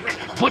 wreck,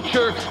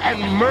 butcher, and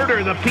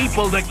murder the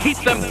people to keep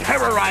them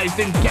terrorized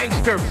in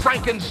gangster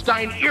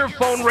Frankenstein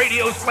earphone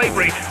radio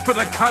slavery for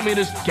the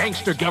communist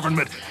gangster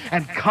government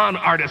and con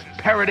artist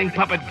parroting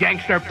puppet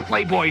gangster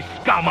playboy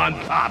scum on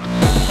top.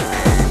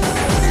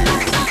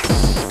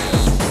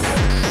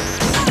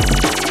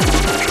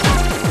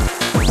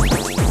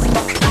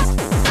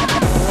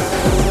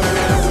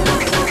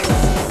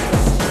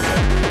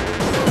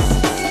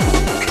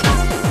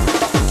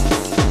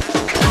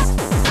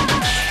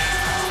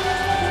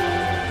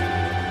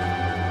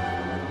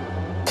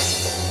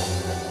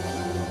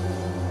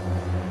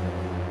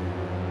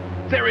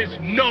 There is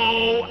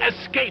no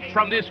escape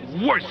from this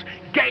worse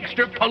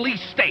gangster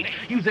police state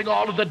using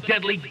all of the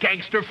deadly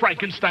gangster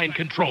Frankenstein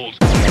controls.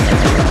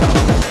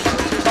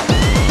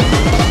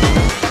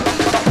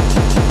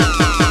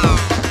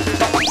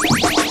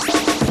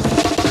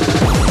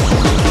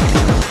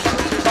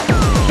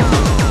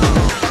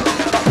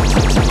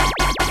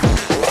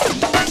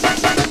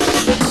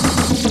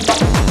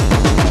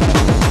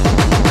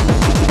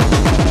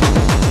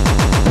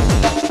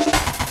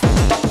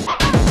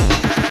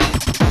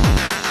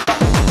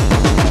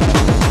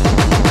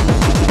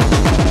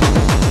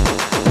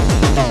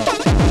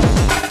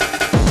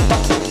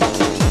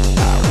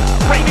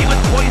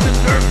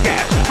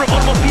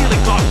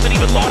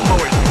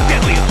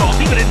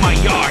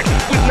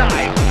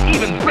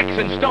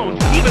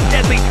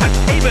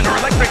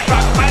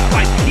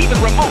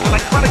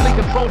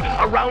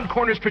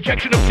 Corners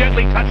projection of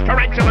deadly touch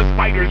tarantula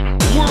spiders,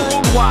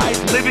 worldwide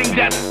living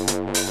death,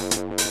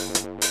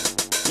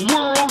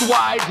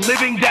 worldwide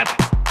living death,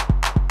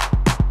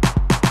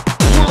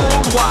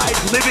 worldwide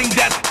living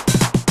death,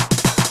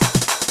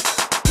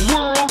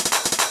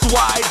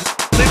 worldwide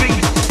living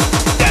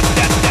death,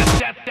 death, death,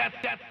 death, death,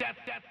 death, death,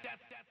 death, death.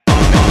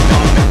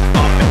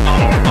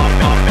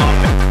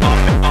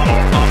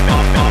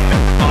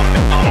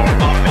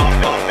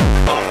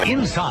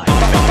 Inside.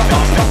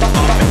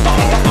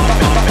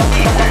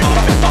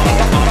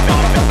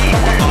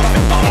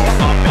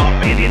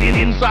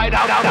 Inside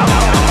out, out, out,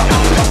 out, out.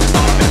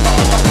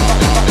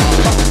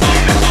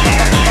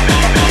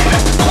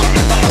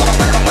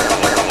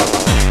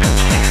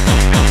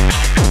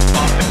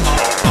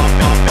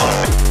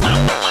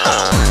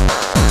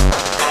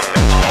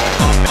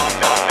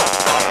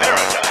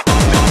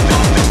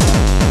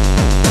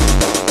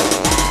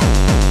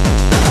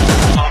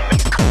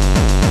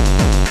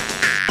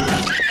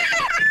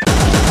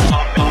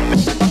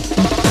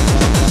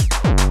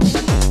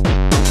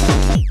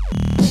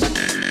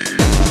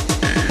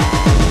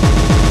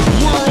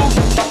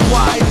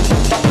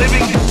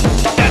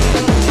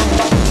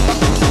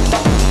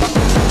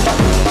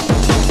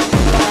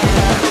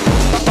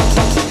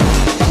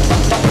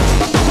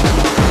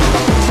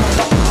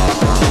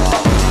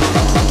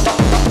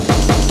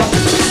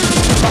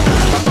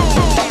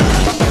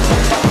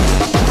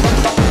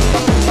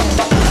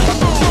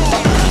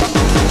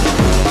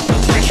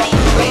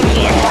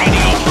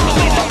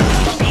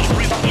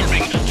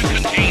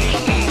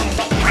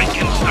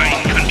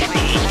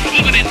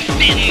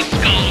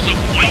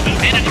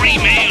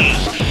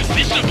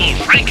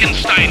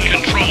 Frankenstein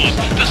controls,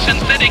 the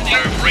synthetic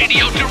nerve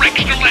radio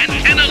directional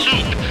antenna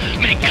loop.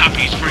 Make copies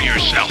piece for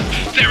yourself.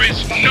 There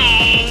is no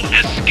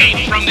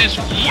escape from this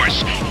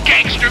worse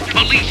gangster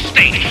police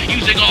state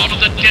using all of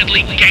the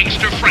deadly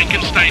gangster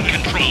Frankenstein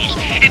controls.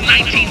 In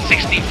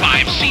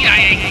 1965,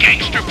 CIA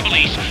gangster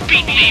police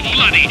beat me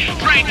bloody,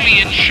 dragged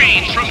me in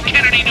chains from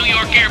Kennedy, New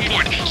York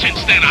airport. Since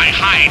then, I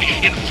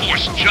hide in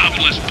forced,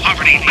 jobless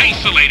poverty,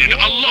 isolated,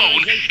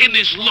 alone in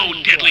this low,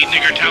 deadly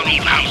niggertown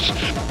old house.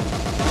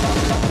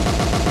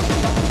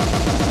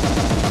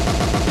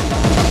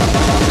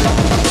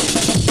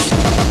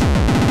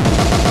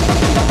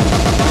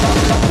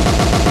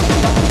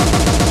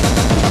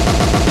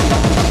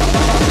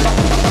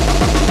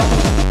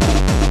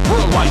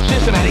 Worldwide,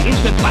 systematic,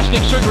 instant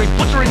plastic surgery,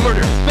 butchering,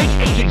 murder, fake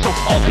aging, so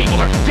all people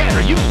are dead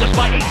or useless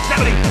by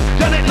 870.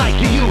 Done at night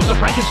to you, the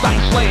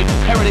Frankenstein slave,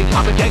 parroting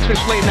puppet gangster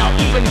slave. Now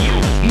even you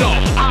know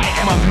I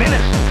am a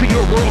menace to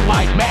your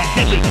worldwide mad,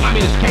 deadly,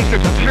 communist gangster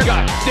computer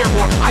god.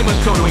 Therefore, I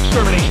must go to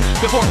extermination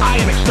before I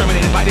am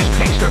exterminated by this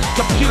gangster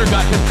computer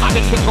god,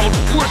 pocket controlled,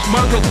 worst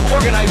mongrel,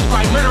 organized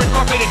crime, murder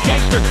incorporated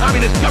gangster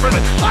communist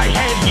government. I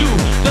hand you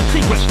the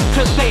sequence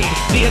to save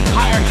the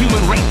entire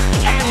human race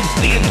and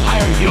the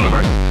entire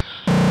universe.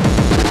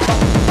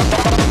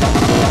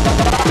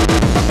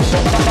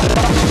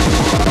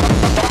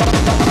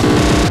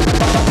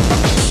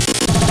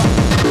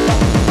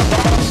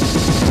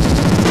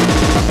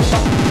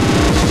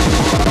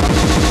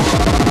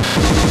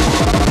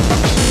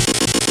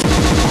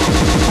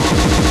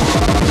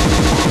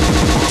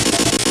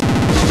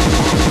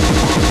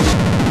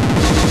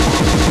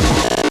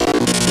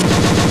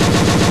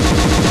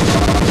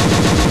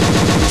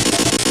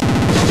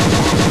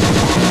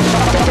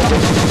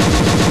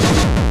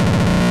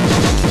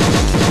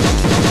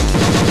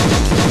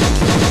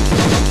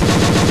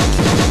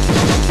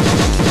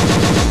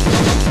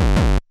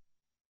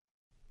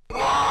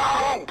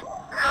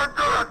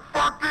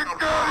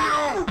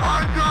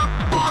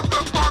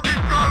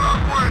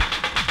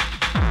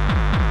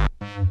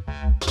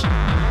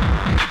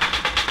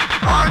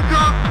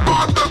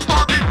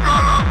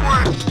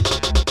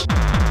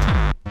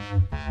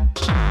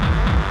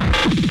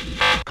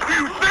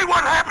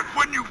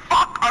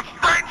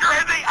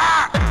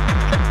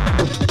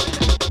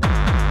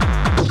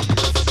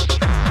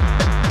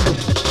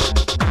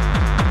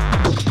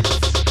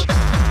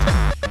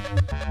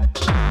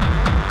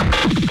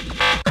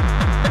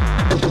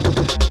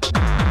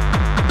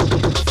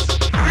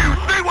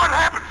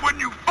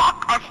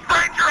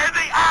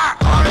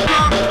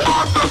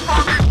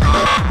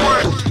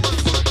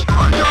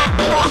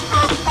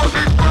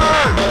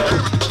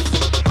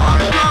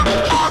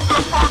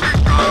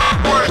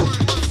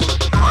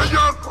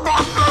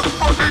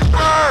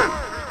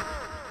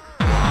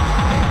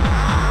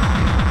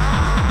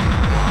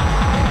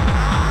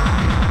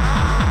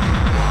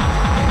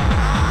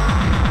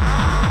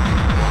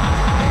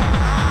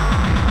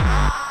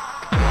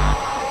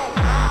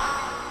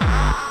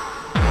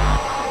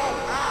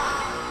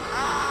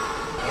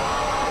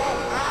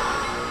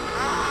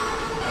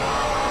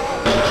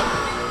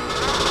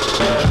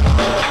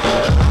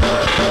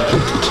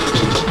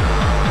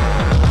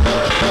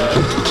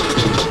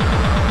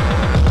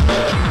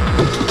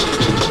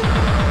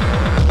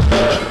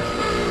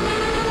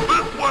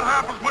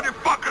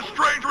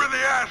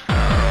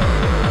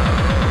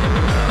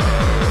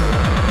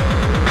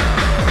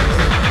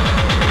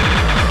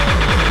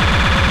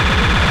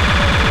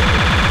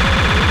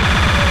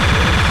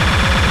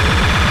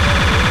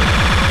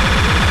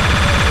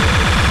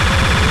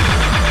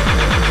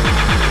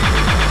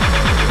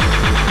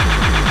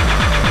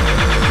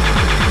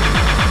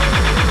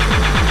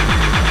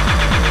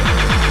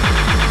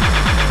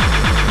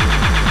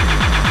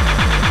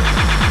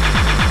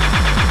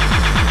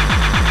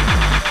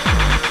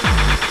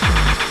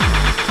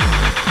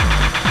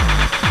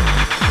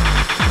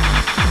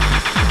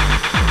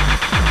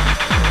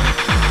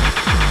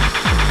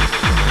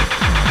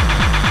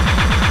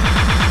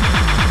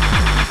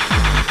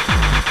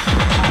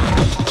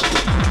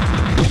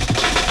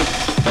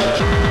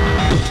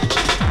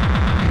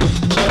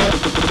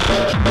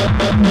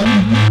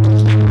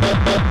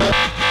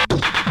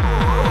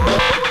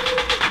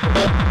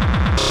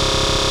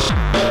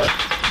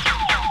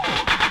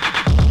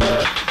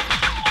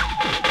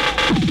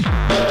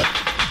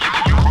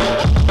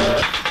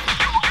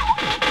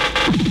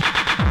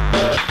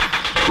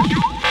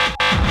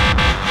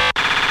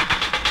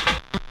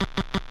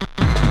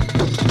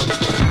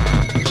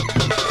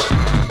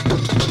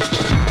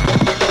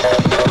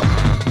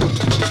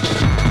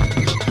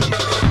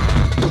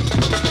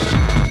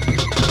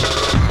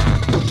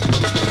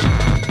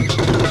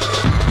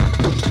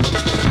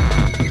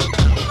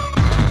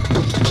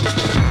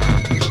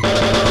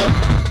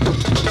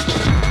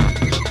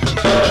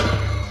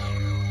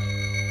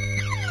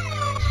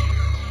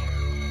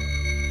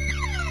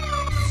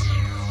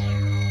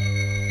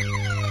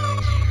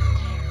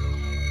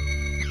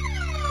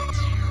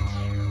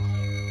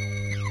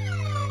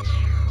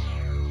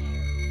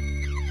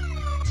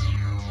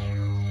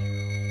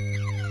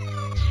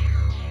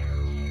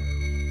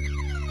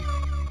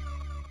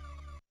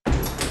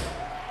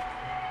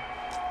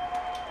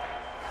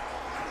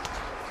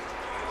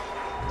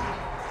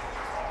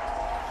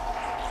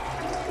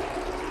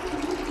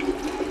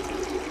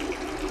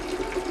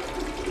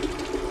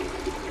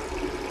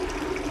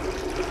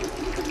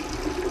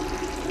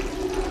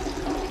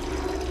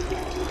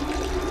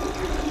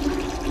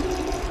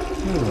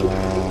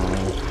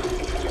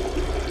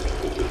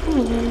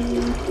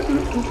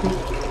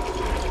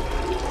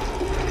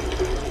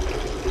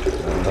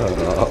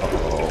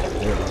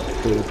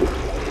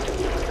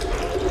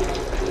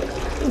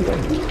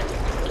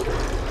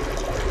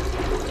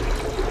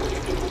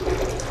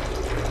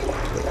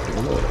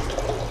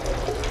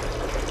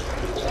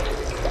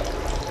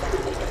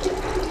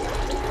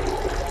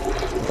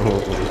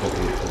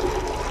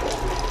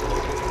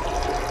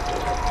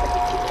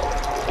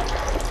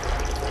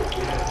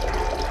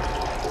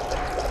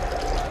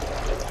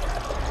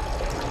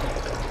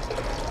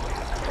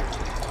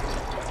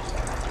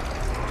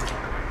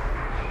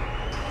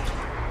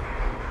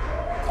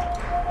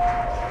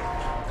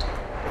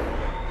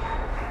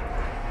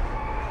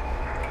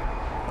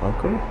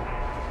 Uncle?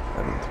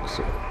 I don't think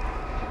so.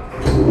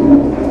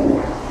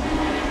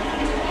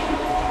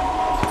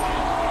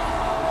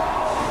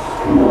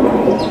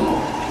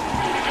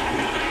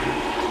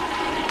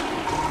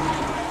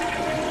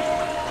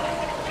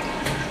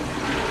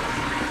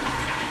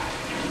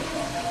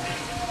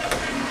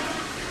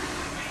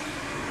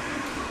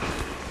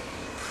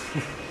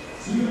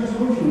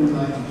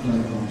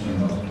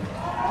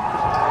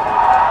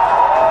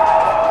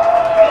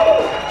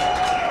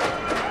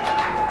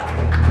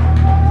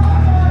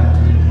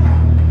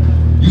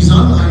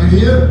 Son, are you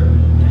here?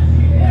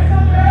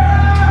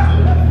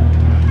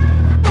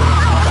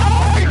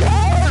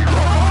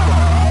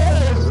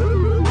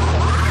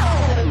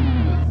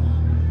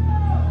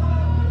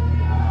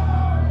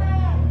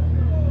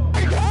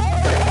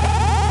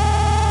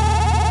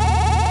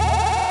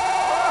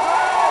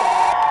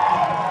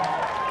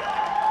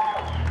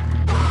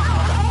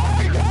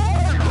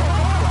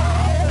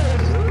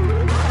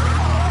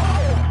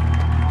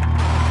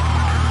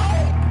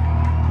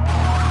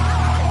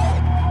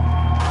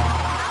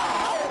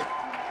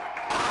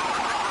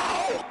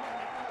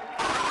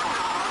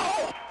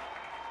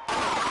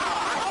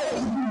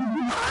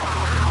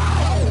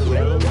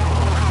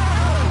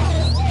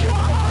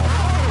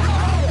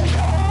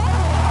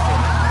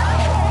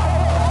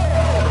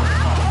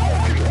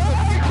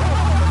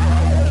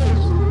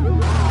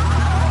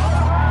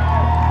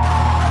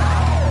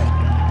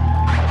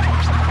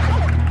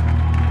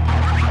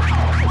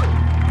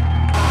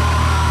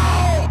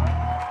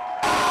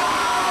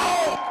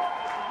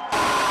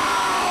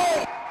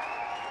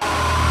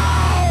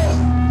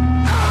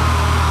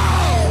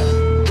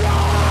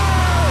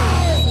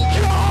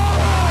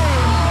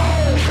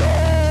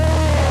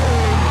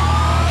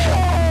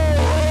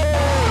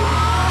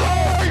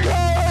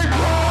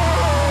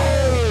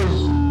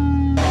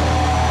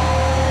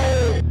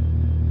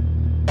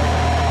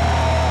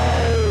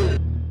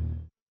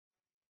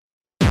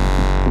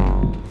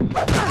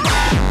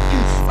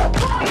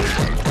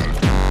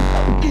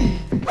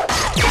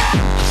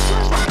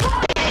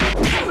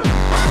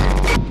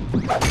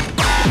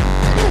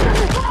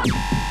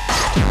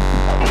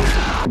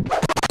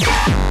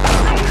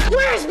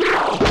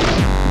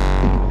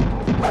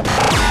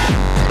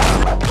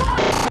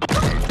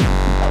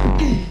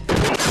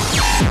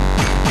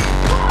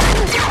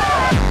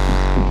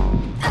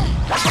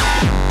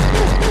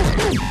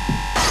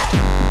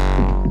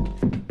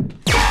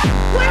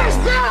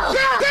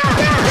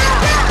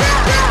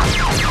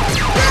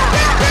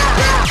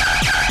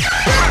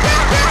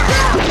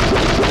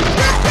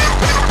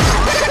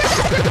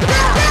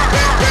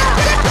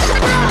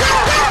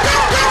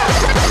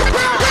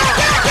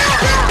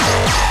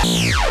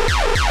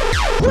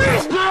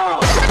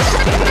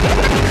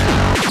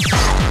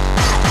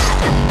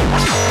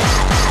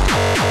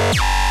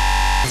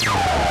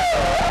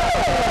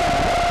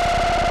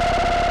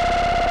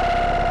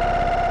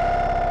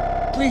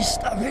 Please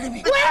stop hitting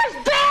me. Where's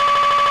Bill?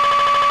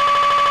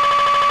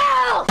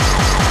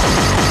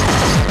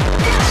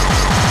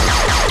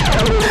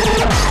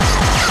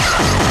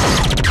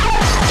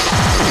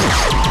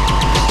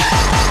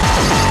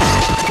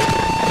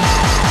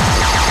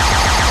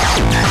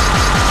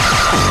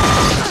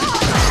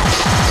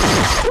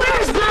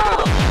 Where's Bill? Where's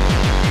Bill?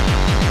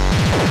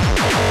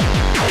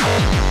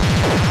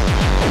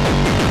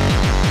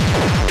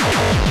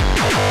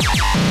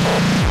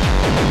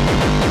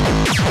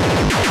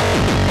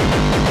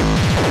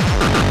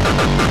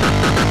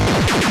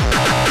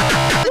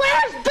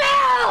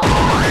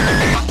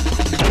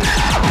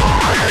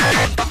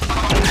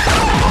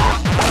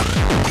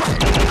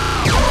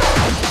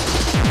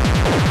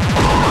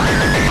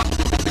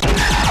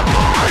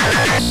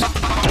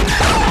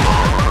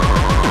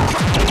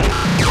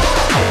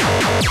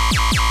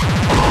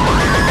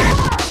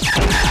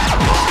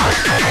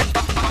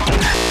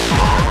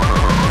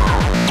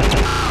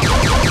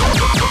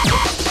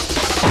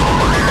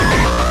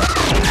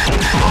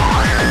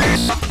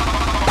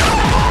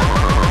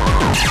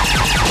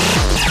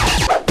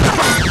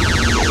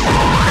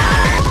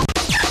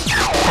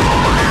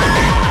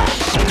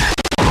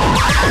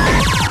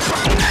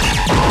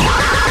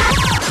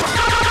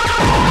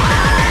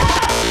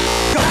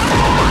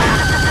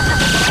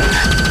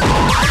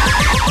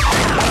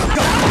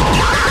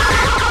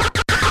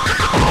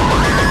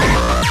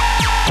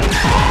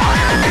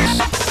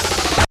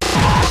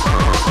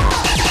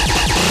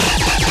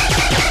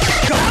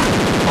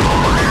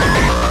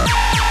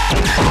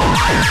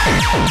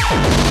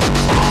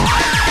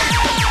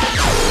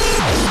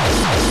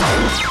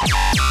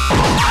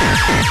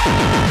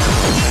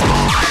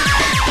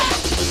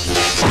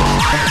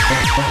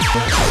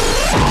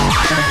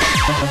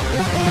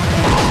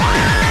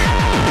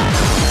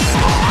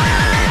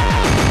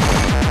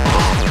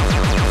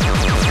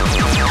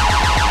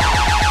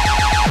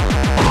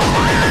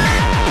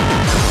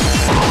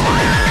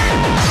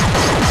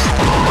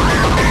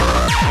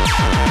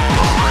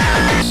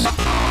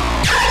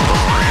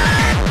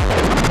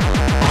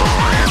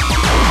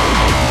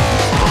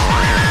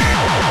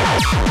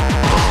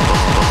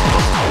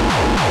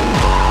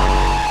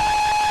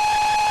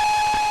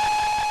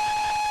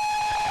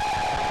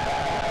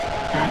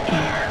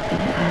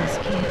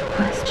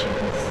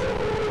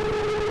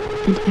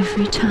 And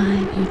every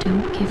time you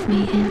don't give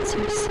me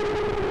answers,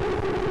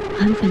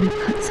 I'm gonna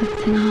cut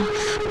something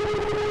off.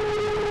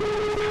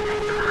 And I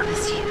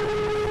promise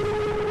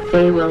you,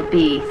 they will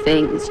be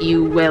things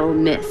you will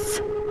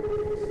miss.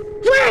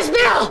 Where's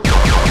Bill?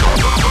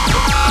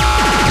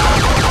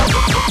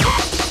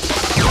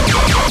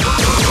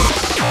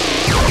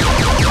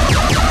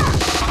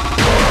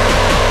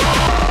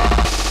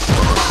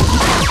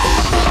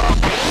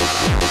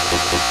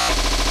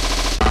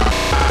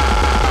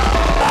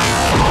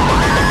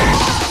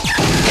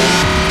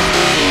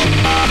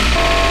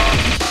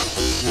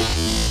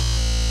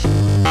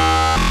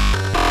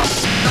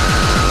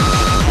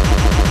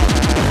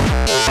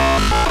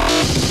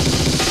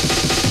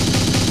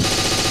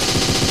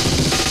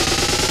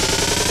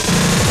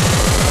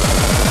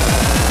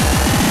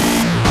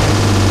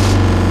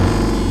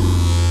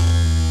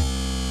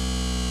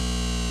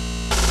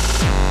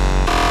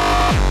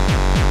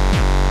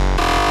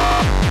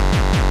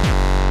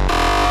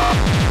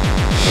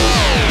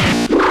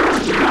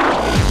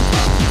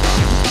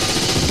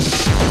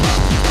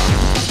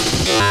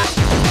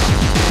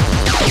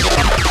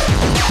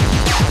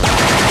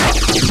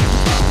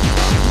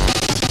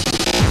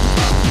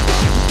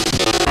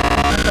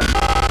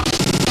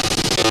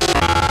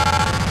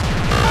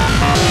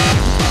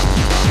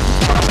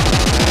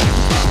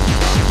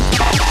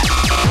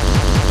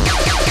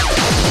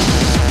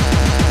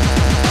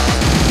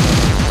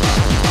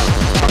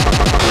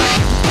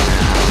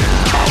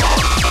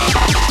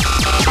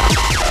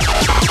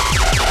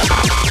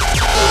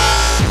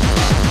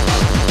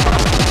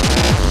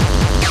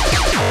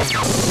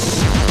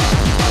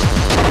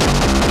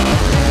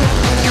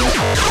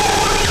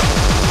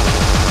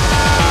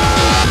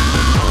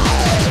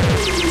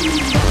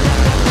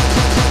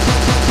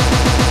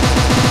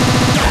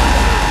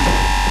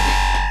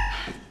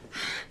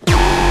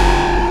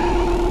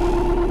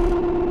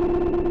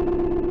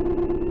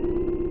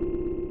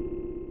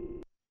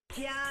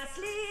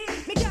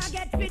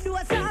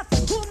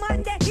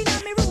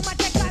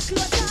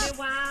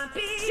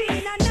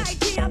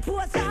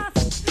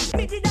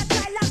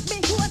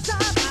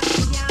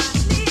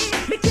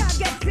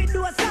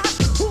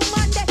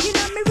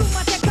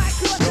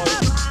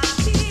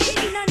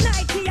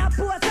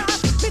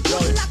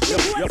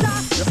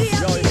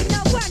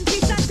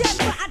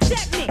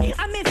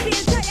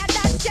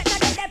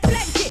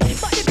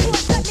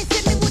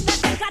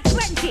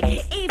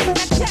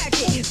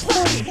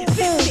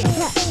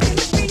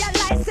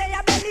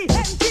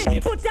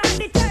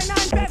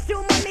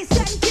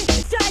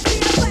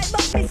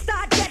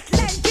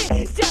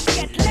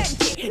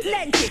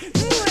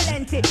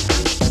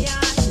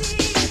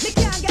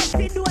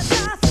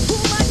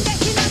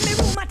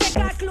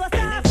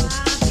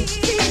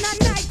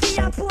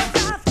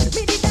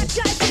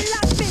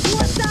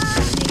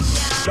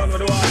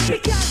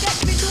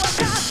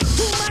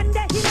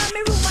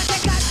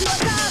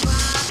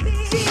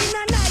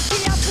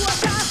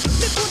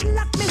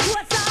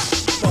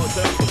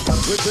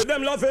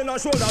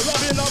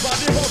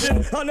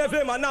 And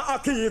every man a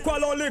key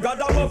equal only God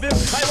above him.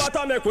 I want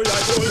to make we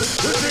like gold.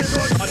 This is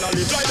good. And I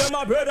live like them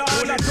a brother.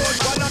 And I good.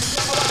 What a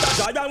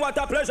joy and what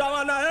a pleasure.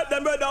 And I help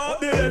them brother up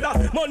the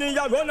ladder. Money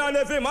a run and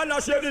every man a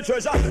share the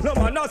treasure. No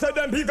man a say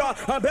them bigger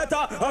and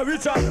better and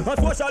richer. And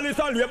socialist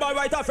and labor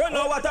right a friend.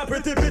 Now what a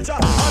pretty picture.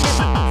 And me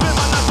see them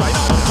man a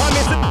China. And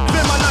me see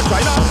them man a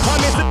China.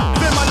 And me see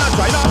them man a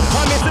China.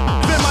 And me see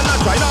them man a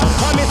China.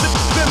 And me see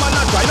them man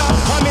a China.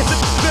 And me see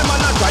them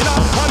man a China.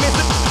 And me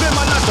see them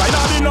man a China.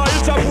 Me know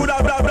it's a good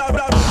blah blah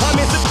blah.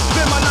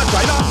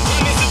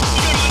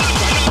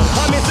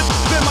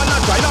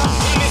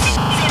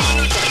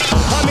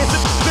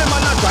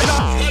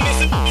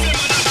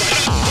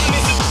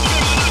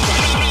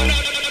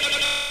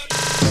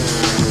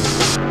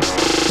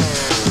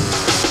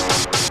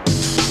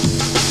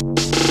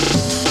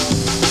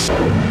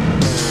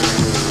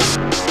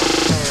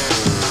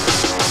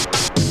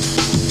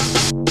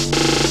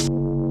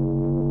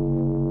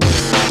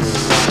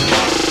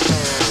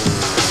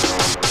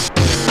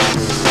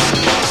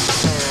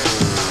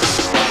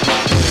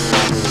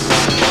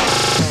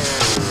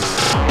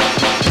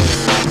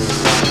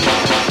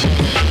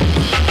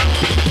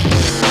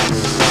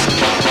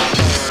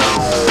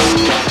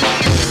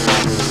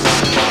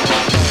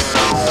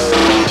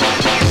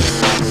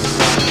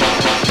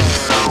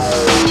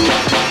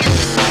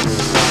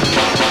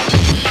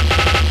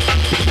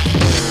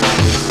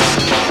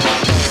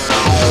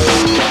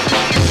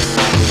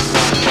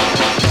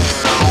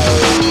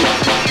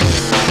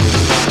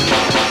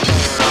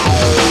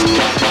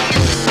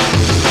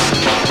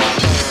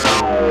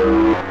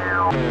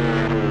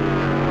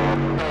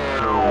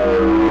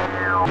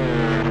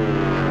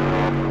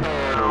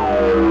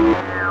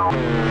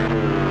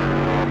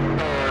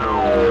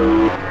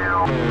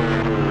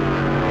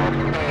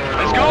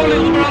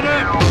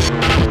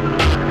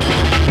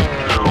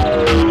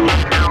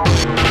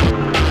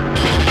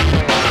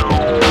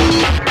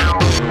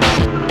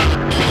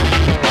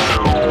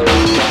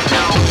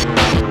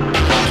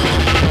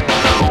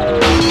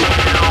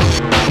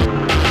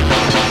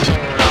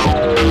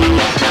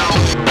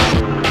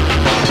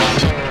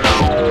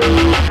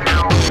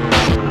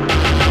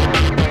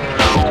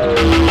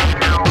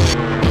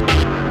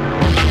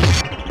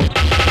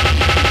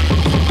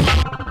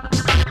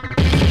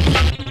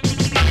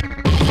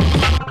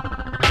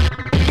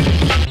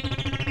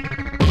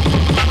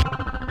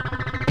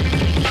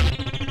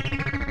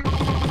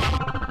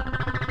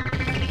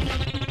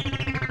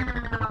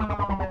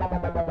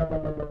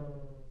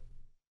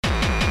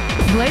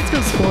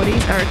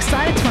 Sporties are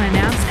excited to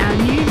announce our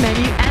new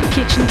menu and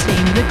kitchen team,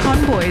 the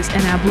Convoys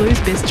and our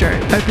Blues Bistro.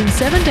 Open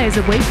 7 days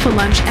a week for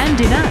lunch and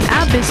dinner,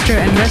 our bistro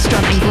and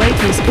restaurant in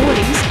Gladesville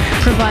Sporties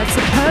provides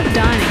superb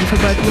dining for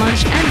both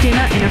lunch and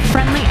dinner in a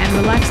friendly and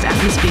relaxed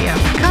atmosphere.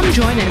 Come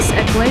join us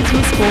at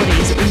Gladesville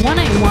Sporties,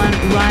 181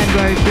 Ryde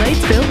Road,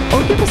 Gladesville, or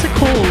give us a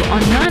call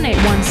on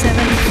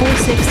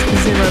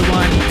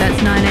 9817-4601. That's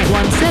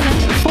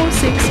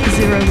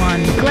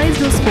 9817-4601.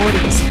 Gladesville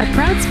Sporties, a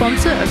proud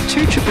sponsor of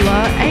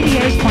 2RRR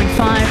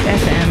 88.5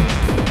 FM.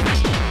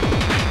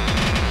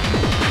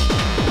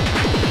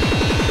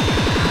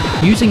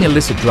 Using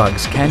illicit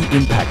drugs can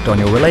impact on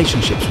your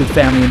relationships with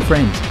family and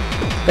friends.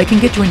 They can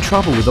get you in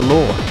trouble with the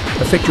law,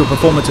 affect your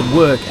performance at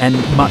work, and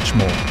much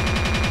more.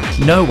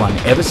 No one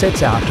ever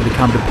sets out to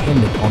become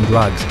dependent on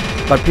drugs,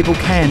 but people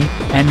can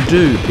and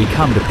do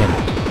become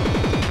dependent.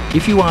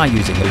 If you are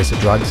using illicit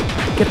drugs,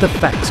 get the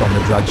facts on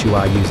the drugs you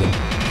are using.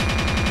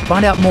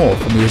 Find out more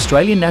from the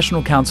Australian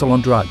National Council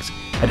on Drugs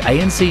at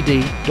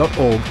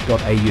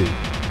ancd.org.au.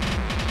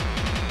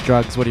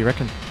 Drugs, what do you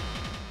reckon?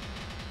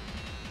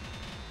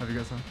 Have you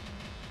got some?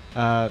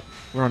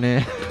 We're on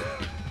air.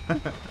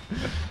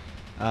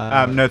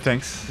 No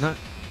thanks. No.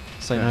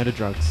 Say no to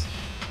drugs.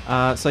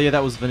 So yeah,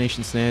 that was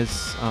Venetian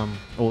Snares,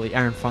 or the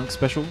Aaron Funk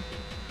special.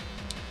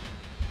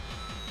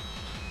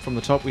 From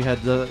the top we had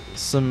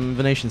some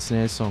Venetian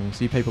Snares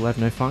songs. You People Have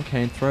No Funk,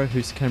 Hand Throw,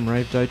 Who's Came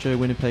Rave Dojo,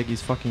 Winnipeg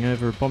Is Fucking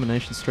Over,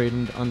 Abomination Street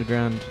and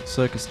Underground,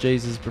 Circus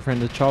Jesus,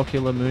 Befriended Child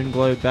Killer,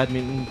 Moonglow,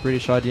 Badminton,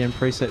 British IDM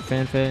Preset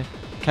Fanfare,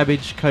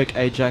 Cabbage, Coke,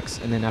 Ajax,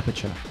 and then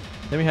Aperture.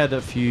 Then we had a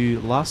few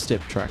Last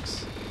Step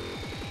tracks.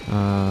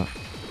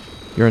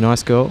 You're a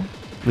Nice Girl,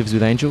 Lives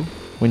with Angel,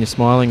 When You're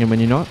Smiling and When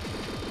You're Not.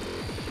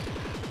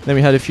 Then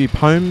we had a few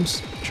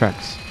Poems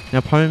tracks.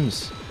 Now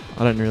Poems,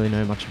 I don't really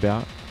know much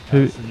about.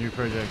 It's a new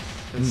project.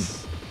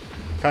 It's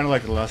kind of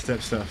like the Last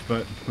Step stuff,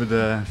 but with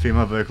a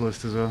female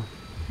vocalist as well.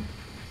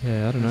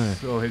 Yeah, I don't know.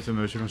 It's all heaps of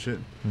emotional shit.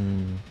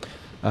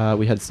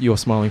 We had Your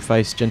Smiling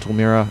Face, Gentle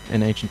Mirror,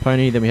 and Ancient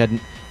Pony. Then we had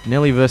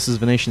Nelly versus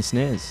Venetian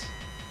Snares.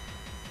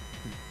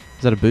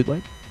 Is that a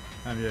bootleg?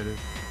 Yeah, it is.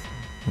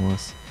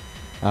 Nice.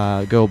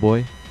 Girl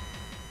Boy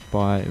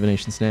by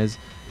Venetian Snares.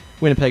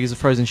 Winnipeg is a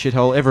frozen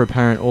shithole, ever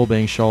apparent, all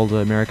being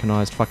shoulder,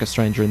 Americanized, fuck a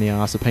stranger in the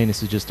arse. A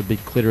penis is just a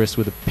big clitoris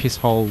with a piss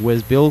hole.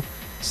 Where's Bill?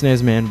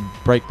 Snares Man,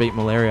 Breakbeat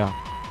Malaria.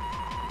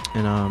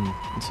 And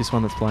it's this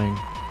one that's playing.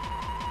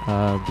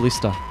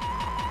 Blister.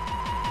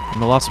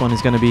 And the last one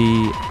is going to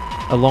be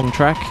a long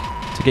track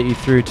to get you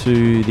through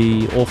to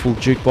the awful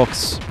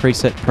jukebox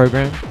preset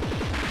program.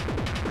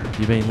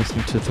 You've been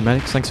listening to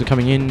Thematics. Thanks for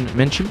coming in,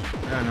 Mention.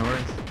 Yeah, no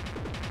worries.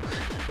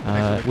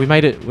 We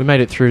made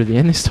it through to the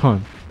end this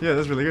time. Yeah,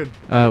 that's really good.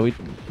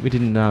 We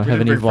didn't have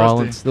any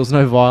violence. There was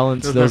no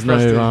violence. There was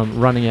no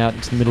running out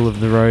into the middle of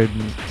the road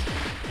and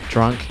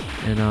drunk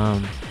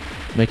and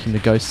making the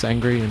ghosts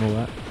angry and all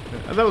that.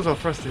 Yeah, that was all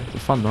Frosty. It was a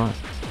fun night.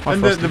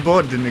 And the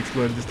board didn't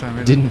explode this time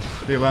either. Didn't.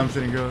 The alarms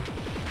didn't go.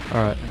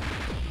 All right.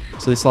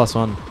 So this last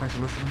one. Thanks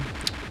for listening.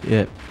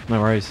 Yeah,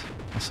 no worries.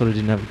 I sort of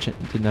didn't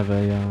have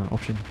a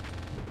option.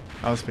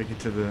 I was speaking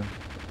to the listener.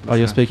 Oh,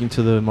 you're speaking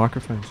to the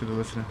microphone? To the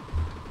listener.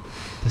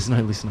 There's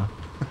no listener.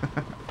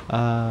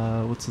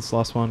 What's this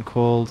last one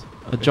called?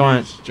 A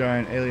huge,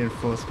 giant alien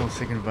force more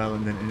sick and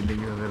violent than anything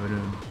you have ever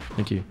known.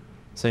 Thank you.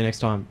 See you next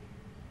time.